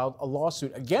 which filed a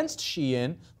lawsuit against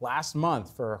Shein last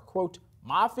month for, quote,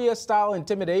 mafia-style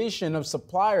intimidation of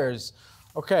suppliers.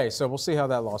 Okay, so we'll see how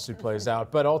that lawsuit plays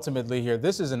out. But ultimately here,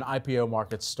 this is an IPO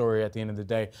market story at the end of the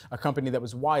day, a company that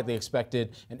was widely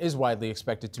expected and is widely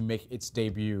expected to make its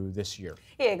debut this year.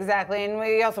 Yeah, exactly. And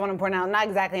we also want to point out, not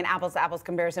exactly an apples-to-apples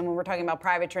comparison when we're talking about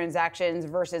private transactions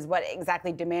versus what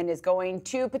exactly demand is going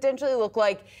to potentially look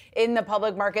like in the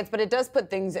public markets. But it does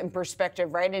put things in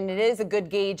perspective, right? And it is a good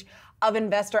gauge of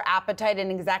investor appetite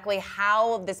and exactly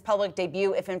how this public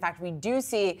debut, if in fact we do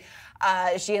see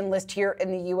Shein list here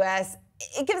in the U.S.,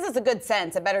 it gives us a good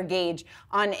sense, a better gauge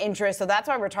on interest. So that's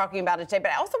why we're talking about it today.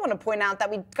 But I also want to point out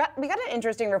that we got an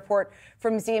interesting report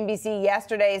from CNBC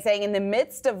yesterday saying in the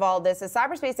midst of all this, the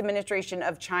Cyberspace Administration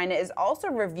of China is also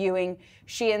reviewing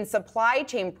Shein's supply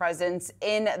chain presence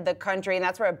in the country. And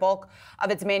that's where a bulk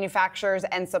of its manufacturers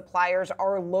and suppliers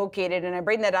are located. And I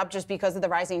bring that up just because of the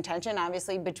rising tension,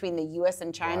 obviously, between the U.S.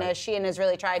 and China. Right. Shein has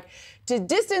really tried to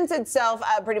distance itself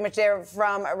pretty much there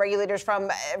from regulators from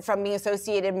being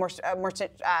associated more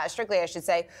strictly, I should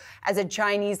say, as a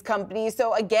Chinese company.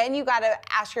 So again, you got to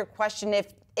ask your question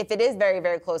if it is very,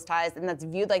 very close ties and that's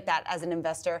viewed like that as an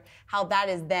investor, how that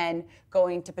is then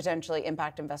going to potentially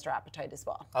impact investor appetite as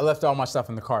well. I left all my stuff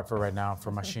in the cart for right now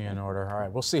for my Shein order. All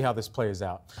right, we'll see how this plays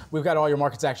out. We've got all your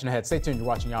markets action ahead. Stay tuned. You're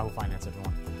watching Yahoo Finance,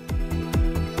 everyone.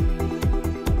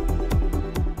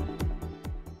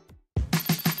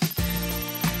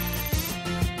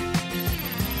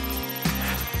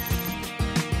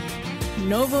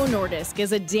 Novo Nordisk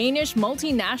is a Danish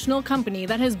multinational company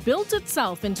that has built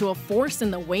itself into a force in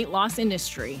the weight loss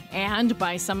industry and,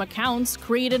 by some accounts,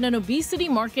 created an obesity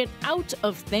market out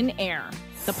of thin air.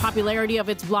 The popularity of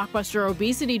its blockbuster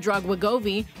obesity drug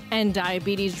Wegovy and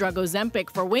diabetes drug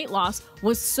Ozempic for weight loss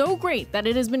was so great that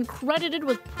it has been credited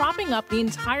with propping up the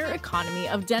entire economy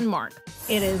of Denmark.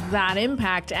 It is that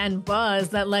impact and buzz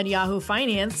that led Yahoo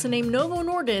Finance to name Novo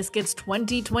Nordisk its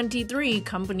 2023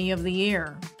 Company of the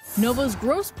Year. Novo's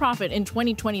gross profit in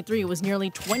 2023 was nearly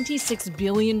 $26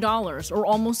 billion, or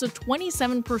almost a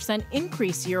 27%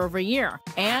 increase year over year,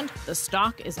 and the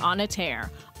stock is on a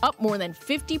tear, up more than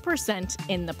 50%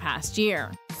 in the past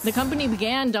year. The company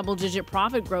began double-digit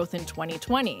profit growth in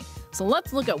 2020. So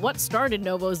let's look at what started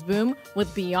Novo's boom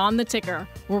with Beyond the Ticker,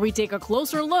 where we take a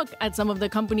closer look at some of the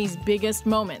company's biggest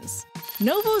moments.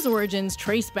 Novo's origins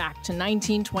trace back to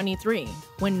 1923,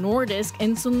 when Nordisk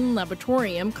Insulin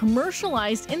Laboratorium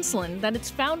commercialized insulin that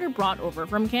its founder brought over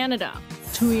from Canada.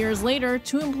 2 years later,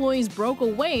 2 employees broke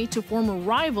away to form a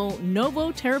rival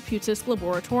Novo Therapeutics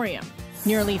Laboratorium.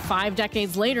 Nearly 5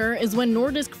 decades later is when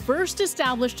Nordisk first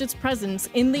established its presence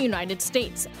in the United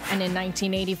States, and in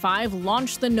 1985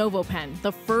 launched the NovoPen,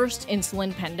 the first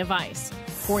insulin pen device.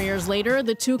 4 years later,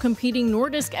 the two competing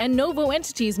Nordisk and Novo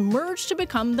entities merged to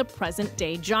become the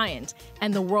present-day giant,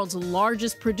 and the world's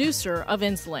largest producer of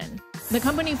insulin. The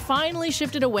company finally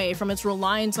shifted away from its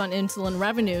reliance on insulin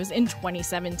revenues in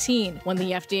 2017, when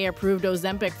the FDA approved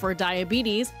Ozempic for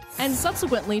diabetes, and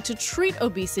subsequently to treat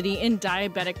obesity in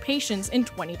diabetic patients in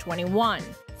 2021.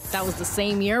 That was the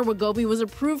same year Wegovy was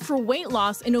approved for weight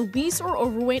loss in obese or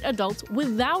overweight adults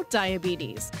without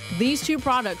diabetes. These two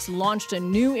products launched a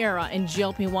new era in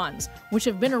GLP-1s, which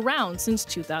have been around since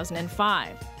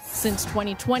 2005. Since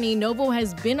 2020, Novo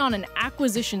has been on an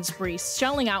acquisition spree,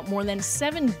 shelling out more than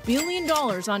 $7 billion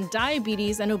on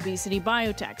diabetes and obesity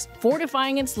biotechs,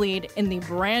 fortifying its lead in the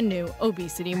brand new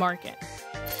obesity market.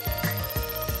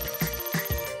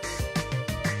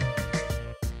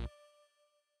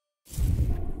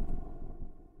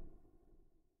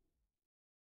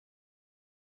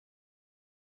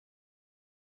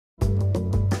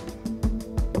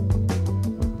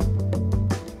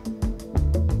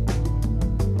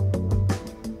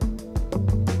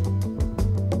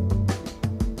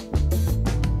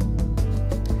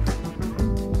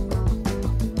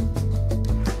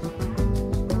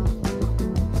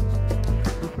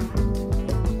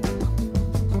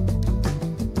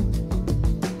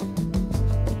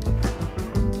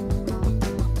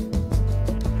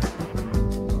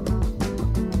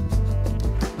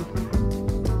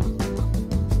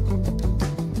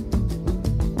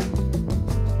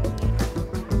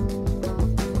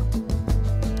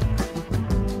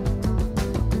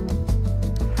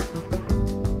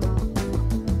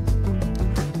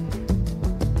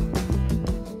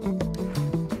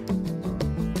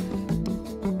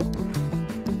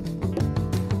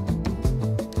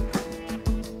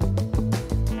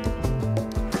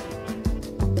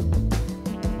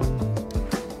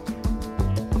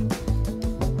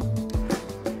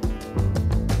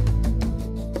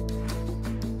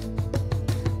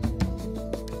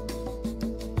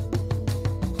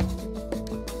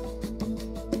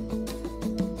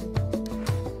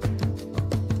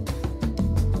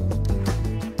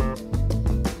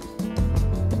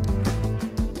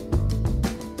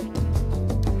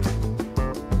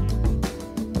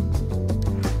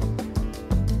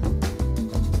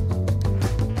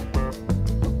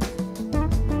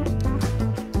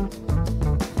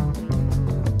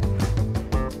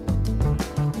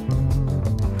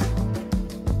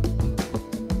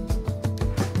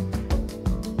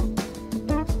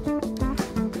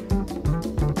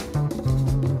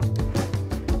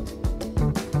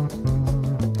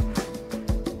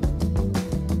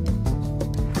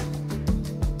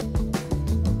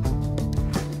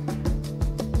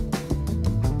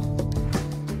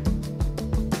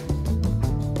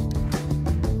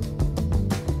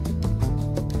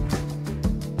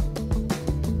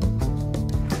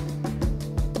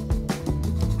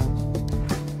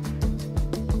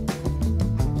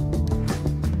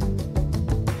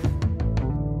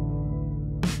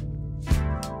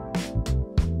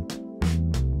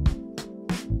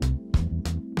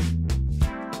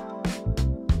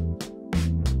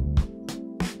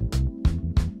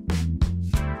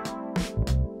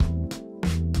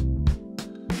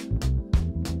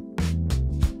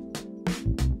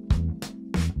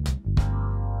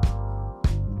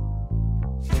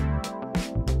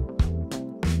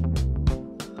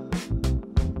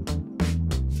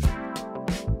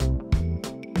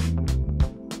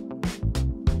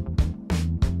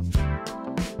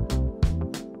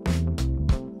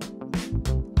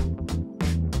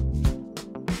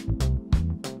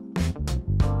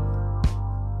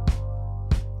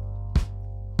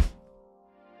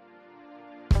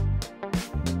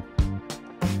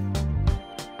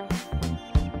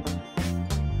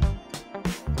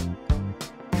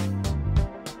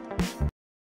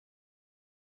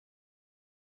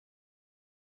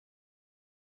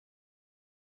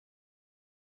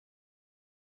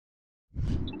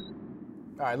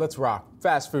 All right, let's rock.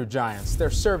 Fast food giants.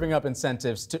 They're serving up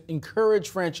incentives to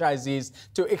encourage franchisees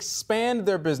to expand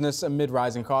their business amid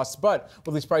rising costs. But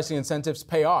will these pricing incentives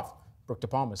pay off? Brooke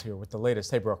DePalma is here with the latest.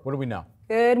 Hey, Brooke, what do we know?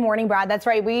 Good morning, Brad. That's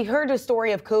right. We heard a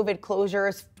story of COVID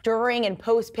closures during and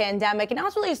post-pandemic, and now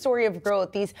it's really a story of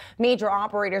growth. These major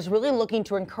operators really looking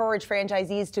to encourage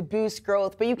franchisees to boost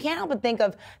growth, but you can't help but think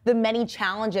of the many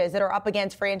challenges that are up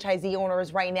against franchisee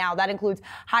owners right now. That includes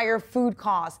higher food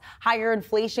costs, higher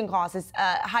inflation costs,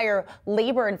 higher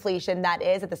labor inflation, that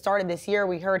is. At the start of this year,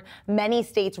 we heard many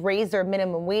states raise their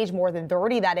minimum wage, more than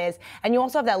 30, that is. And you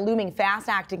also have that looming FAST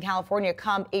Act in California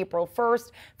come April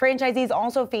 1st. Franchisees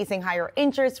also facing higher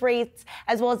interest rates,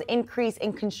 as well as increase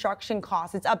in construction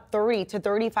costs. It's up 30 to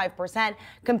 35%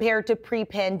 compared to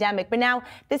pre-pandemic. But now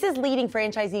this is leading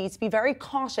franchisees to be very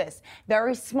cautious,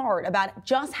 very smart about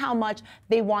just how much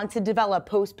they want to develop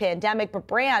post-pandemic. But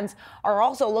brands are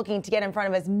also looking to get in front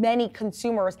of as many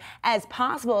consumers as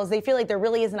possible, as they feel like there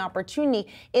really is an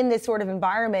opportunity in this sort of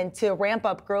environment to ramp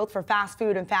up growth for fast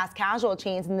food and fast casual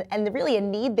chains, and really a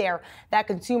need there that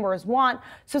consumers want.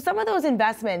 So some of those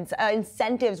investments,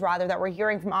 incentives rather, that we're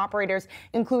hearing from operators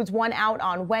includes one out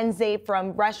on Wednesday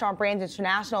from Restaurant Brands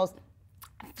International's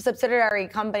subsidiary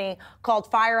company called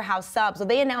Firehouse Subs. So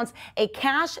they announced a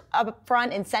cash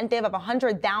upfront incentive of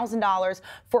 $100,000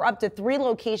 for up to 3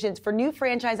 locations for new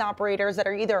franchise operators that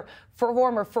are either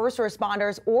former first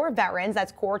responders or veterans.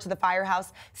 That's core to the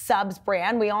Firehouse Subs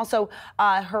brand. We also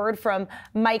heard from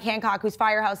Mike Hancock, who's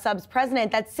Firehouse Subs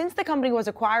president, that since the company was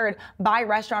acquired by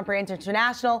Restaurant Brands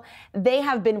International, they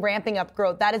have been ramping up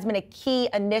growth. That has been a key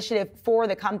initiative for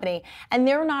the company. And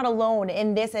they're not alone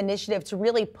in this initiative to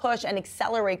really push and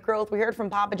accelerate growth. We heard from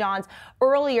Papa John's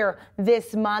earlier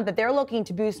this month that they're looking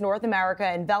to boost North America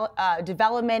and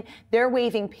development. They're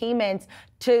waiving payments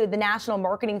to the National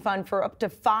Marketing Fund for up to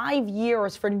 5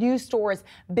 years for new stores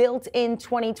built in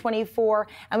 2024.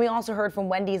 And we also heard from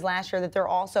Wendy's last year that they're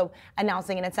also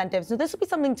announcing an incentive. So this will be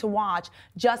something to watch,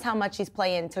 just how much these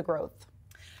play into growth.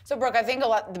 So, Brooke, I think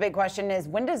the big question is,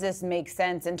 when does this make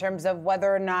sense in terms of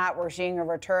whether or not we're seeing a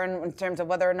return, in terms of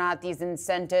whether or not these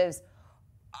incentives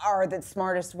are the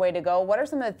smartest way to go? What are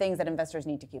some of the things that investors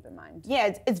need to keep in mind?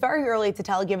 Yeah, it's very early to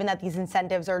tell, given that these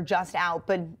incentives are just out,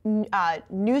 but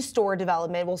new store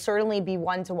development will certainly be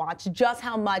one to watch. Just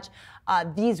how much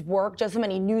these work, just how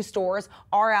many new stores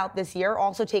are out this year.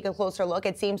 Also take a closer look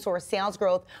at same-store sales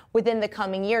growth within the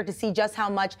coming year to see just how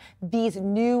much these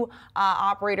new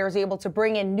operators are able to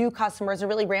bring in new customers and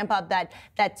really ramp up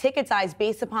that ticket size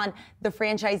based upon the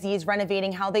franchisees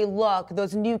renovating how they look,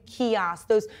 those new kiosks,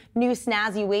 those new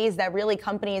snazzy ways that really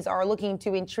companies are looking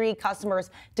to intrigue customers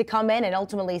to come in and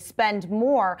ultimately spend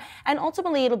more. And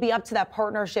ultimately, it'll be up to that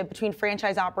partnership between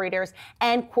franchise operators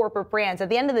and corporate brands. At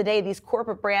the end of the day, these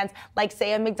corporate brands, like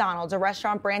say a McDonald's, a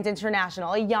Restaurant Brands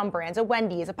International, a Yum Brands, a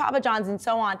Wendy's, a Papa John's, and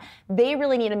so on, they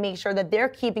really need to make sure that they're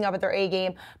keeping up with their A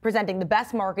game, presenting the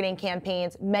best marketing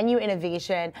campaigns, menu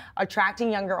innovation,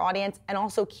 attracting younger audience, and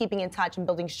also keeping in touch and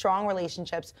building strong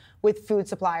relationships with food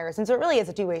suppliers. And so it really is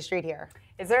a two-way street here.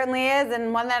 It certainly is,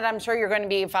 and one that I'm sure you're going to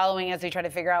be following as we try to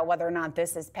figure out whether or not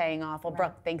this is paying off. Well,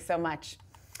 Brooke, thanks so much.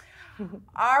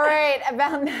 All right,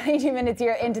 about 90 minutes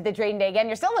here into the trading day. Again,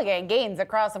 you're still looking at gains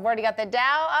across the board. You got the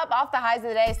Dow up off the highs of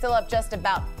the day, still up just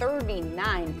about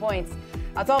 39 points.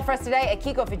 That's all for us today.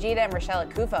 Akiko Fujita and Rochelle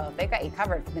Akufo, they've got you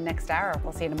covered for the next hour.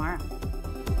 We'll see you tomorrow.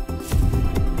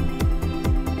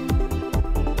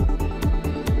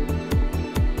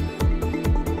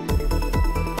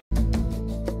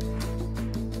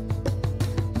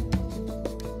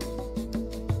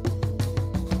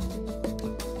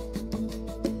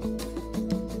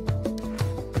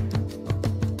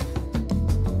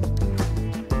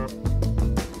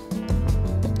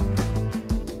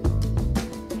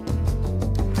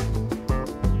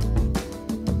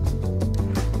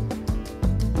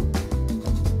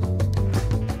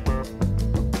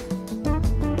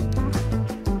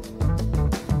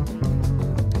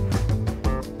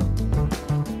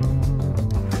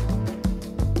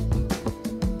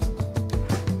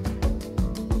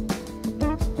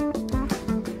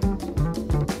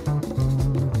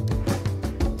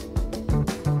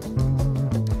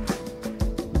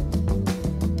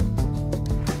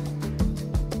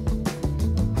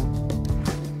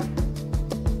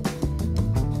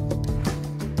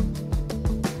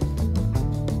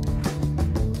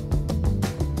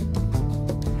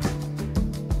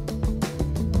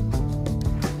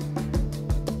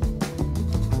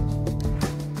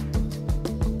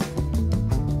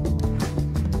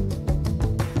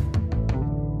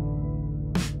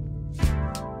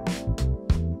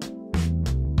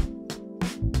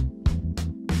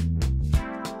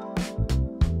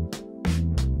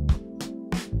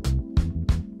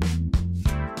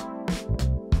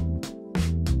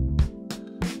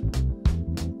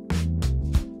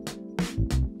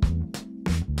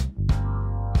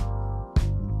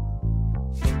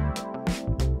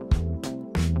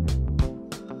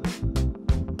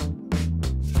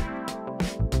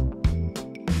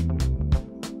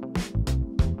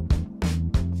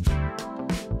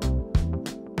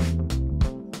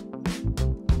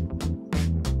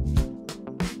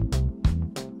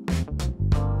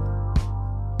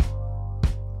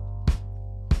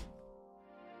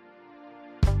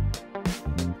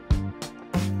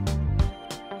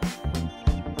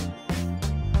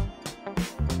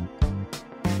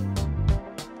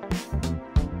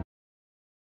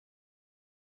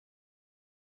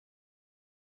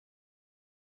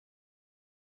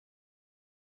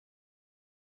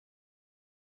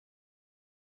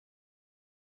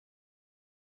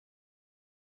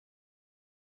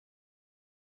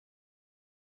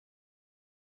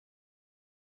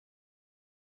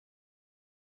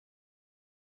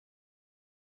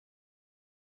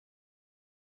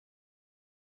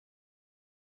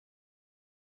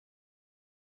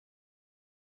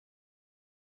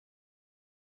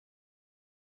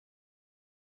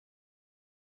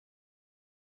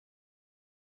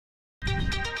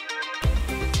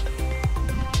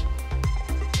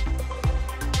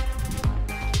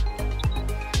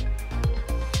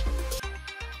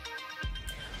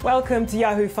 Welcome to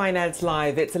Yahoo Finance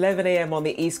Live. It's 11 a.m. on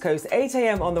the East Coast, 8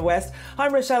 a.m. on the West.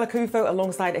 I'm Rochelle Akufo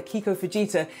alongside Akiko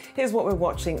Fujita. Here's what we're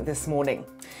watching this morning.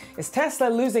 Is Tesla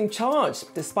losing charge?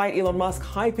 Despite Elon Musk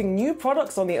hyping new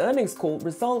products on the earnings call,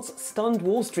 results stunned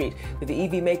Wall Street, with the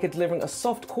EV maker delivering a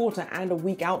soft quarter and a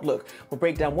weak outlook. We'll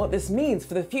break down what this means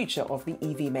for the future of the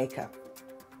EV maker.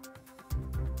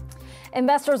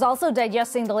 Investors also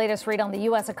digesting the latest read on the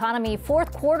U.S. economy.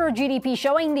 Fourth quarter GDP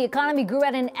showing the economy grew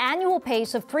at an annual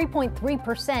pace of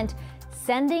 3.3%,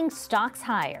 sending stocks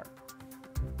higher.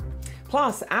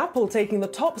 Plus, Apple taking the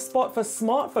top spot for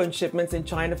smartphone shipments in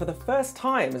China for the first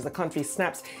time as the country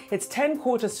snaps its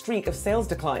 10-quarter streak of sales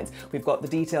declines. We've got the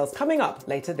details coming up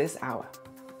later this hour.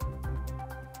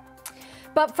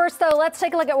 But first, though, let's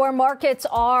take a look at where markets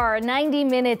are 90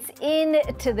 minutes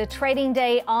into the trading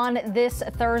day on this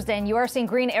Thursday. And you are seeing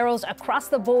green arrows across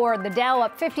the board. The Dow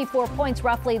up 54 points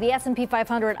roughly, the S&P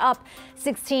 500 up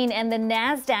 16, and the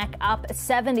Nasdaq up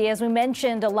 70. As we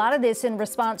mentioned, a lot of this in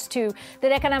response to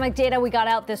the economic data we got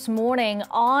out this morning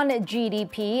on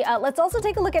GDP. Let's also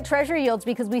take a look at Treasury yields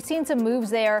because we've seen some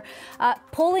moves there,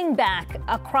 pulling back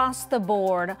across the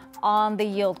board on the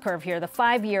yield curve here. The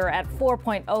 5-year at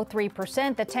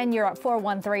 4.03%, the 10-year at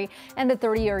 4.13, and the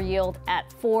 30-year yield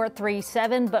at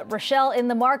 4.37. But Rochelle, in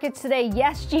the markets today,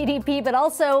 yes, GDP, but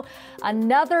also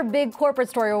another big corporate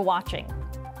story we're watching.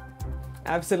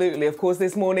 Absolutely. Of course,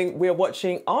 this morning we're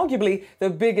watching arguably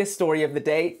the biggest story of the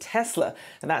day, Tesla.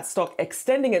 And that stock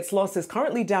extending its losses,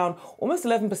 currently down almost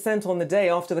 11% on the day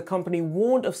after the company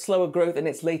warned of slower growth in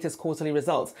its latest quarterly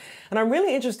results. And I'm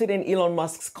really interested in Elon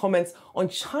Musk's comments on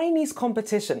Chinese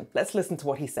competition. Let's listen to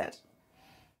what he said.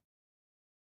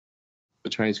 The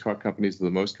Chinese car companies are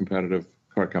the most competitive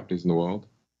car companies in the world.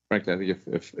 Frankly, I think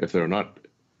if there are not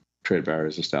trade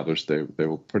barriers established, they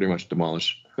will pretty much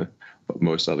demolish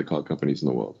most other car companies in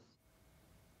the world.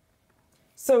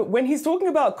 So when he's talking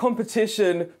about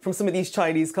competition from some of these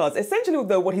Chinese cars, essentially,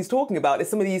 though, what he's talking about is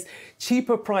some of these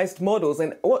cheaper priced models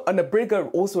and a bigger,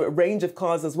 also a range of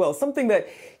cars as well. Something that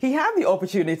he had the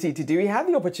opportunity to do. He had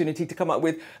the opportunity to come up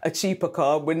with a cheaper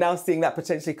car. We're now seeing that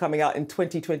potentially coming out in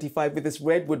 2025 with this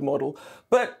Redwood model.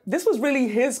 But this was really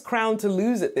his crown to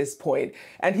lose at this point.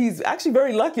 And he's actually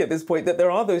very lucky at this point that there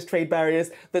are those trade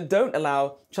barriers that don't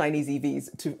allow Chinese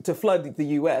EVs to flood the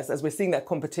US, as we're seeing that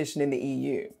competition in the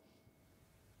EU.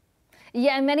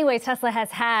 Yeah, in many ways, Tesla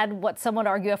has had what some would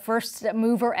argue a first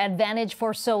mover advantage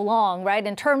for so long, right?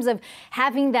 In terms of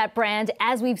having that brand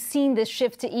as we've seen this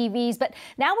shift to EVs. But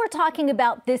now we're talking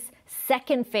about this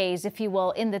second phase, if you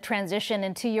will, in the transition.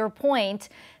 And to your point,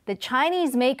 the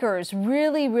Chinese makers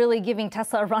really giving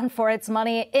Tesla a run for its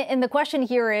money. And the question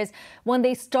here is, when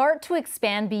they start to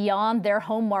expand beyond their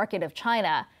home market of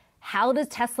China, how does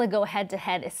Tesla go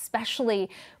head-to-head, especially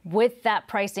with that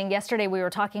pricing? Yesterday, we were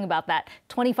talking about that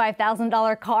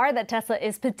 $25,000 car that Tesla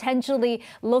is potentially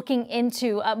looking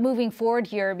into moving forward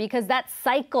here, because that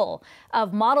cycle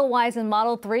of Model Ys and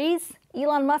Model 3s,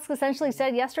 Elon Musk essentially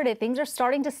said yesterday things are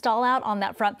starting to stall out on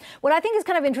that front. What I think is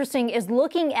kind of interesting is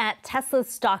looking at Tesla's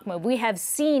stock move. We have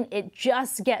seen it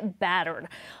just get battered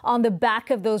on the back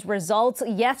of those results.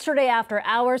 Yesterday after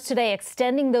hours, today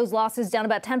extending those losses down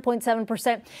about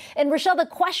 10.7%. And Rochelle, the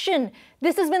question,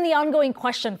 this has been the ongoing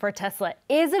question for Tesla.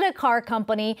 Is it a car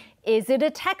company? Is it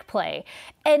a tech play?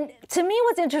 And to me,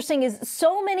 what's interesting is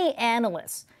so many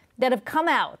analysts that have come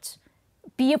out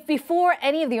before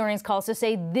any of the earnings calls to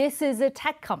say this is a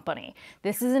tech company,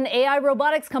 this is an AI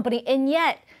robotics company. And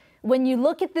yet, when you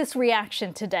look at this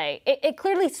reaction today, it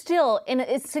clearly still, in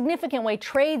a significant way,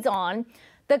 trades on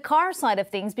the car side of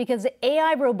things, because the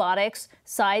AI robotics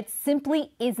side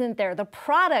simply isn't there. The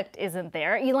product isn't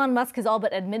there. Elon Musk has all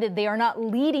but admitted they are not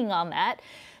leading on that.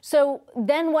 So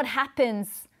then what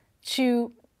happens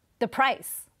to the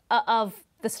price of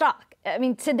the stock? I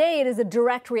mean, today it is a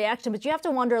direct reaction, but you have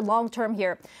to wonder long term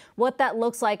here what that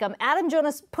looks like. Adam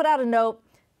Jonas put out a note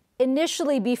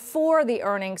initially before the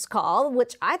earnings call,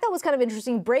 which I thought was kind of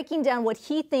interesting, breaking down what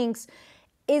he thinks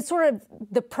is sort of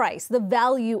the price, the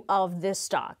value of this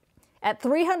stock. At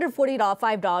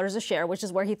 $345 a share, which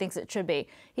is where he thinks it should be,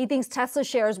 he thinks Tesla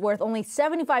shares worth only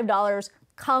 $75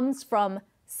 comes from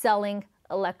selling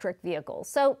electric vehicles.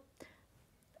 So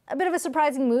a bit of a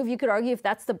surprising move, you could argue, if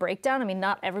that's the breakdown. I mean,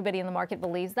 not everybody in the market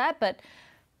believes that, but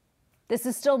this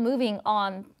is still moving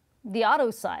on the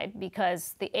auto side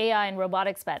because the AI and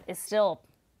robotics bet is still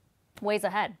ways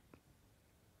ahead.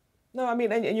 No, I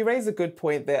mean, and you raise a good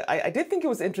point there. I did think it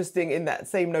was interesting in that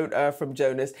same note from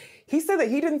Jonas. He said that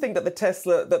he didn't think that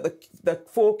the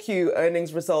 4Q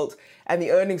earnings result and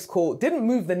the earnings call didn't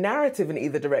move the narrative in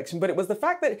either direction, but it was the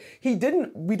fact that we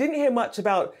didn't hear much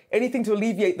about anything to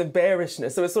alleviate the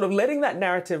bearishness. So it's sort of letting that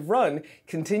narrative run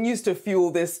continues to fuel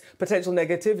this potential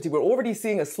negativity. We're already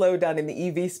seeing a slowdown in the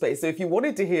EV space. So if you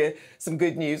wanted to hear some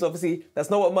good news, obviously that's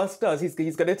not what Musk does. He's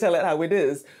going to tell it how it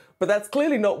is. But that's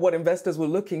clearly not what investors were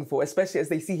looking for, especially as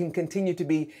they see him continue to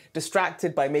be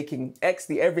distracted by making X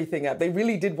the everything app. They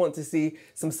really did want to see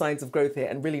some signs of growth here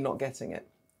and really not getting it.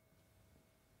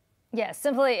 Yeah,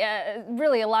 simply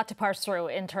really a lot to parse through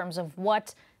in terms of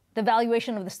what the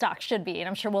valuation of the stock should be. And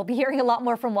I'm sure we'll be hearing a lot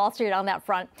more from Wall Street on that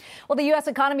front. Well, the U.S.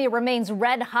 economy remains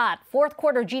red hot. Fourth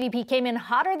quarter GDP came in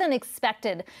hotter than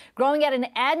expected, growing at an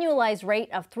annualized rate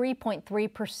of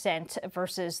 3.3%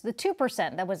 versus the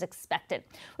 2% that was expected.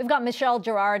 We've got Michelle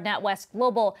Girard, NatWest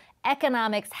Global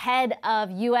Economics Head of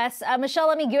U.S. Michelle,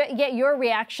 let me get your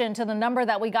reaction to the number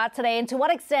that we got today and to what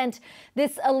extent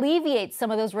this alleviates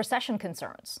some of those recession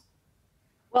concerns.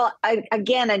 Well,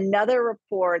 again, another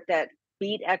report that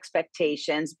beat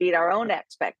expectations, beat our own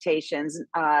expectations.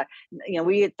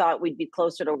 We had thought we'd be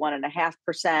closer to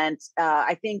 1.5%.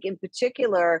 I think in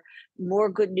particular, more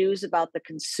good news about the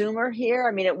consumer here.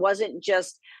 I mean, it wasn't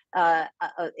just a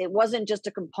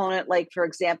component like, for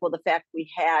example, the fact we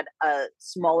had a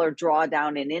smaller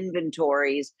drawdown in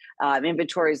inventories.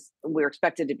 Inventories were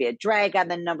expected to be a drag on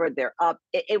the number. They're up.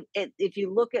 If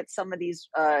you look at some of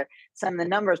the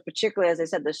numbers, particularly, as I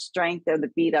said, the strength of the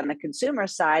beat on the consumer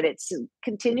side, it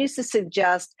continues to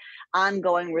suggest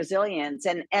ongoing resilience.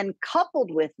 And coupled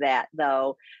with that,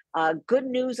 though, good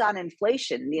news on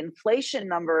inflation. The inflation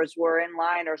numbers were in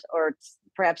line or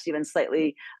perhaps even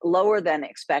slightly lower than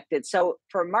expected. So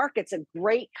for markets, a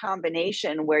great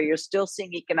combination where you're still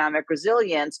seeing economic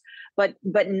resilience, but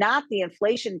not the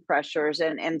inflation pressures.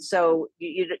 And so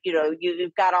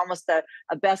you've got almost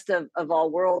a best of all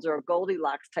worlds or a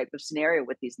Goldilocks type of scenario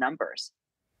with these numbers.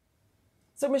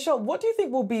 So, Michelle, what do you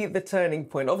think will be the turning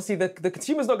point? Obviously, the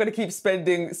consumer's not going to keep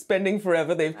spending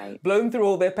forever. They've blown through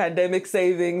all their pandemic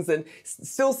savings and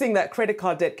still seeing that credit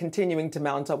card debt continuing to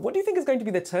mount up. What do you think is going to be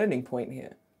the turning point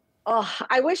here? Oh,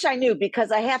 I wish I knew,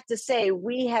 because I have to say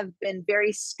we have been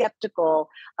very skeptical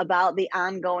about the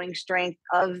ongoing strength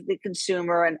of the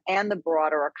consumer and the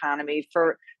broader economy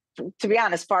for, to be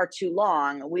honest, far too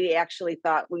long. We actually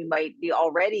thought we might be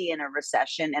already in a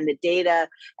recession, and the data,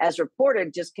 as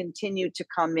reported, just continued to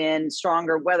come in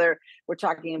stronger, whether we're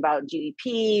talking about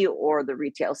GDP or the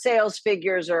retail sales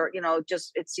figures, or,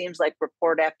 just it seems like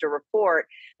report after report,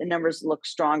 the numbers look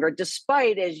stronger,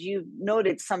 despite, as you've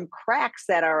noted, some cracks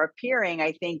that are appearing,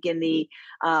 I think,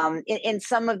 in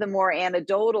some of the more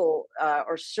anecdotal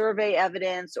or survey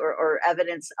evidence or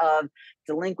evidence of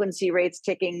delinquency rates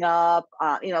ticking up.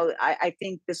 I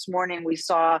think this morning we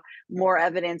saw more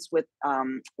evidence with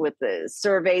the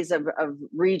surveys of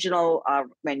regional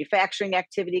manufacturing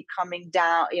activity coming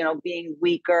down, being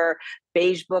weaker.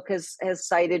 Beige Book has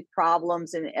cited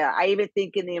problems. And I even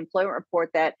think in the employment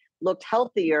report that looked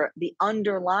healthier, the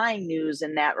underlying news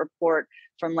in that report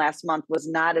from last month was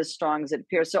not as strong as it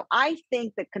appears. So I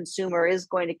think the consumer is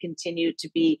going to continue to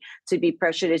be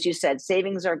pressured. As you said,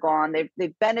 savings are gone.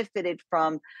 They've benefited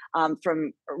from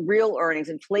real earnings,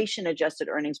 inflation adjusted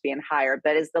earnings being higher.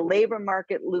 But as the labor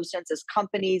market loosens, as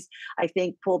companies, I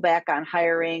think, pull back on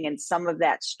hiring and some of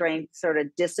that strength sort of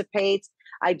dissipates,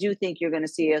 I do think you're going to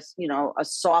see a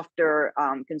softer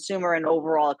consumer and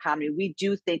overall economy. We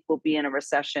do think we'll be in a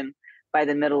recession by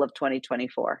the middle of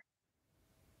 2024.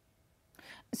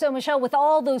 So, Michelle, with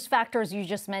all those factors you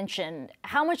just mentioned,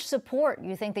 how much support do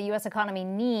you think the U.S. economy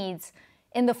needs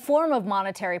in the form of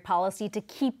monetary policy to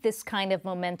keep this kind of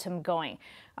momentum going?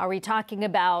 Are we talking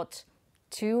about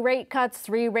 2 rate cuts,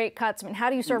 3 rate cuts? I mean, how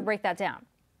do you sort of break that down?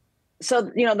 So,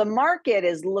 the market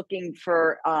is looking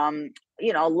for,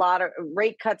 a lot of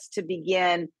rate cuts to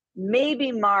begin.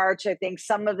 Maybe March. I think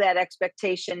some of that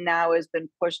expectation now has been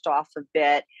pushed off a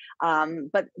bit.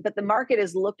 But the market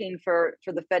is looking for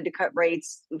the Fed to cut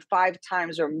rates 5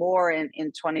 times or more in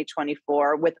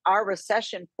 2024. With our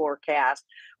recession forecast,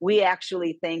 we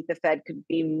actually think the Fed could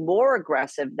be more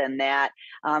aggressive than that,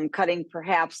 cutting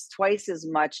perhaps twice as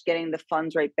much, getting the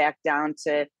funds rate back down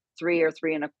to 3 or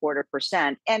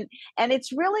 3.25%. And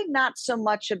it's really not so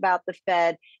much about the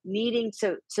Fed needing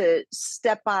to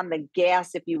step on the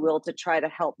gas, if you will, to try to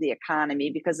help the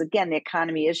economy, because again, the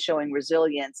economy is showing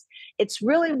resilience. It's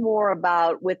really more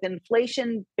about, with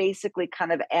inflation basically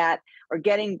kind of at or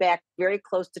getting back very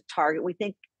close to target, we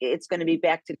think it's going to be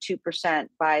back to 2%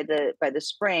 by the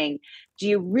spring. Do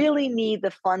you really need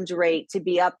the funds rate to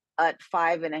be up at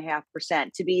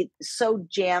 5.5%, to be so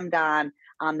jammed on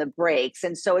the brakes.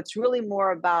 And so it's really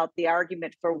more about the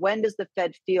argument for when does the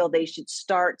Fed feel they should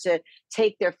start to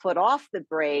take their foot off the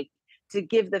brake to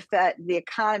give the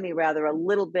economy rather a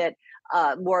little bit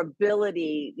more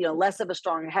ability, less of a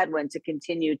strong headwind to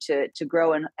continue to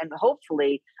grow and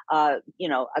hopefully,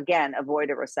 again, avoid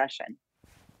a recession.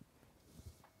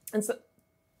 And so,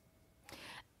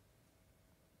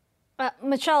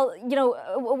 Michelle,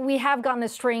 we have gotten a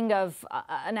string of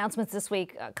announcements this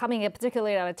week coming in,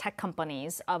 particularly out of tech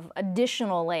companies, of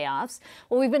additional layoffs.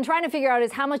 What we've been trying to figure out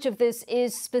is how much of this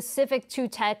is specific to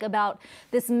tech, about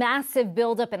this massive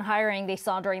buildup in hiring they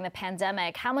saw during the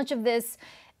pandemic. How much of this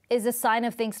is a sign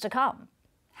of things to come?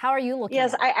 How are you looking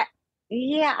at it?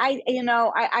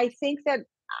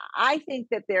 I think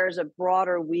that there's a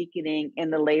broader weakening in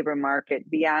the labor market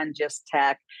beyond just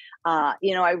tech.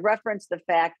 I referenced the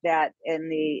fact that in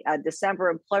the December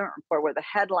employment report, where the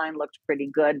headline looked pretty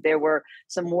good, there were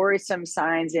some worrisome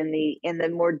signs in the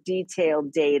more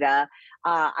detailed data.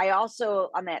 I also,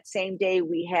 on that same day,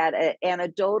 we had an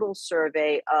anecdotal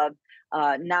survey of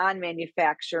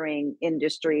non-manufacturing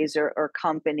industries or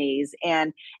companies,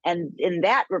 and in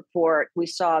that report, we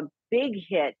saw a big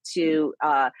hit to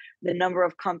the number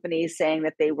of companies saying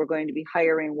that they were going to be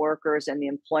hiring workers and the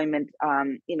employment,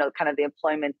 kind of the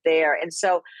employment there. And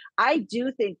so I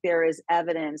do think there is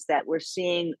evidence that we're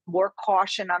seeing more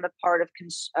caution on the part of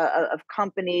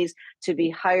companies to be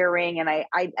hiring. And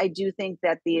I do think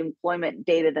that the employment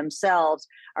data themselves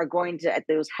are going to, at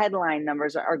those headline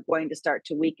numbers, are going to start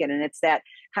to weaken. And it's that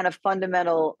kind of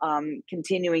fundamental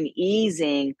continuing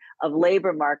easing of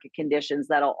labor market conditions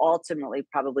that'll ultimately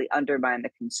probably undermine the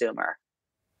consumer.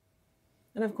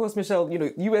 And of course, Michelle,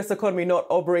 U.S. economy not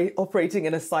operating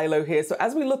in a silo here. So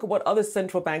as we look at what other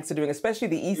central banks are doing, especially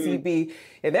the ECB,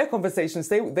 in their conversations,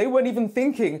 they weren't even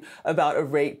thinking about a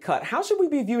rate cut. How should we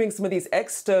be viewing some of these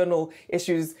external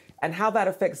issues and how that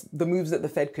affects the moves that the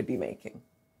Fed could be making?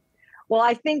 Well,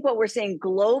 I think what we're seeing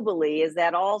globally is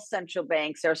that all central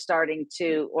banks are starting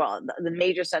to, the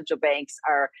major central banks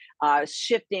are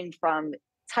shifting from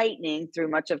tightening through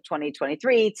much of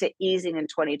 2023 to easing in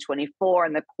 2024.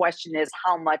 And the question is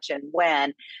how much and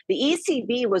when. The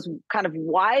ECB was kind of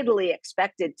widely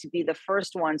expected to be the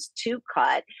first ones to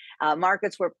cut.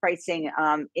 Markets were pricing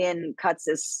in cuts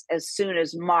as soon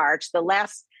as March. The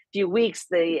last few weeks,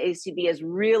 the ECB has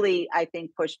really, I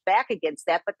think, pushed back against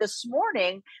that. But this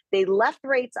morning, they left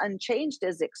rates unchanged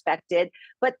as expected.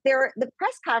 But the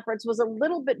press conference was a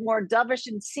little bit more dovish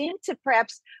and seemed to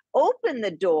perhaps open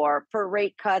the door for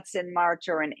rate cuts in March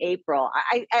or in April.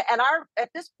 At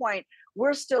this point,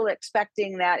 we're still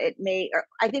expecting that it may, or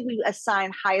I think we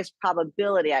assign highest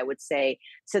probability, I would say,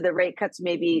 to the rate cuts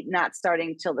maybe not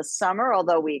starting till the summer,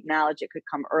 although we acknowledge it could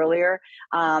come earlier,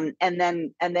 and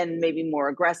then maybe more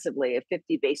aggressively, a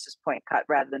 50 basis point cut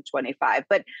rather than 25.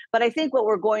 But I think what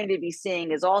we're going to be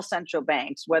seeing is all central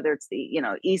banks, whether it's the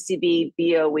ECB,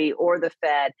 BOE, or the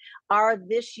Fed, are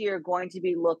this year going to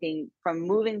be looking from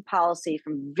moving policy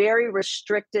from a very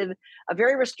restrictive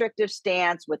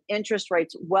stance with interest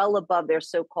rates well above their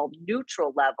so-called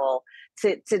neutral level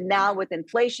to now, with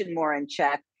inflation more in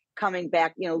check, coming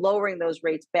back, lowering those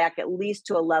rates back at least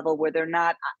to a level where they're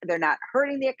not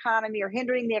hurting the economy or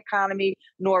hindering the economy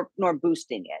nor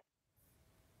boosting it.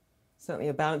 Certainly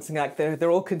a balancing act there. They're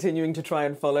all continuing to try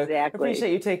and follow. Exactly.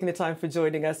 Appreciate you taking the time for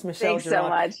joining us, Michelle Thanks so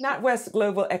much. NatWest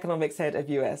Global Economics Head of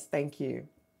US. Thank you.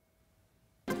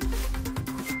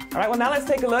 All right, well, now let's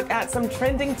take a look at some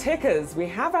trending tickers. We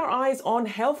have our eyes on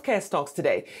healthcare stocks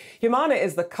today. Humana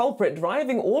is the culprit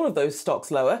driving all of those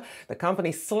stocks lower. The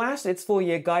company slashed its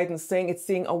full-year guidance, saying it's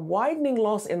seeing a widening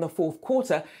loss in the fourth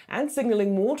quarter and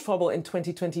signaling more trouble in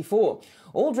 2024,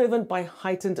 all driven by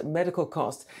heightened medical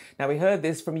costs. Now, we heard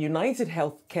this from United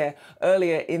Healthcare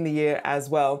earlier in the year as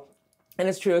well. And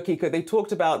it's true, Akiko, they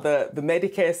talked about the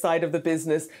Medicare side of the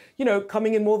business,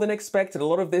 coming in more than expected. A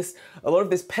lot of this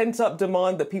pent-up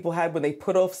demand that people had when they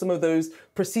put off some of those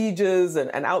procedures and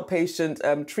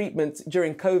outpatient treatments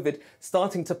during COVID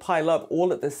starting to pile up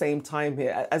all at the same time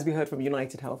here, as we heard from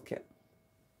United Healthcare.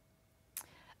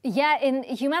 Yeah, and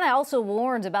Humana also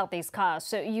warned about these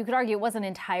costs. So you could argue it wasn't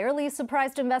entirely a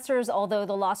surprise to investors, although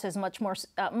the loss is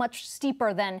much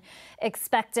steeper than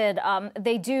expected.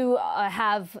 They do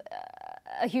have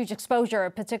a huge exposure,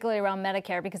 particularly around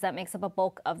Medicare, because that makes up a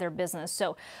bulk of their business.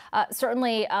 So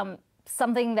certainly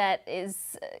something that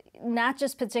is not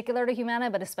just particular to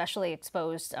Humana, but especially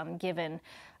exposed given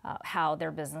how their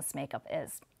business makeup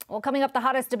is. Well, coming up, the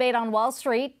hottest debate on Wall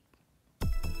Street.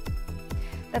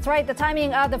 That's right, the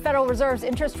timing of the Federal Reserve's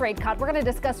interest rate cut. We're going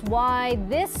to discuss why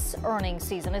this earnings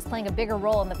season is playing a bigger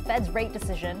role in the Fed's rate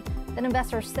decision than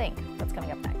investors think. That's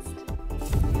coming up next.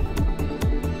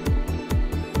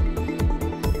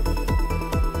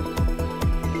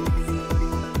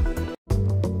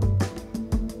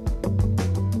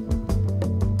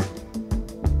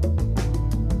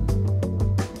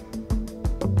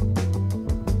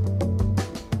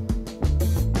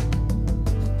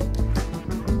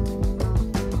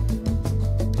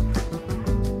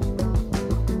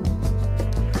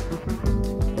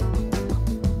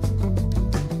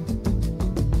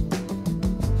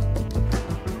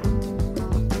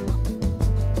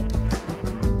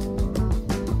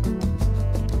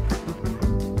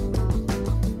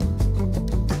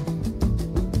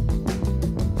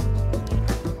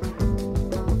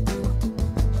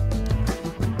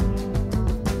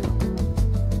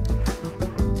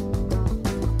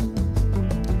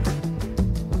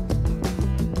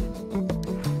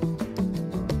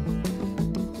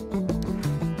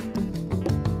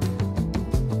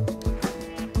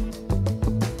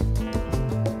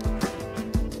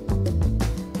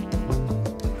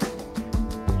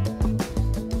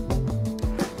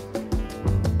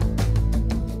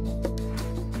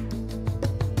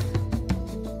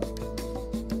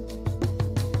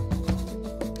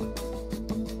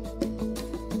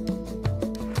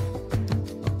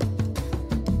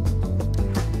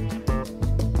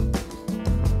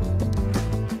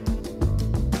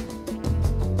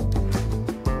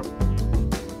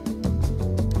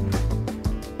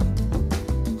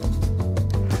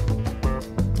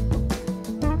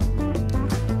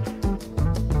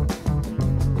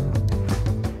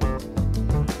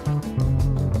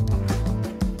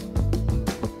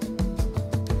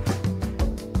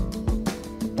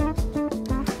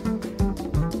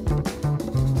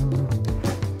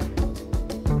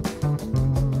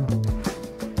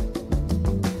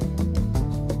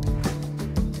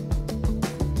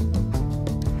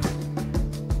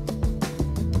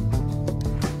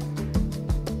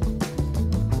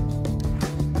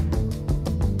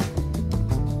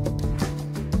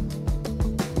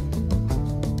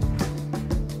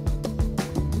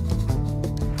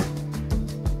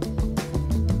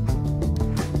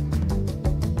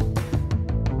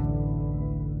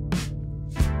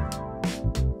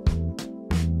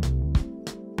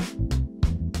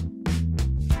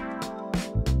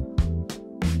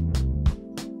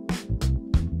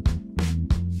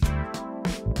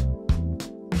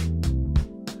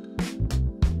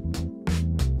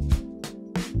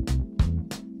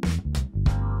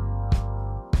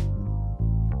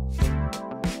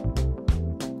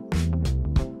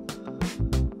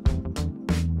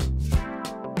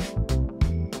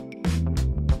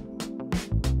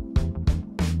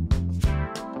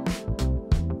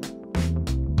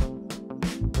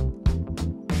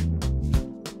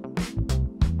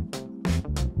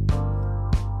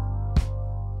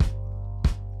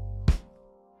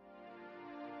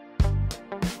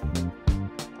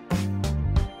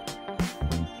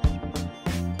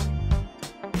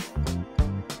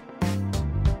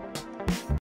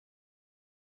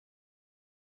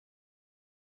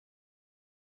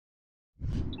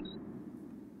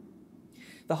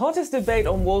 The hottest debate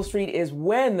on Wall Street is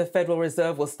when the Federal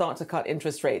Reserve will start to cut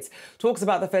interest rates. Talks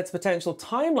about the Fed's potential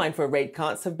timeline for rate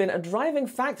cuts have been a driving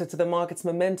factor to the market's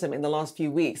momentum in the last few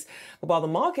weeks. But while the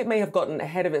market may have gotten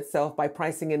ahead of itself by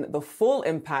pricing in the full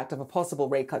impact of a possible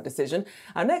rate cut decision,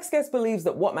 our next guest believes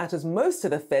that what matters most to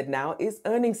the Fed now is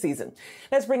earnings season.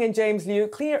 Let's bring in James Liu,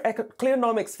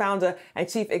 Clearonomics founder and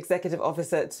Chief Executive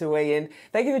Officer, to weigh in.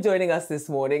 Thank you for joining us this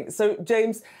morning. So,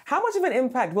 James, how much of an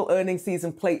impact will earnings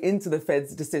season play into the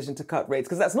Fed's decision to cut rates?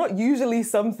 Because that's not usually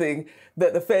something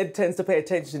that the Fed tends to pay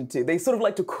attention to. They sort of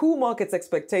like to cool markets'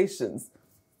 expectations.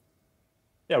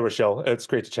 Yeah, Rochelle, it's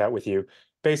great to chat with you.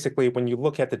 Basically, when you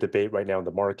look at the debate right now in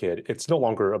the market, it's no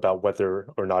longer about whether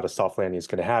or not a soft landing is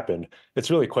going to happen.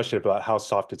 It's really a question about how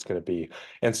soft it's going to be.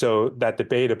 And so that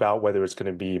debate about whether it's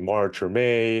going to be March or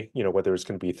May, whether it's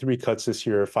going to be 3 cuts this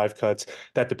year, 5 cuts,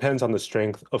 that depends on the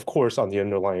strength, of course, on the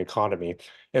underlying economy.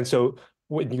 And so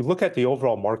when you look at the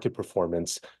overall market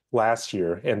performance last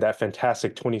year and that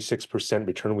fantastic 26%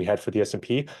 return we had for the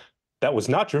S&P, that was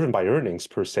not driven by earnings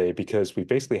per se, because we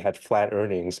basically had flat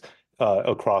earnings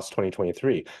across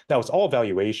 2023. That was all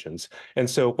valuations. And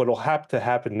so what will have to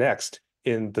happen next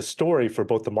in the story for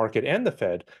both the market and the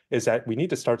Fed is that we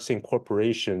need to start seeing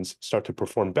corporations start to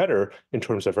perform better in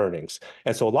terms of earnings.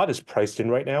 And so a lot is priced in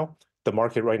right now. the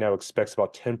market right now expects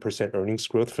about 10% earnings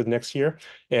growth for the next year.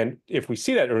 And if we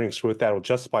see that earnings growth, that will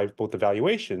justify both the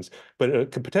valuations, but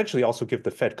it could potentially also give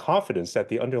the Fed confidence that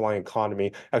the underlying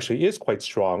economy actually is quite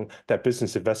strong, that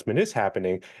business investment is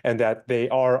happening, and that they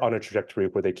are on a trajectory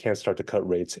where they can start to cut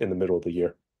rates in the middle of the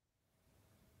year.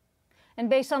 And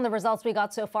based on the results we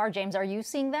got so far, James, are you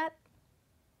seeing that?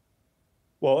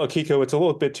 Well, Akiko, it's a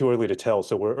little bit too early to tell.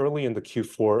 So we're early in the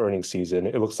Q4 earnings season.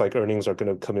 It looks like earnings are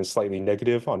going to come in slightly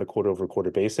negative on a quarter-over-quarter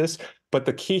basis. But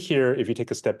the key here, if you take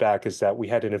a step back, is that we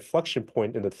had an inflection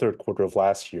point in the third quarter of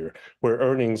last year where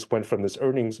earnings went from this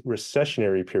earnings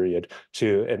recessionary period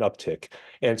to an uptick.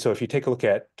 And so if you take a look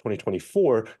at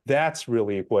 2024, that's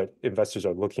really what investors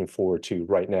are looking forward to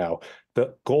right now.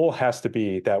 The goal has to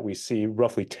be that we see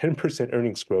roughly 10%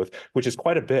 earnings growth, which is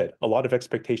quite a bit. A lot of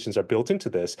expectations are built into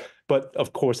this, but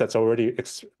of course, that's already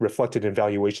reflected in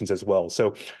valuations as well.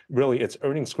 So really, it's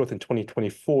earnings growth in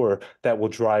 2024 that will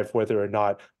drive whether or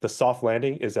not the soft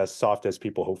landing is as soft as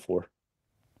people hope for.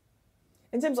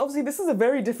 And James, obviously, this is a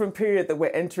very different period that we're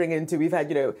entering into. We've had,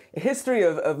 a history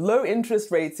of low interest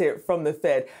rates here from the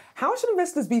Fed. How should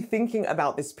investors be thinking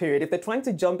about this period if they're trying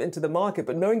to jump into the market,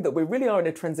 but knowing that we really are in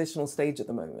a transitional stage at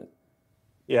the moment?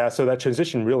 Yeah, so that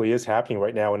transition really is happening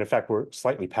right now. And in fact, we're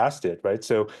slightly past it, right?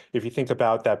 So if you think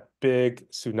about that big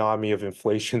tsunami of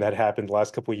inflation that happened the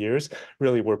last couple of years,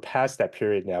 really, we're past that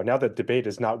period now. Now the debate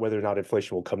is not whether or not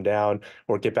inflation will come down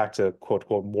or get back to, quote,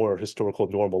 unquote, more historical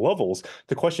normal levels.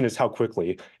 The question is how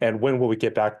quickly and when will we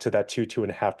get back to that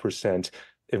 2.5%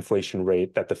 inflation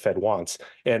rate that the Fed wants?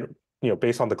 And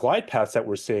based on the glide paths that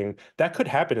we're seeing, that could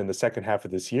happen in the second half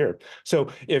of this year. So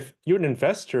if you're an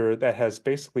investor that has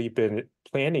basically been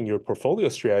planning your portfolio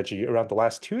strategy around the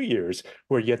last 2 years,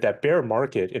 where you had that bear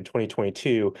market in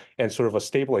 2022 and sort of a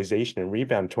stabilization and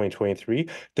rebound in 2023,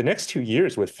 the next 2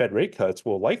 years with Fed rate cuts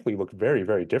will likely look very,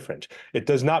 very different. It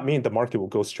does not mean the market will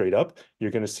go straight up.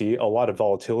 You're going to see a lot of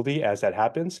volatility as that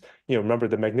happens. Remember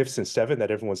the Magnificent Seven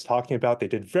that everyone's talking about? They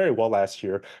did very well last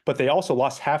year, but they also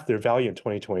lost half their value in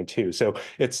 2022. So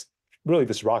it's really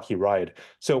this rocky ride.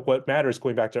 So what matters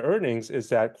going back to earnings is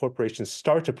that corporations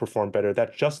start to perform better.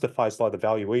 That justifies a lot of the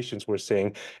valuations we're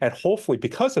seeing. And hopefully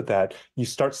because of that, you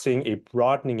start seeing a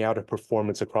broadening out of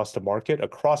performance across the market,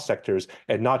 across sectors,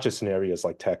 and not just in areas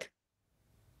like tech.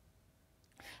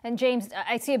 And James,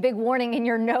 I see a big warning in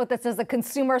your note that says the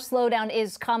consumer slowdown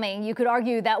is coming. You could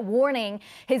argue that warning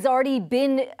has already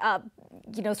been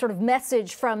sort of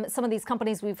message from some of these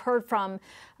companies we've heard from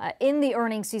in the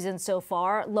earnings season so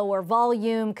far. Lower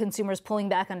volume, consumers pulling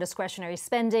back on discretionary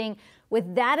spending.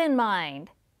 With that in mind,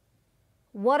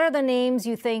 what are the names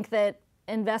you think that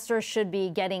investors should be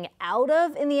getting out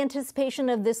of in the anticipation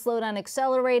of this slowdown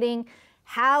accelerating?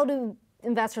 How do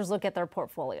investors look at their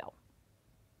portfolio?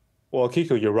 Well,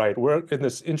 Kiko, you're right. We're in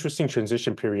this interesting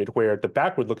transition period where the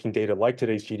backward-looking data, like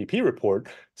today's GDP report,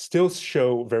 still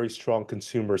show very strong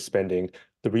consumer spending.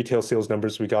 The retail sales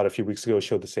numbers we got a few weeks ago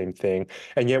show the same thing.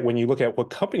 And yet, when you look at what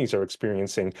companies are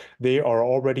experiencing, they are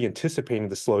already anticipating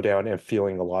the slowdown and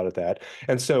feeling a lot of that.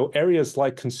 And so areas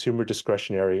like consumer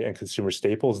discretionary and consumer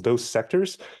staples, those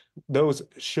sectors, those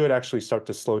should actually start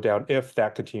to slow down if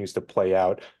that continues to play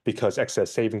out because excess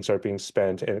savings are being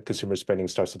spent and consumer spending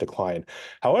starts to decline.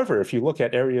 However, if you look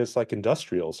at areas like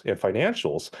industrials and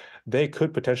financials, they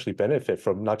could potentially benefit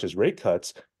from not just rate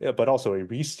cuts, but also a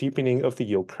re-steepening of the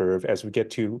yield curve as we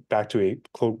get back to a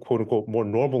quote unquote more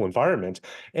normal environment.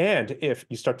 And if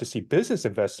you start to see business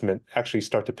investment actually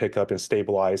start to pick up and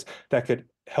stabilize, that could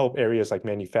help areas like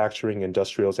manufacturing,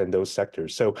 industrials, and those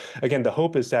sectors. So again, the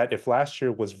hope is that if last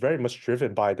year was very much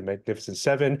driven by the Magnificent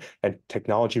Seven and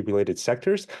technology-related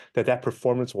sectors, that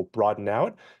performance will broaden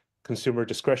out. Consumer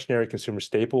discretionary, consumer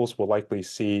staples will likely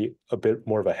see a bit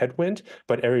more of a headwind,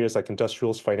 but areas like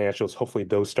industrials, financials, hopefully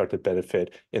those start to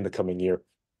benefit in the coming year.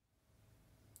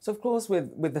 So, of course,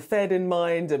 with the Fed in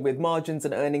mind and with margins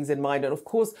and earnings in mind, and of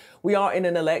course, we are in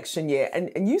an election year.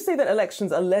 And you say that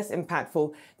elections are less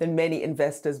impactful than many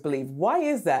investors believe. Why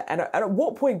is that? And at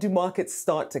what point do markets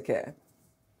start to care?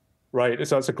 Right.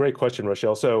 So that's a great question,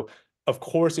 Rochelle. So, of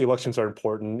course, elections are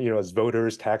important, as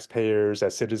voters, taxpayers,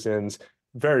 as citizens.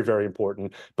 Very, very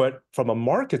important. But from a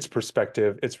market's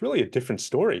perspective, it's really a different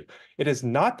story. It is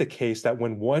not the case that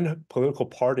when one political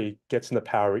party gets into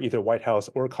power, either White House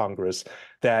or Congress,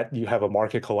 that you have a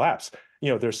market collapse.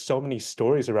 There's so many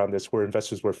stories around this where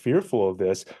investors were fearful of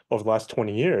this over the last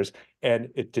 20 years. and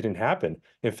it didn't happen.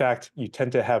 In fact, you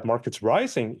tend to have markets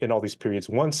rising in all these periods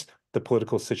once the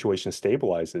political situation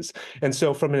stabilizes. And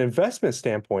so from an investment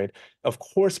standpoint, of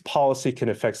course, policy can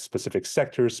affect specific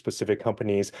sectors, specific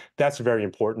companies. That's very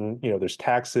important. There's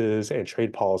taxes and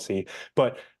trade policy.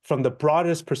 But from the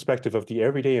broadest perspective of the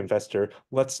everyday investor,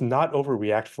 let's not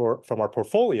overreact from our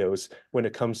portfolios when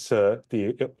it comes to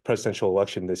the presidential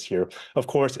election this year. Of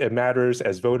course, it matters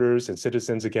as voters and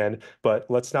citizens again, but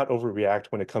let's not overreact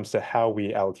when it comes to how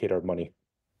we allocate our money.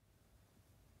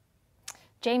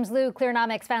 James Liu,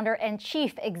 Clearnomics founder and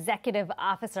Chief Executive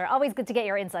Officer. Always good to get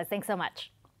your insights. Thanks so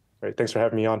much. Great. Thanks for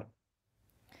having me on.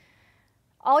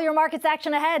 All your markets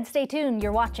action ahead. Stay tuned.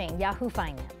 You're watching Yahoo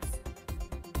Finance.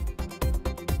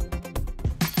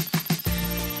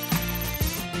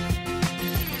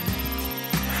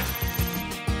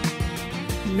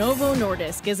 Novo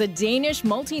Nordisk is a Danish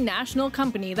multinational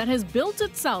company that has built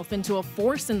itself into a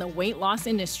force in the weight loss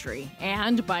industry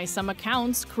and, by some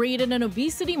accounts, created an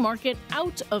obesity market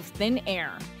out of thin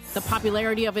air. The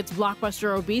popularity of its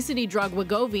blockbuster obesity drug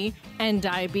Wegovy and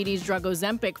diabetes drug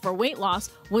Ozempic for weight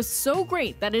loss was so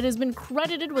great that it has been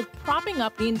credited with propping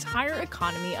up the entire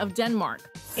economy of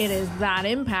Denmark. It is that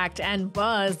impact and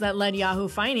buzz that led Yahoo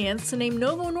Finance to name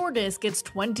Novo Nordisk its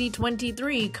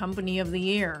 2023 Company of the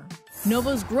Year.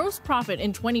 Novo's gross profit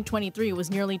in 2023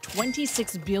 was nearly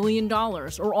 $26 billion,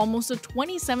 or almost a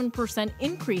 27%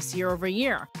 increase year over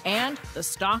year, and the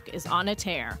stock is on a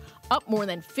tear, up more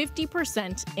than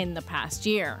 50% in the past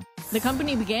year. The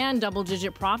company began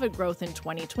double-digit profit growth in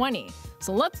 2020.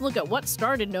 So let's look at what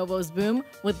started Novo's boom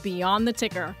with Beyond the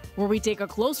Ticker, where we take a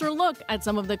closer look at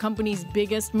some of the company's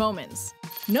biggest moments.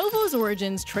 Novo's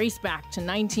origins trace back to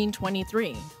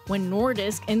 1923, when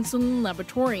Nordisk Insulin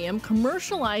Laboratorium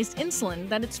commercialized insulin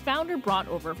that its founder brought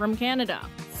over from Canada.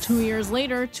 2 years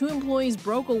later, two employees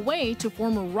broke away to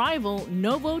form a rival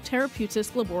Novo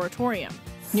Therapeutics Laboratorium.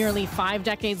 Nearly 5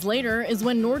 decades later is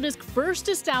when Nordisk first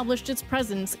established its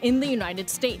presence in the United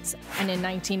States, and in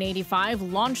 1985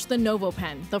 launched the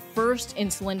NovoPen, the first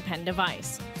insulin pen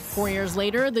device. 4 years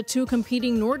later, the two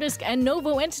competing Nordisk and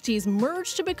Novo entities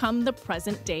merged to become the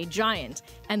present-day giant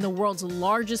and the world's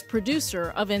largest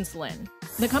producer of insulin.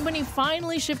 The company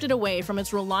finally shifted away from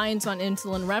its reliance on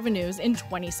insulin revenues in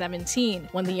 2017,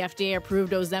 when the FDA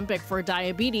approved Ozempic for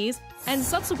diabetes, and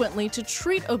subsequently to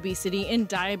treat obesity in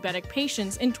diabetic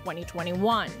patients in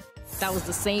 2021. That was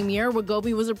the same year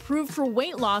Wegovy was approved for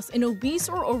weight loss in obese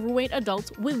or overweight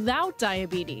adults without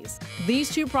diabetes.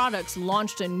 These two products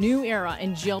launched a new era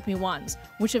in GLP-1s,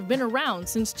 which have been around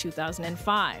since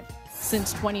 2005.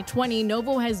 Since 2020,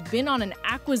 Novo has been on an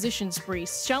acquisition spree,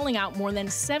 shelling out more than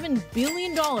 $7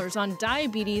 billion on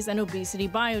diabetes and obesity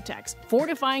biotechs,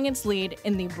 fortifying its lead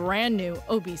in the brand new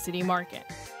obesity market.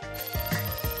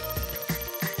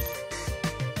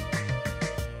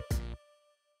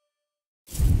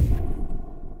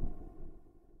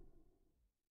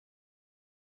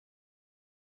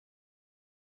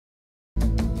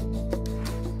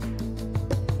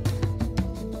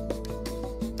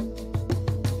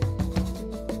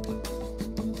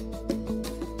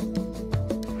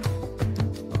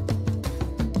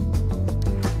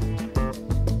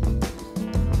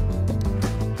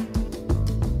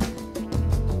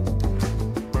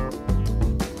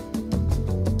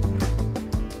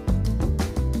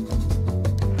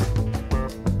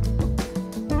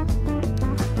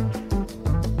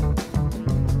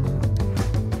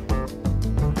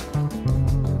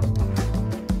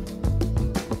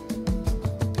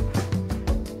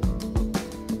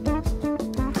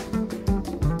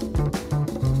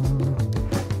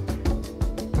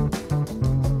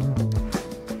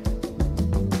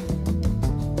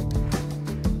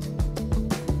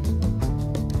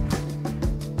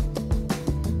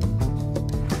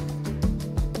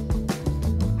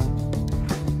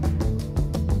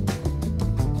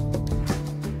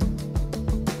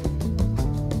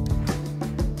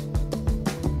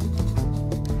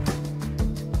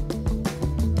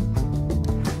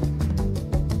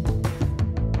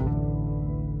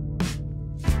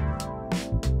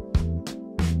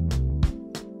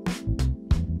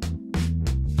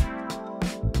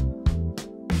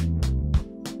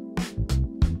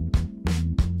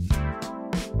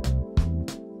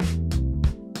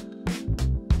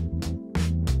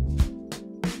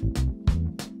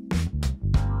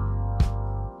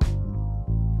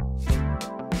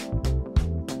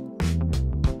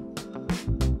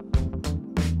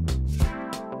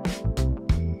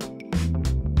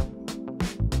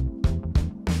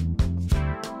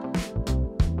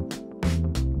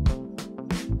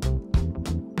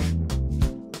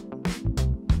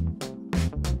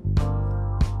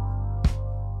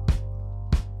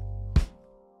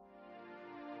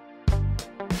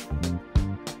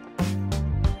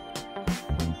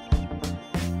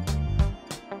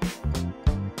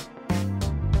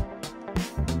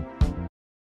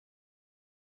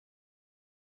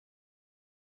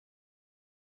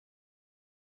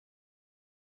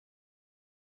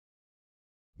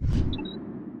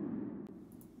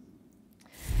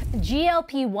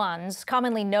 GLP-1s,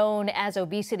 commonly known as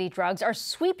obesity drugs, are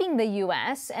sweeping the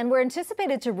U.S. and were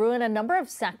anticipated to ruin a number of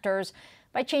sectors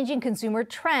by changing consumer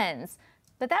trends.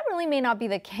 But that really may not be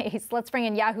the case. Let's bring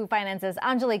in Yahoo Finance's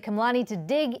Anjali Kamlani to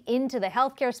dig into the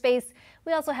healthcare space.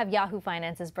 We also have Yahoo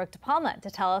Finance's Brooke DePalma to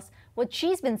tell us what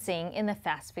she's been seeing in the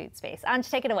fast food space. Anj,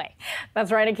 take it away.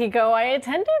 That's right, Akiko. I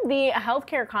attended the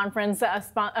healthcare conference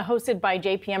hosted by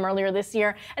JPM earlier this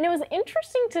year, and it was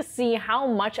interesting to see how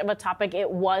much of a topic it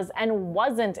was and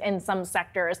wasn't in some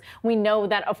sectors. We know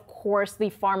that, of course, the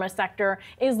pharma sector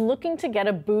is looking to get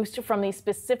a boost from the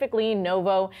specifically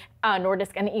Novo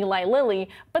Nordisk and Eli Lilly,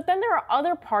 but then there are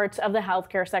other parts of the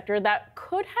healthcare sector that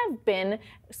could have been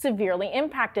severely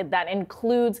impacted. That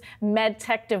includes med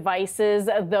tech devices,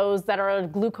 those that are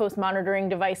glucose monitoring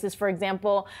devices, for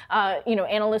example,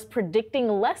 analysts predicting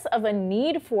less of a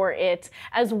need for it,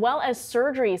 as well as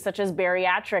surgery such as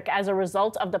bariatric as a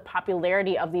result of the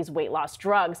popularity of these weight loss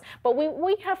drugs. But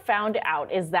we have found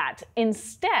out is that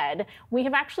instead, we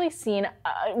have actually seen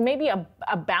maybe a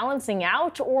balancing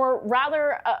out, or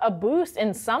rather a boost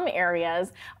in some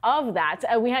areas of that.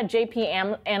 We had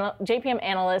JPM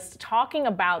analysts talking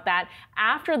about that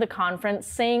after the conference,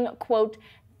 saying, quote,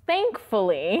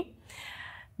 "Thankfully,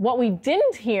 what we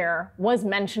didn't hear was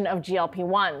mention of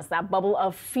GLP-1s. That bubble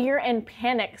of fear and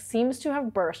panic seems to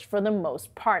have burst for the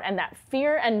most part." And that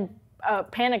fear and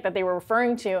panic that they were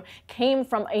referring to came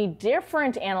from a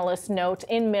different analyst note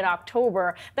in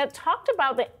mid-October that talked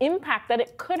about the impact that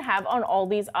it could have on all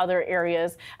these other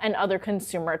areas and other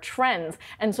consumer trends.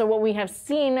 And so what we have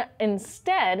seen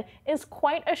instead is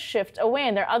quite a shift away.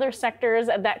 And there are other sectors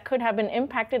that could have been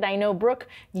impacted. I know, Brooke,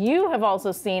 you have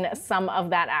also seen some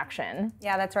of that action.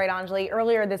 Yeah, that's right, Anjali.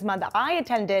 Earlier this month, I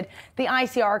attended the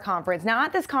ICR conference. Now,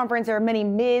 at this conference, there are many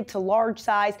mid to large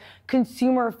size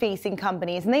consumer-facing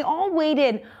companies, and they all weighed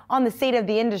in on the state of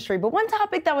the industry. But one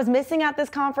topic that was missing at this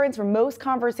conference for most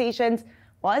conversations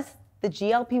was the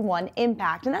GLP-1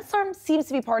 impact. And that seems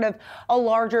to be part of a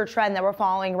larger trend that we're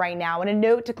following right now. In a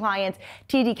note to clients,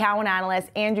 TD Cowen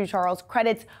analyst Andrew Charles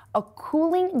credits a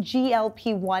cooling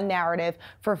GLP-1 narrative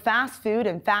for fast food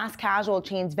and fast casual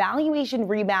chains valuation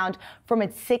rebound from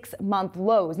its 6-month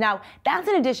lows. Now, that's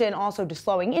in addition also to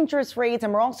slowing interest rates,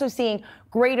 and we're also seeing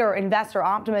greater investor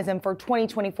optimism for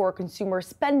 2024 consumer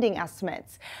spending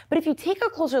estimates. But if you take a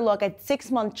closer look at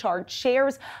 6-month chart,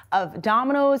 shares of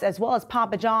Domino's as well as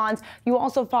Papa John's, you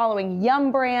also following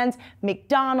Yum Brands,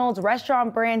 McDonald's,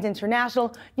 Restaurant Brands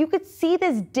International, you could see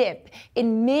this dip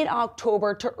in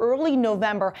mid-October to early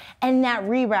November and that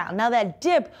rebound. Now, that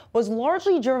dip was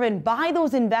largely driven by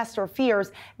those investor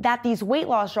fears that these weight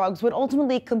loss drugs would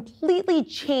ultimately completely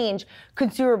change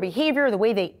consumer behavior, the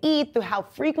way they eat, how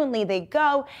frequently they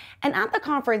go. And at the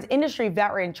conference, industry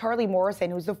veteran Charlie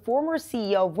Morrison, who's the former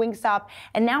CEO of Wingstop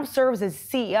and now serves as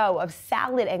CEO of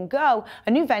Salad and Go,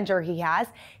 a new venture he has,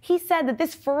 he said that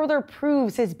this further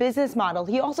proves his business model.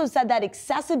 He also said that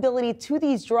accessibility to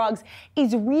these drugs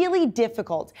is really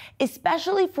difficult,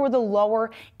 especially for the lower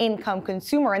income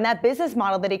consumer. And that business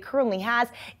model that he currently has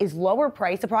is lower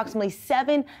price, approximately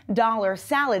 $7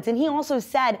 salads. And he also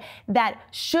said that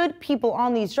should people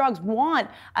on these drugs want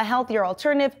a healthier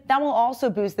alternative, that will also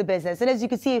boost the business. And as you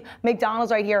can see,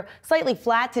 McDonald's right here, slightly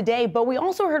flat today. But we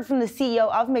also heard from the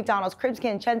CEO of McDonald's, Chris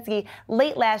Kempczinski,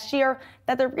 late last year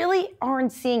that they really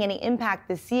aren't seeing any impact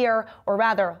this year, or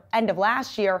rather end of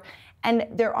last year. And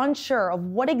they're unsure of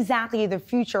what exactly the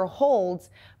future holds.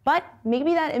 But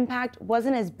maybe that impact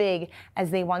wasn't as big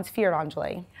as they once feared,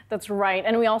 Anjali. That's right.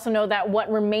 And we also know that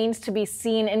what remains to be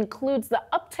seen includes the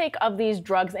uptake of these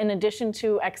drugs in addition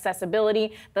to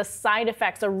accessibility. The side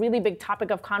effects, a really big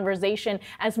topic of conversation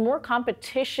as more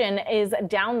competition is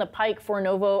down the pike for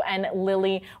Novo and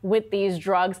Lilly with these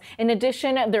drugs. In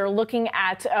addition, they're looking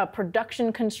at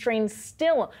production constraints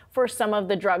still for some of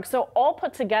the drugs. So all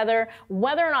put together,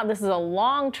 whether or not this is a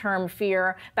long-term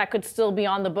fear that could still be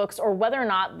on the books, or whether or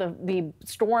not the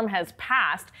storm has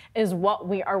passed, is what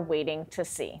we are waiting to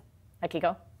see.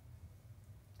 Akiko?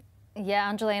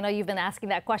 Yeah, Anjali, I know you've been asking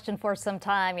that question for some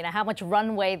time, how much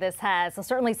runway this has. So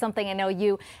certainly something I know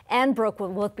you and Brooke will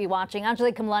both be watching.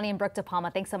 Anjali Kamlani and Brooke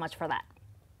DePalma, thanks so much for that.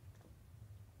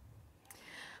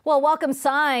 Well, welcome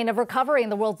sign of recovery in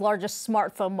the world's largest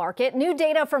smartphone market. New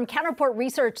data from Counterport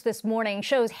Research this morning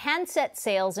shows handset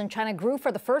sales in China grew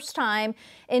for the first time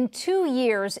in 2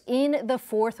 years in the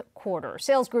fourth quarter.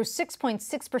 Sales grew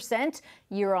 6.6%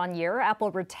 year on year.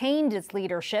 Apple retained its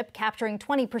leadership, capturing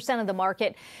 20% of the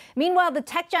market. Meanwhile, the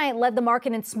tech giant led the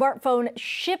market in smartphone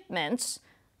shipments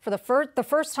for the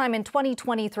first time in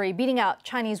 2023, beating out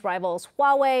Chinese rivals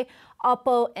Huawei,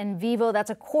 Oppo and Vivo. That's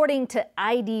according to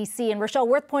IDC. And Rochelle,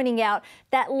 worth pointing out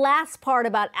that last part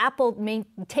about Apple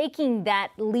taking that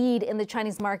lead in the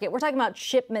Chinese market. We're talking about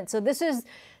shipments. So this is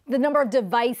the number of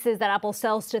devices that Apple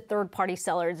sells to third-party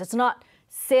sellers. It's not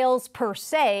sales per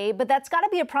se, but that's got to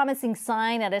be a promising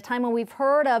sign at a time when we've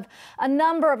heard of a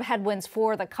number of headwinds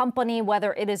for the company,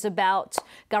 whether it is about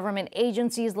government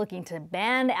agencies looking to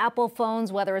ban Apple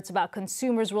phones, whether it's about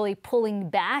consumers really pulling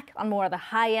back on more of the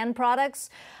high-end products.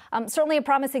 Certainly a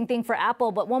promising thing for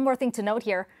Apple, but one more thing to note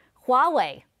here,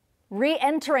 Huawei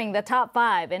re-entering the top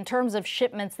 5 in terms of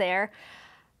shipments there.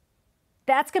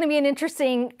 That's going to be an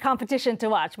interesting competition to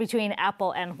watch between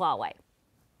Apple and Huawei.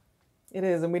 It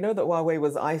is, and we know that Huawei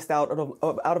was iced out of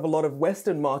a lot of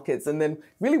Western markets and then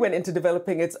really went into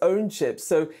developing its own chips.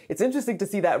 So it's interesting to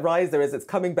see that rise there as it's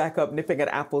coming back up, nipping at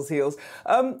Apple's heels.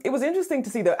 It was interesting to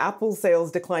see, though, Apple sales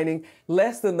declining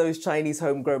less than those Chinese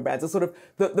homegrown brands. It's sort of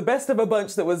the best of a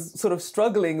bunch that was sort of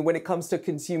struggling when it comes to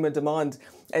consumer demand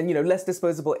and, you know, less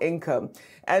disposable income.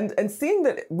 And seeing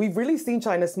that we've really seen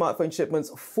China's smartphone shipments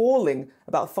falling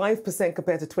about 5%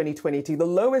 compared to 2022, the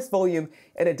lowest volume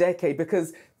in a decade,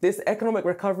 because this economic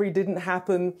recovery didn't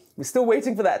happen. We're still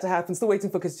waiting for that to happen, still waiting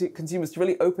for consumers to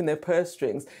really open their purse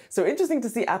strings. So interesting to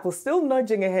see Apple still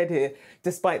nudging ahead here,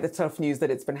 despite the tough news that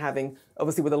it's been having,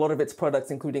 obviously with a lot of its products,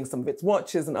 including some of its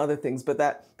watches and other things. But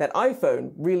that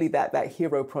iPhone, really that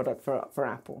hero product for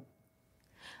Apple.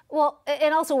 Well,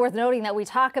 and also worth noting that we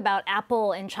talk about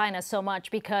Apple in China so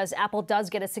much because Apple does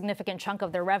get a significant chunk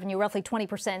of their revenue, roughly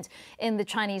 20% in the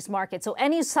Chinese market. So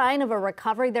any sign of a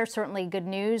recovery there, certainly good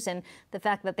news. And the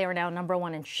fact that they are now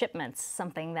 #1 in shipments,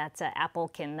 something that Apple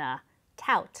can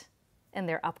tout in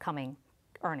their upcoming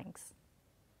earnings.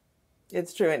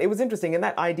 It's true. And it was interesting in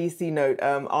that IDC note,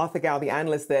 Arthur Gao, the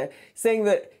analyst there, saying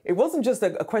that it wasn't just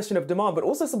a question of demand, but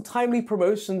also some timely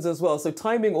promotions as well. So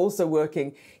timing also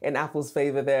working in Apple's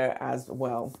favor there as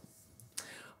well.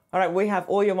 All right, we have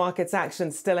all your markets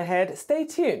action still ahead. Stay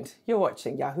tuned. You're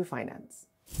watching Yahoo Finance.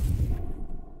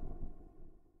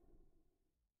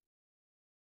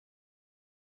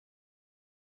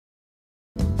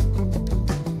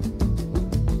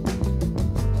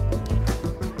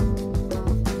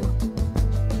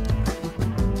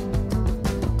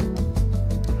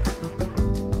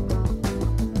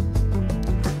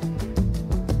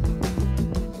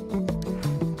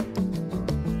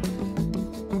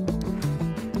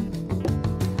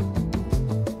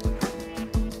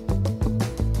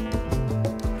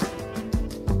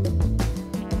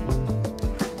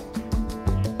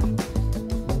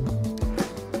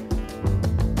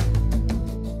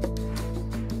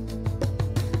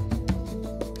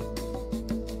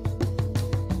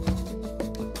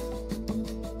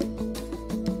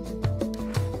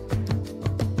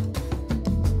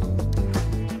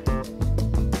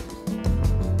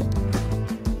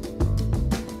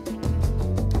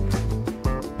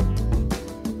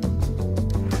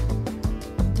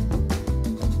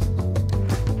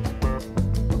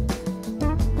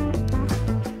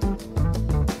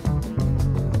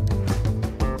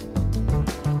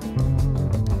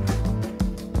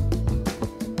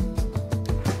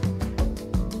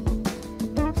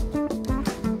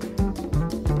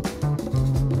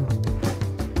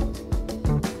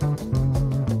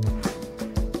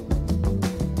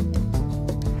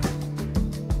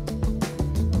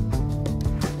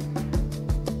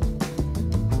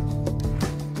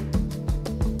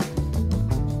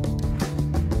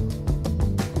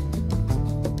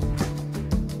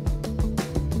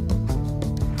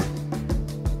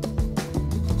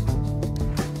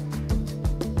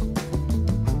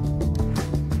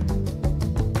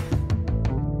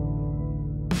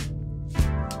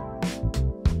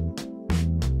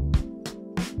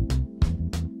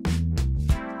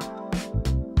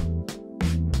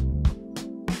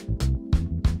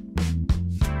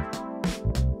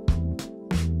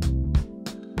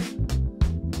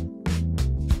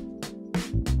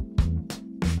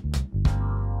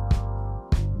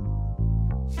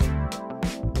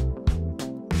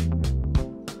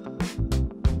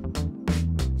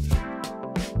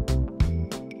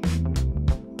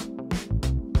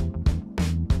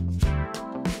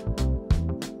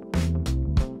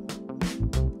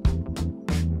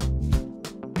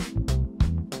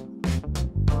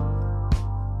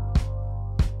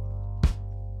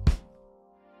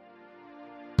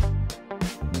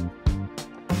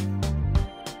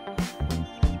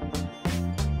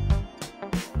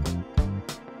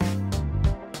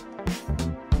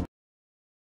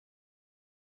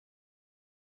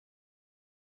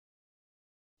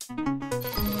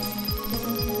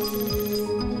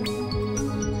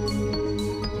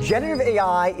 Generative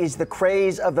AI is the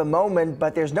craze of the moment,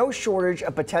 but there's no shortage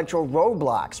of potential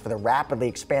roadblocks for the rapidly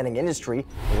expanding industry.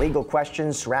 The legal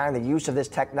questions surrounding the use of this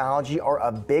technology are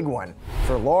a big one.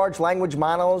 For large language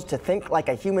models to think like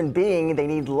a human being, they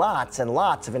need lots and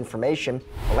lots of information.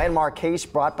 The landmark case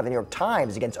brought by the New York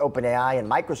Times against OpenAI and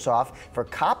Microsoft for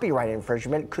copyright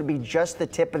infringement could be just the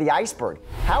tip of the iceberg.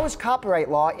 How is copyright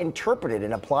law interpreted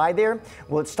and applied there?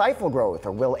 Will it stifle growth,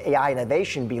 or will AI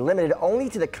innovation be limited only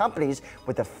to the companies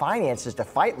with the finances to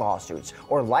fight lawsuits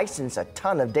or license a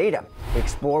ton of data? We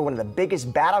explore one of the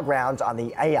biggest battlegrounds on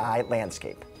the AI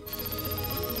landscape.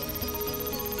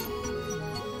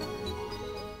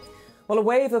 Well, a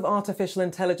wave of artificial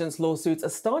intelligence lawsuits are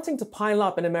starting to pile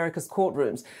up in America's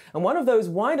courtrooms. And one of those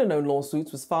wider-known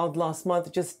lawsuits was filed last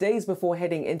month, just days before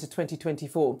heading into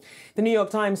 2024. The New York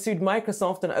Times sued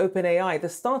Microsoft and OpenAI, the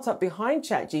startup behind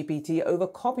ChatGPT, over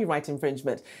copyright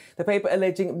infringement. The paper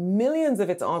alleging millions of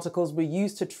its articles were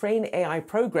used to train AI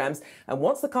programs and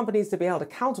wants the companies to be held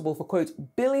accountable for,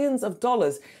 quote, billions of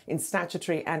dollars in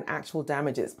statutory and actual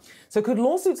damages. So could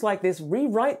lawsuits like this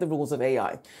rewrite the rules of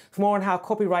AI? For more on how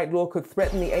copyright law could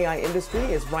threaten the AI industry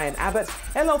is Ryan Abbott,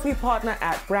 LLP partner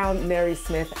at Brown, Neri,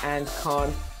 Smith and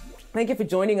Kahn. Thank you for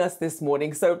joining us this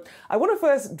morning. So I want to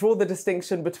first draw the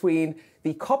distinction between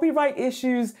the copyright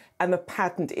issues and the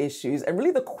patent issues, and really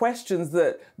the questions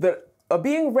that are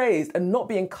being raised and not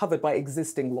being covered by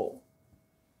existing law.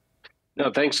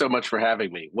 No, thanks so much for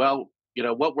having me. Well, you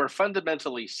know, what we're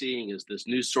fundamentally seeing is this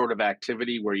new sort of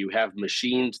activity where you have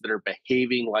machines that are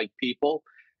behaving like people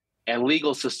and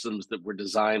legal systems that were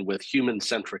designed with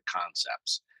human-centric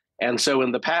concepts. And so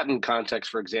in the patent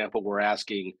context, for example, we're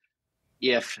asking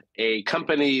if a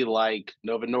company like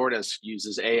Novo Nordisk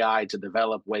uses AI to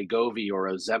develop Wegovy or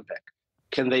Ozempic,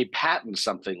 can they patent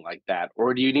something like that?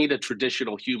 Or do you need a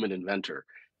traditional human inventor?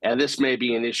 And this may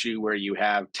be an issue where you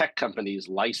have tech companies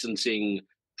licensing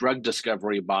drug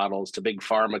discovery models to big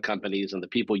pharma companies, and the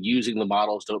people using the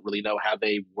models don't really know how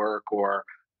they work or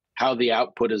how the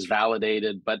output is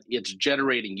validated, but it's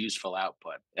generating useful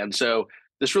output. And so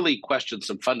this really questions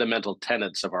some fundamental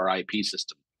tenets of our IP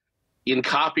system. In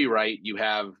copyright, you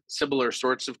have similar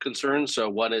sorts of concerns. So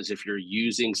one is if you're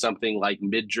using something like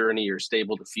Midjourney or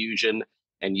Stable Diffusion,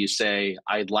 and you say,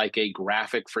 I'd like a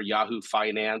graphic for Yahoo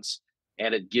Finance,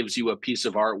 and it gives you a piece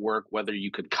of artwork, whether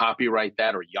you could copyright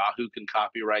that or Yahoo can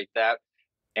copyright that.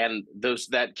 And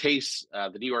that case,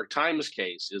 the New York Times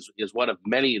case, is one of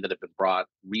many that have been brought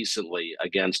recently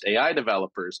against AI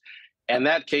developers. And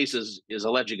that case is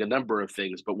alleging a number of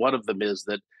things, but one of them is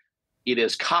that it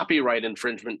is copyright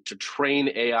infringement to train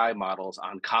AI models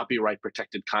on copyright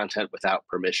protected content without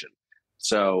permission.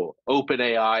 So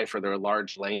OpenAI, for their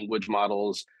large language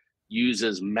models,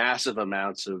 uses massive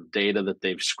amounts of data that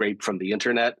they've scraped from the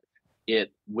internet.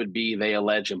 It would be, they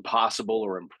allege, impossible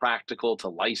or impractical to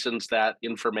license that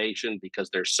information because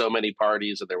there's so many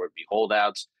parties and there would be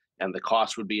holdouts and the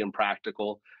cost would be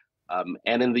impractical.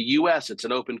 And in the US, it's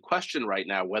an open question right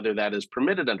now whether that is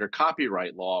permitted under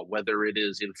copyright law, whether it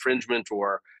is infringement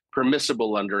or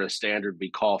permissible under a standard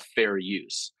we call fair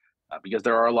use, because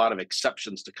there are a lot of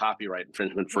exceptions to copyright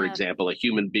infringement, for example, a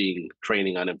human being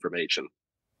training on information.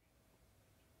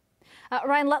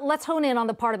 Ryan, let's hone in on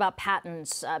the part about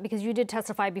patents, because you did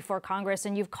testify before Congress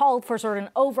and you've called for sort of an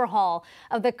overhaul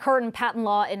of the current patent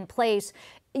law in place.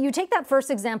 You take that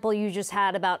first example you just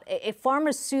had about a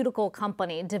pharmaceutical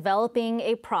company developing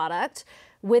a product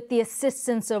with the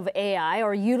assistance of AI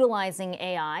or utilizing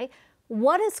AI.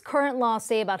 What does current law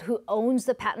say about who owns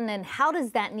the patent and how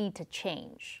does that need to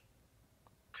change?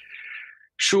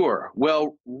 Sure.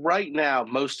 Well, right now,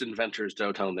 most inventors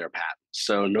don't own their patents.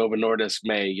 So Novo Nordisk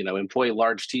may, employ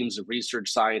large teams of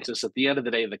research scientists. At the end of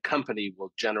the day, the company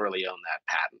will generally own that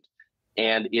patent.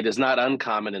 And it is not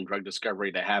uncommon in drug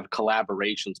discovery to have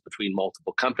collaborations between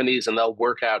multiple companies, and they'll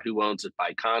work out who owns it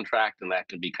by contract, and that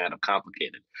can be kind of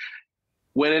complicated.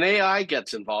 When an AI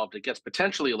gets involved, it gets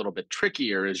potentially a little bit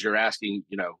trickier as you're asking,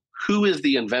 who is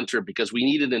the inventor? Because we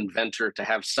need an inventor to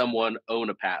have someone own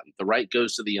a patent. The right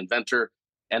goes to the inventor,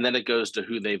 and then it goes to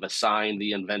who they've assigned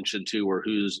the invention to or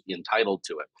who's entitled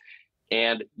to it.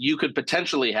 And you could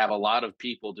potentially have a lot of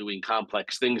people doing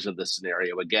complex things in this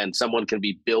scenario. Again, someone can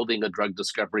be building a drug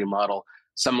discovery model.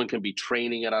 Someone can be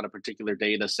training it on a particular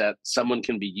data set. Someone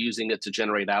can be using it to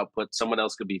generate output. Someone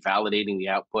else could be validating the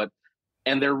output.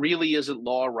 And there really isn't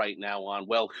law right now on,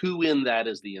 well, who in that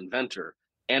is the inventor?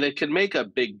 And it can make a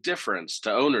big difference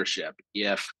to ownership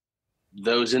if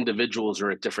those individuals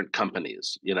are at different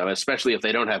companies, especially if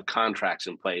they don't have contracts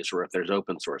in place or if there's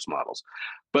open source models.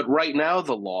 But right now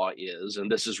the law is, and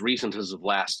this is recent as of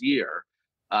last year,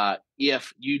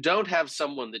 If you don't have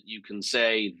someone that you can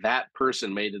say that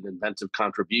person made an inventive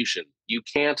contribution, you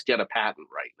can't get a patent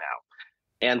right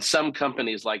now. And some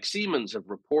companies like Siemens have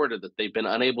reported that they've been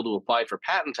unable to apply for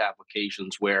patent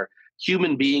applications where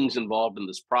human beings involved in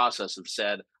this process have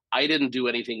said, I didn't do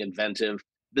anything inventive.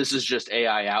 This is just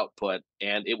AI output,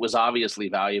 and it was obviously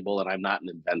valuable, and I'm not an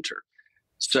inventor.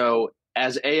 So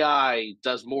as AI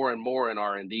does more and more in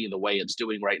R&D the way it's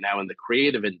doing right now in the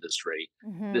creative industry,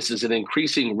 this is an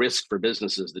increasing risk for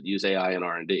businesses that use AI in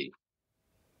R&D.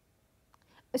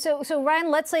 So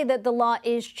Ryan, let's say that the law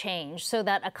is changed so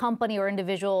that a company or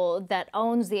individual that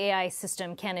owns the AI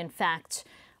system can in fact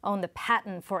own the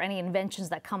patent for any inventions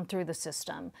that come through the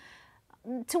system.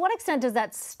 To what extent does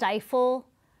that stifle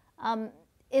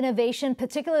innovation,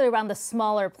 particularly around the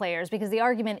smaller players? Because the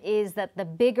argument is that the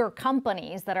bigger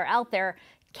companies that are out there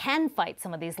can fight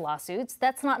some of these lawsuits.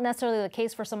 That's not necessarily the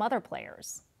case for some other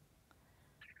players.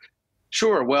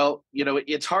 Sure. Well,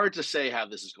 it's hard to say how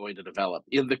this is going to develop.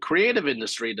 In the creative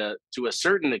industry, to a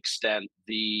certain extent,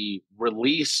 the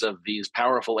release of these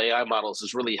powerful AI models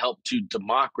has really helped to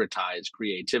democratize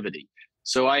creativity.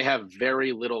 So I have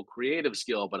very little creative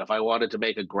skill, but if I wanted to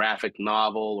make a graphic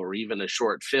novel or even a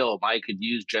short film, I could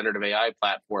use generative AI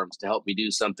platforms to help me do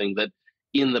something that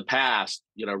in the past,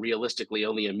 realistically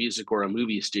only a music or a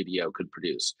movie studio could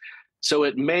produce. So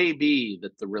it may be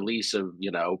that the release of,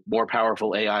 more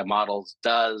powerful AI models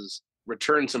does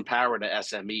return some power to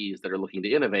SMEs that are looking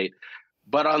to innovate.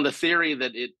 But on the theory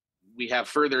that we have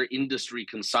further industry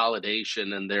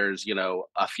consolidation and there's,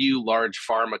 a few large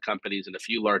pharma companies and a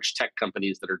few large tech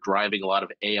companies that are driving a lot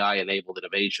of AI-enabled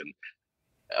innovation.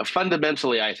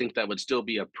 Fundamentally, I think that would still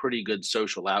be a pretty good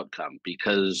social outcome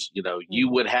because, you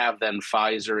would have then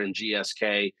Pfizer and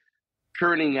GSK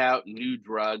churning out new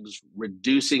drugs,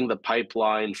 reducing the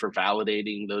pipeline for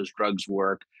validating those drugs'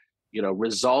 work,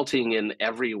 resulting in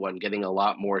everyone getting a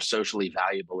lot more socially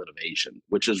valuable innovation,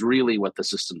 which is really what the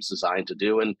system's designed to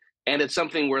do. And it's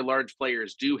something where large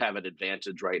players do have an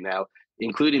advantage right now,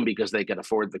 including because they can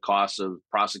afford the costs of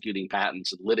prosecuting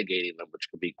patents and litigating them, which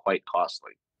can be quite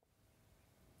costly.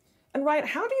 And Ryan,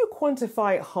 how do you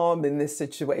quantify harm in this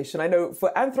situation? I know for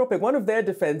Anthropic, one of their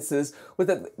defenses was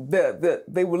that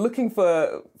they were looking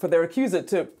for their accuser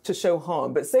to show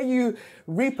harm. But say you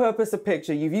repurpose a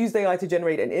picture, you've used AI to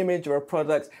generate an image or a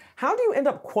product. How do you end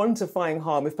up quantifying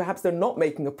harm if perhaps they're not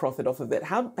making a profit off of it?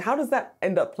 How does that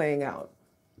end up playing out?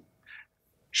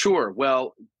 Sure.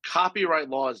 Well, copyright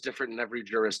law is different in every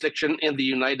jurisdiction. In the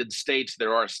United States,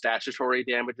 there are statutory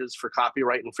damages for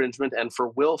copyright infringement and for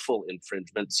willful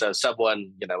infringement. So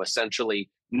someone, essentially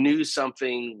knew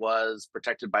something was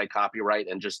protected by copyright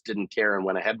and just didn't care and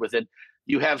went ahead with it.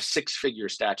 You have six-figure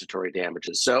statutory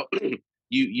damages. So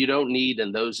you don't need,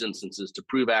 in those instances, to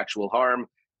prove actual harm.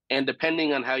 And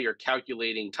depending on how you're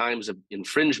calculating times of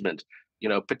infringement,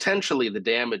 potentially the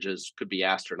damages could be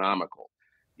astronomical.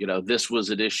 This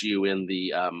was an issue in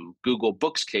the Google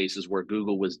Books cases where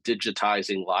Google was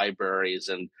digitizing libraries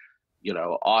and,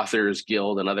 Authors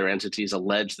Guild and other entities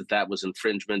alleged that was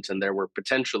infringement, and there were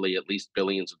potentially at least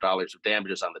billions of dollars of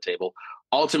damages on the table.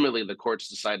 Ultimately, the courts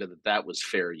decided that was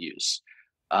fair use.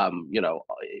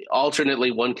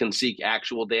 Alternately, one can seek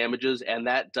actual damages, and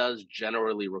that does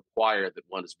generally require that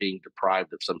one is being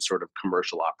deprived of some sort of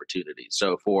commercial opportunity.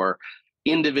 So for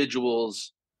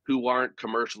individuals who aren't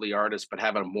commercially artists but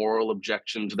have a moral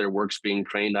objection to their works being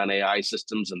trained on AI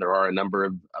systems, and there are a number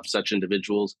of such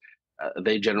individuals,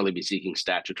 they generally be seeking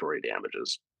statutory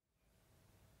damages.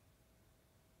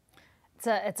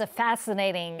 It's a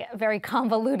fascinating, very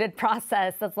convoluted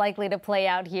process that's likely to play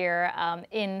out here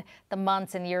in the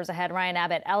months and years ahead. Ryan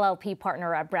Abbott, LLP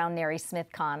partner at Brown Neri Smith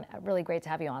Conn. Really great to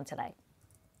have you on today.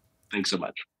 Thanks so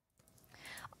much.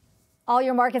 All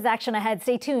your markets action ahead.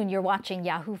 Stay tuned. You're watching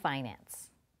Yahoo Finance.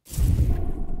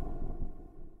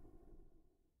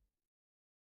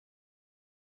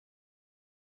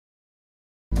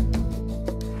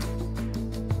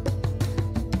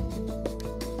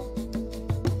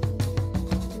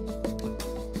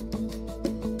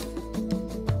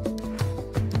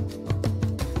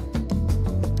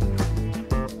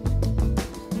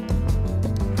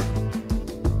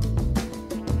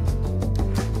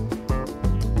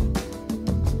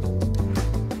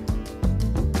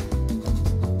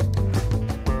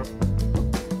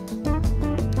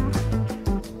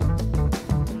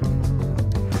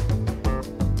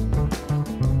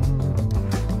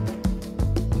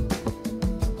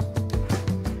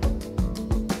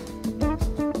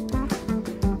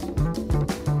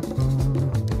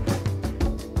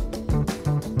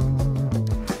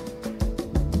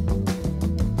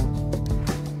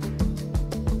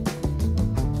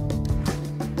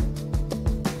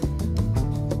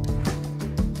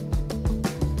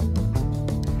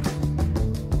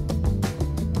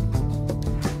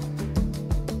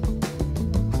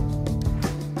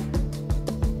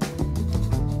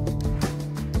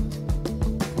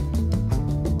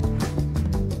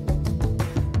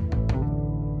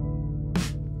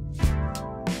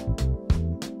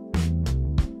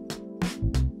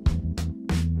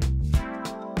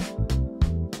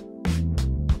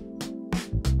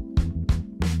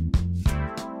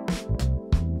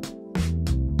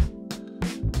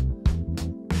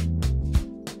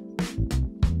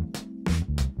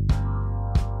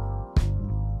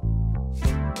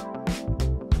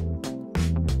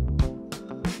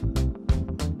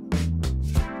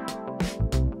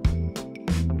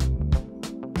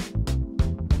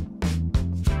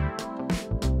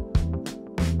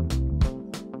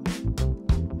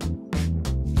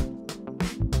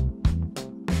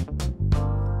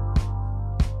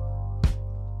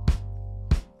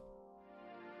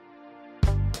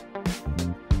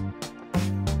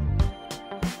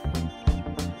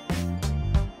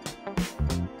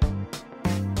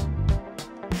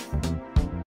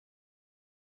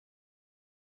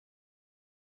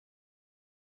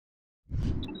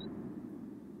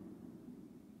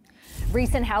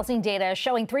 Recent housing data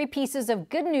showing three pieces of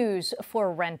good news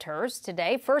for renters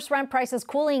today. First, rent prices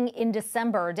cooling in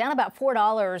December, down about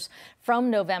 $4 from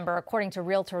November, according to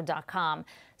Realtor.com.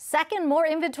 Second, more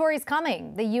inventory is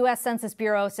coming. The U.S. Census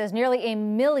Bureau says nearly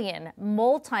 1 million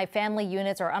multifamily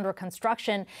units are under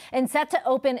construction and set to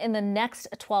open in the next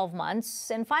 12 months.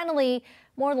 And finally,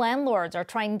 more landlords are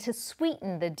trying to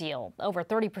sweeten the deal. Over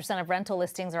 30% of rental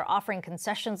listings are offering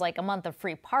concessions like a month of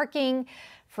free parking,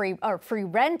 free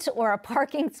rent, or a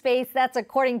parking space. That's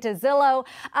according to Zillow.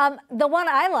 The one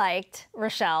I liked,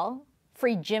 Rochelle,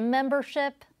 free gym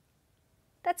membership.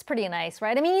 That's pretty nice,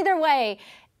 right? I mean, either way,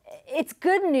 it's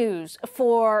good news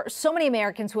for so many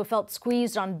Americans who have felt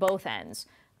squeezed on both ends,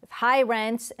 with high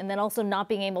rents and then also not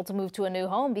being able to move to a new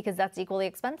home because that's equally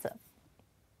expensive.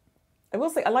 I will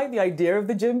say, I like the idea of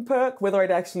the gym perk. Whether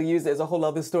I'd actually use it is a whole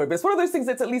other story. But it's one of those things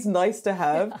that's at least nice to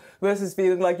have versus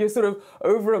feeling like you're sort of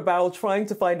over a barrel trying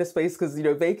to find a space because, you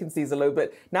know, vacancies are low.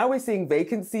 But now we're seeing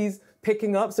vacancies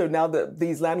picking up. So now that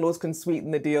these landlords can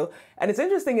sweeten the deal. And it's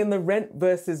interesting in the rent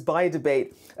versus buy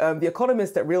debate, the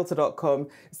economist at Realtor.com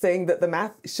saying that the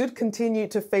math should continue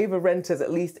to favor renters,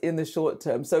 at least in the short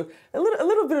term. So a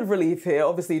little bit of relief here.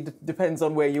 Obviously, depends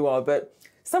on where you are, but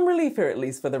some relief here, at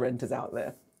least for the renters out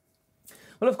there.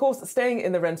 Well, of course, staying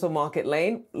in the rental market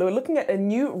lane, we're looking at a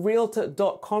new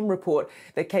Realtor.com report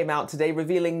that came out today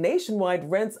revealing nationwide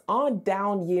rents are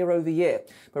down year over year.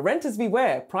 But renters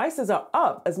beware, prices are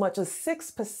up as much as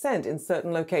 6% in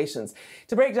certain locations.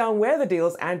 To break down where the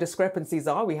deals and discrepancies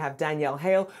are, we have Danielle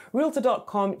Hale,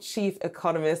 Realtor.com chief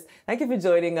economist. Thank you for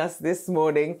joining us this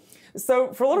morning.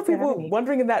 So for a lot of people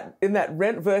wondering in that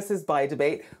rent versus buy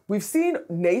debate, we've seen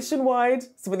nationwide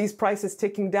some of these prices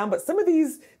ticking down, but some of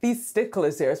these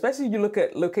sticklers here, especially if you look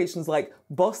at locations like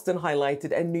Boston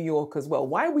highlighted and New York as well.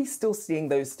 Why are we still seeing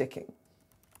those sticking?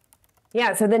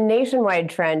 Yeah, so the nationwide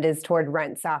trend is toward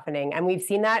rent softening, and we've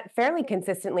seen that fairly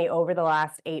consistently over the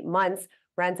last 8 months.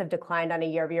 Rents have declined on a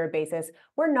year-over-year basis.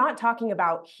 We're not talking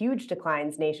about huge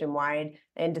declines nationwide.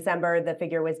 In December, the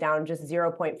figure was down just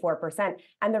 0.4%.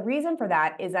 And the reason for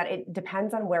that is that it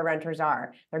depends on where renters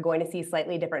are. They're going to see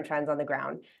slightly different trends on the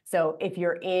ground. So if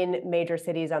you're in major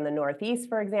cities on the Northeast,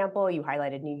 for example, you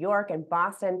highlighted New York and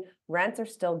Boston, rents are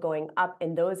still going up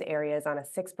in those areas on a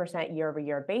 6%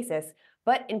 year-over-year basis.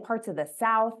 But in parts of the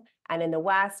South and in the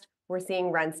West, we're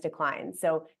seeing rents decline.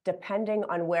 So depending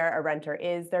on where a renter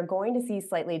is, they're going to see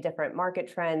slightly different market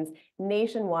trends.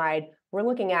 Nationwide, we're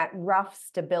looking at rough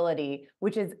stability,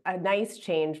 which is a nice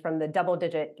change from the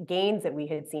double-digit gains that we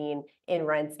had seen in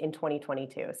rents in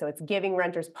 2022. So it's giving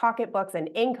renters' pocketbooks and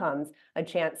incomes a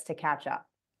chance to catch up.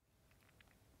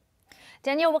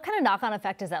 Danielle, what kind of knock-on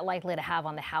effect is that likely to have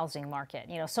on the housing market?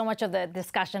 You know, so much of the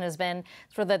discussion has been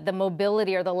for the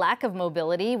mobility or the lack of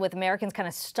mobility, with Americans kind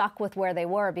of stuck with where they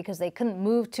were because they couldn't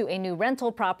move to a new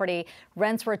rental property.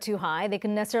 Rents were too high. They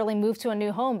couldn't necessarily move to a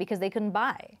new home because they couldn't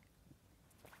buy.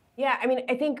 Yeah, I mean,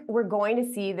 I think we're going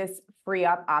to see this free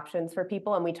up options for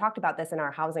people. And we talked about this in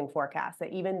our housing forecast,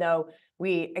 that even though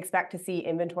we expect to see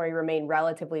inventory remain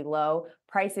relatively low,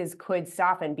 prices could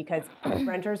soften because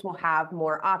renters will have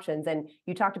more options. And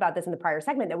you talked about this in the prior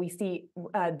segment, that we see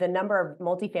the number of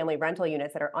multifamily rental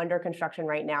units that are under construction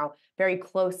right now very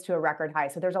close to a record high.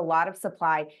 So there's a lot of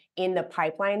supply in the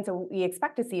pipeline. So we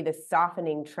expect to see this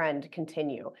softening trend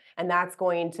continue. And that's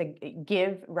going to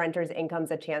give renters' incomes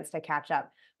a chance to catch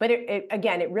up. But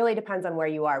again, it really depends on where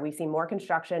you are. We've seen more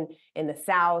construction in the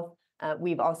South.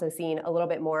 We've also seen a little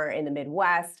bit more in the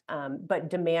Midwest, but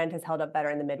demand has held up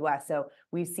better in the Midwest. So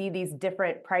we see these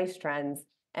different price trends.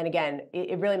 And again,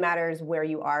 it really matters where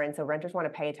you are. And so renters want to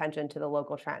pay attention to the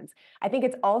local trends. I think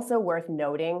it's also worth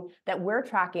noting that we're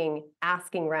tracking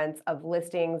asking rents of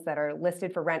listings that are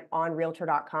listed for rent on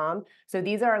Realtor.com. So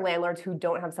these are landlords who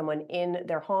don't have someone in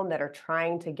their home that are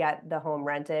trying to get the home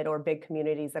rented, or big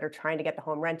communities that are trying to get the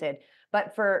home rented.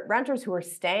 But for renters who are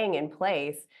staying in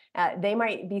place, they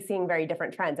might be seeing very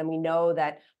different trends. And we know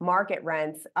that market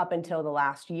rents up until the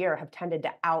last year have tended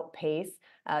to outpace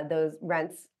those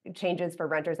rents changes for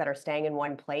renters that are staying in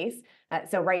one place.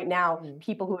 So right now,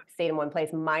 people who have stayed in one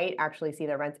place might actually see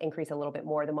their rents increase a little bit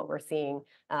more than what we're seeing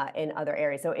in other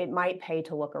areas. So it might pay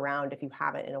to look around if you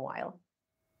haven't in a while.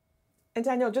 And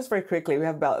Danielle, just very quickly, we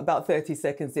have about 30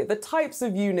 seconds here. The types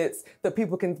of units that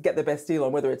people can get the best deal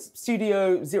on, whether it's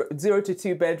studio, 0 to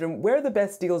 2 bedroom, where are the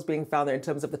best deals being found there in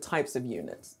terms of the types of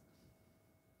units?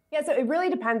 Yeah, so it really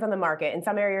depends on the market. In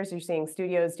some areas, you're seeing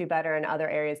studios do better. In other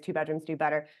areas, 2 bedrooms do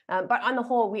better. But on the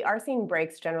whole, we are seeing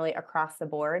breaks generally across the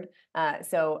board.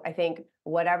 So I think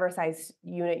whatever size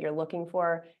unit you're looking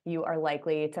for, you are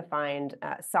likely to find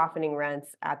softening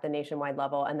rents at the nationwide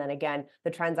level. And then again,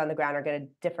 the trends on the ground are going to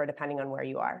differ depending on where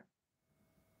you are.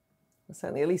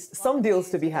 Certainly, at least some deals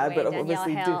to be had, but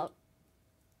obviously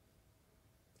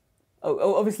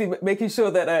obviously making sure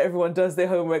that everyone does their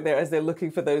homework there as they're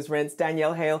looking for those rents.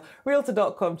 Danielle Hale,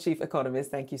 Realtor.com chief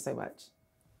economist, thank you so much.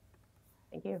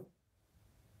 Thank you.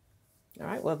 All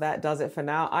right, well, that does it for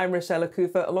now. I'm Rochelle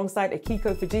Akufa alongside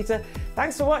Akiko Fujita.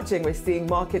 Thanks for watching. We're seeing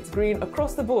markets green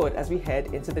across the board as we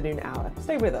head into the noon hour.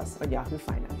 Stay with us on Yahoo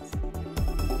Finance.